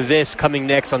look for this coming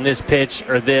next on this pitch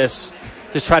or this.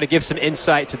 Just try to give some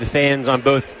insight to the fans on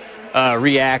both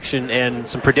reaction and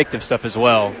some predictive stuff as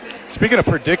well. Speaking of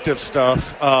predictive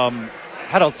stuff,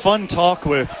 had a fun talk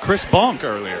with Chris Bonk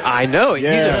earlier. I know.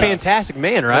 Yeah. He's a fantastic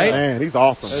man, right? Yeah, man, he's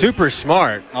awesome. Super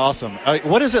smart. Awesome.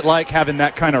 What is it like having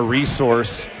that kind of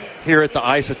resource here at the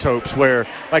Isotopes where,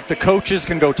 like, the coaches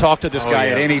can go talk to this guy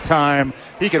at any time?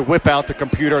 He could whip out the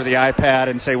computer or the iPad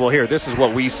and say, well, here, this is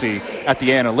what we see at the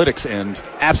analytics end.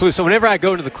 Absolutely. So whenever I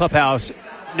go into the clubhouse,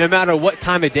 no matter what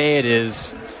time of day it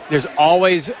is, there's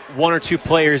always one or two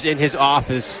players in his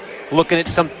office looking at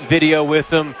some video with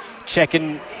them,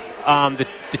 checking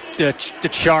the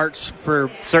charts for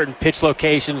certain pitch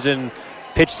locations and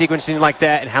pitch sequencing like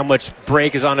that and how much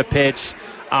break is on a pitch.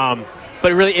 But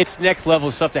really, it's next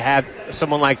level stuff to have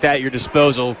someone like that at your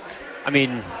disposal. I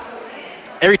mean,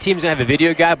 every team's going to have a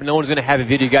video guy, but no one's going to have a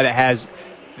video guy that has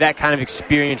that kind of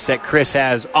experience that Chris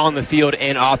has on the field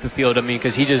and off the field. I mean,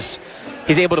 because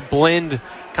he's able to blend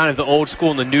kind of the old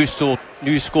school and the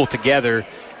new school together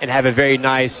and have a very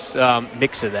nice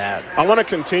mix of that. I want to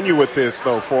continue with this,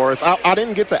 though, Forrest. I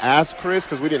didn't get to ask Chris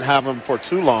because we didn't have him for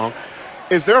too long.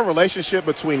 Is there a relationship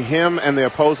between him and the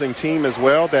opposing team as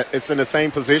well, that it's in the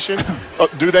same position?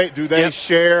 Do they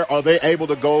share? Are they able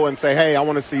to go and say, hey, I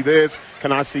want to see this.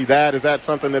 Can I see that? Is that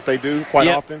something that they do quite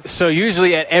often? So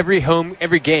usually at every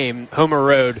game, home or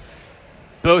road,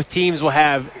 both teams will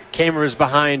have cameras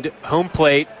behind home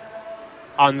plate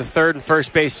on the third and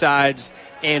first base sides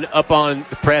and up on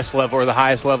the press level or the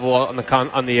highest level on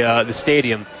the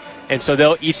stadium. And so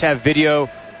they'll each have video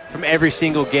from every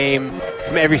single game,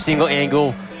 from every single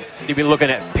angle. You'll be looking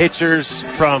at pictures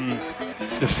from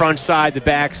the front side, the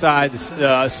back side,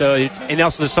 and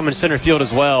also there's some in center field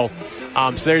as well.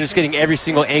 So they're just getting every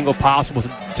single angle possible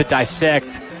to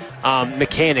dissect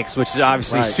mechanics, which is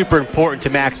obviously super important to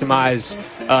maximize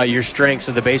your strengths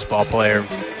as a baseball player.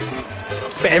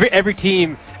 But every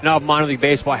team in all minor league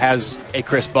baseball has a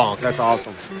Chris Bonk. That's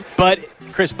awesome. But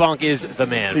Chris Bonk is the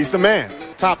man. He's the man.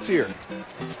 Top tier.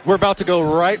 We're about to go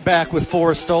right back with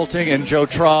Forrest Stolting and Joe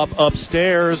Traub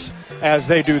upstairs as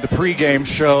they do the pregame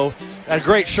show. Had a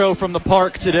great show from the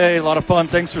park today. A lot of fun.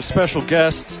 Thanks for special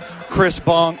guests. Chris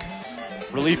Bonk,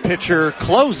 relief pitcher,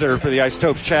 closer for the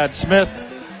Isotopes, Chad Smith.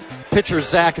 Pitcher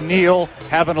Zach Neal,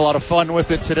 having a lot of fun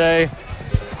with it today.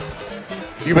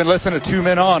 You've been listening to 2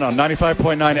 Men On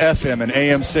 95.9 FM and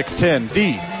AM 610,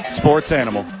 the Sports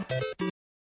Animal.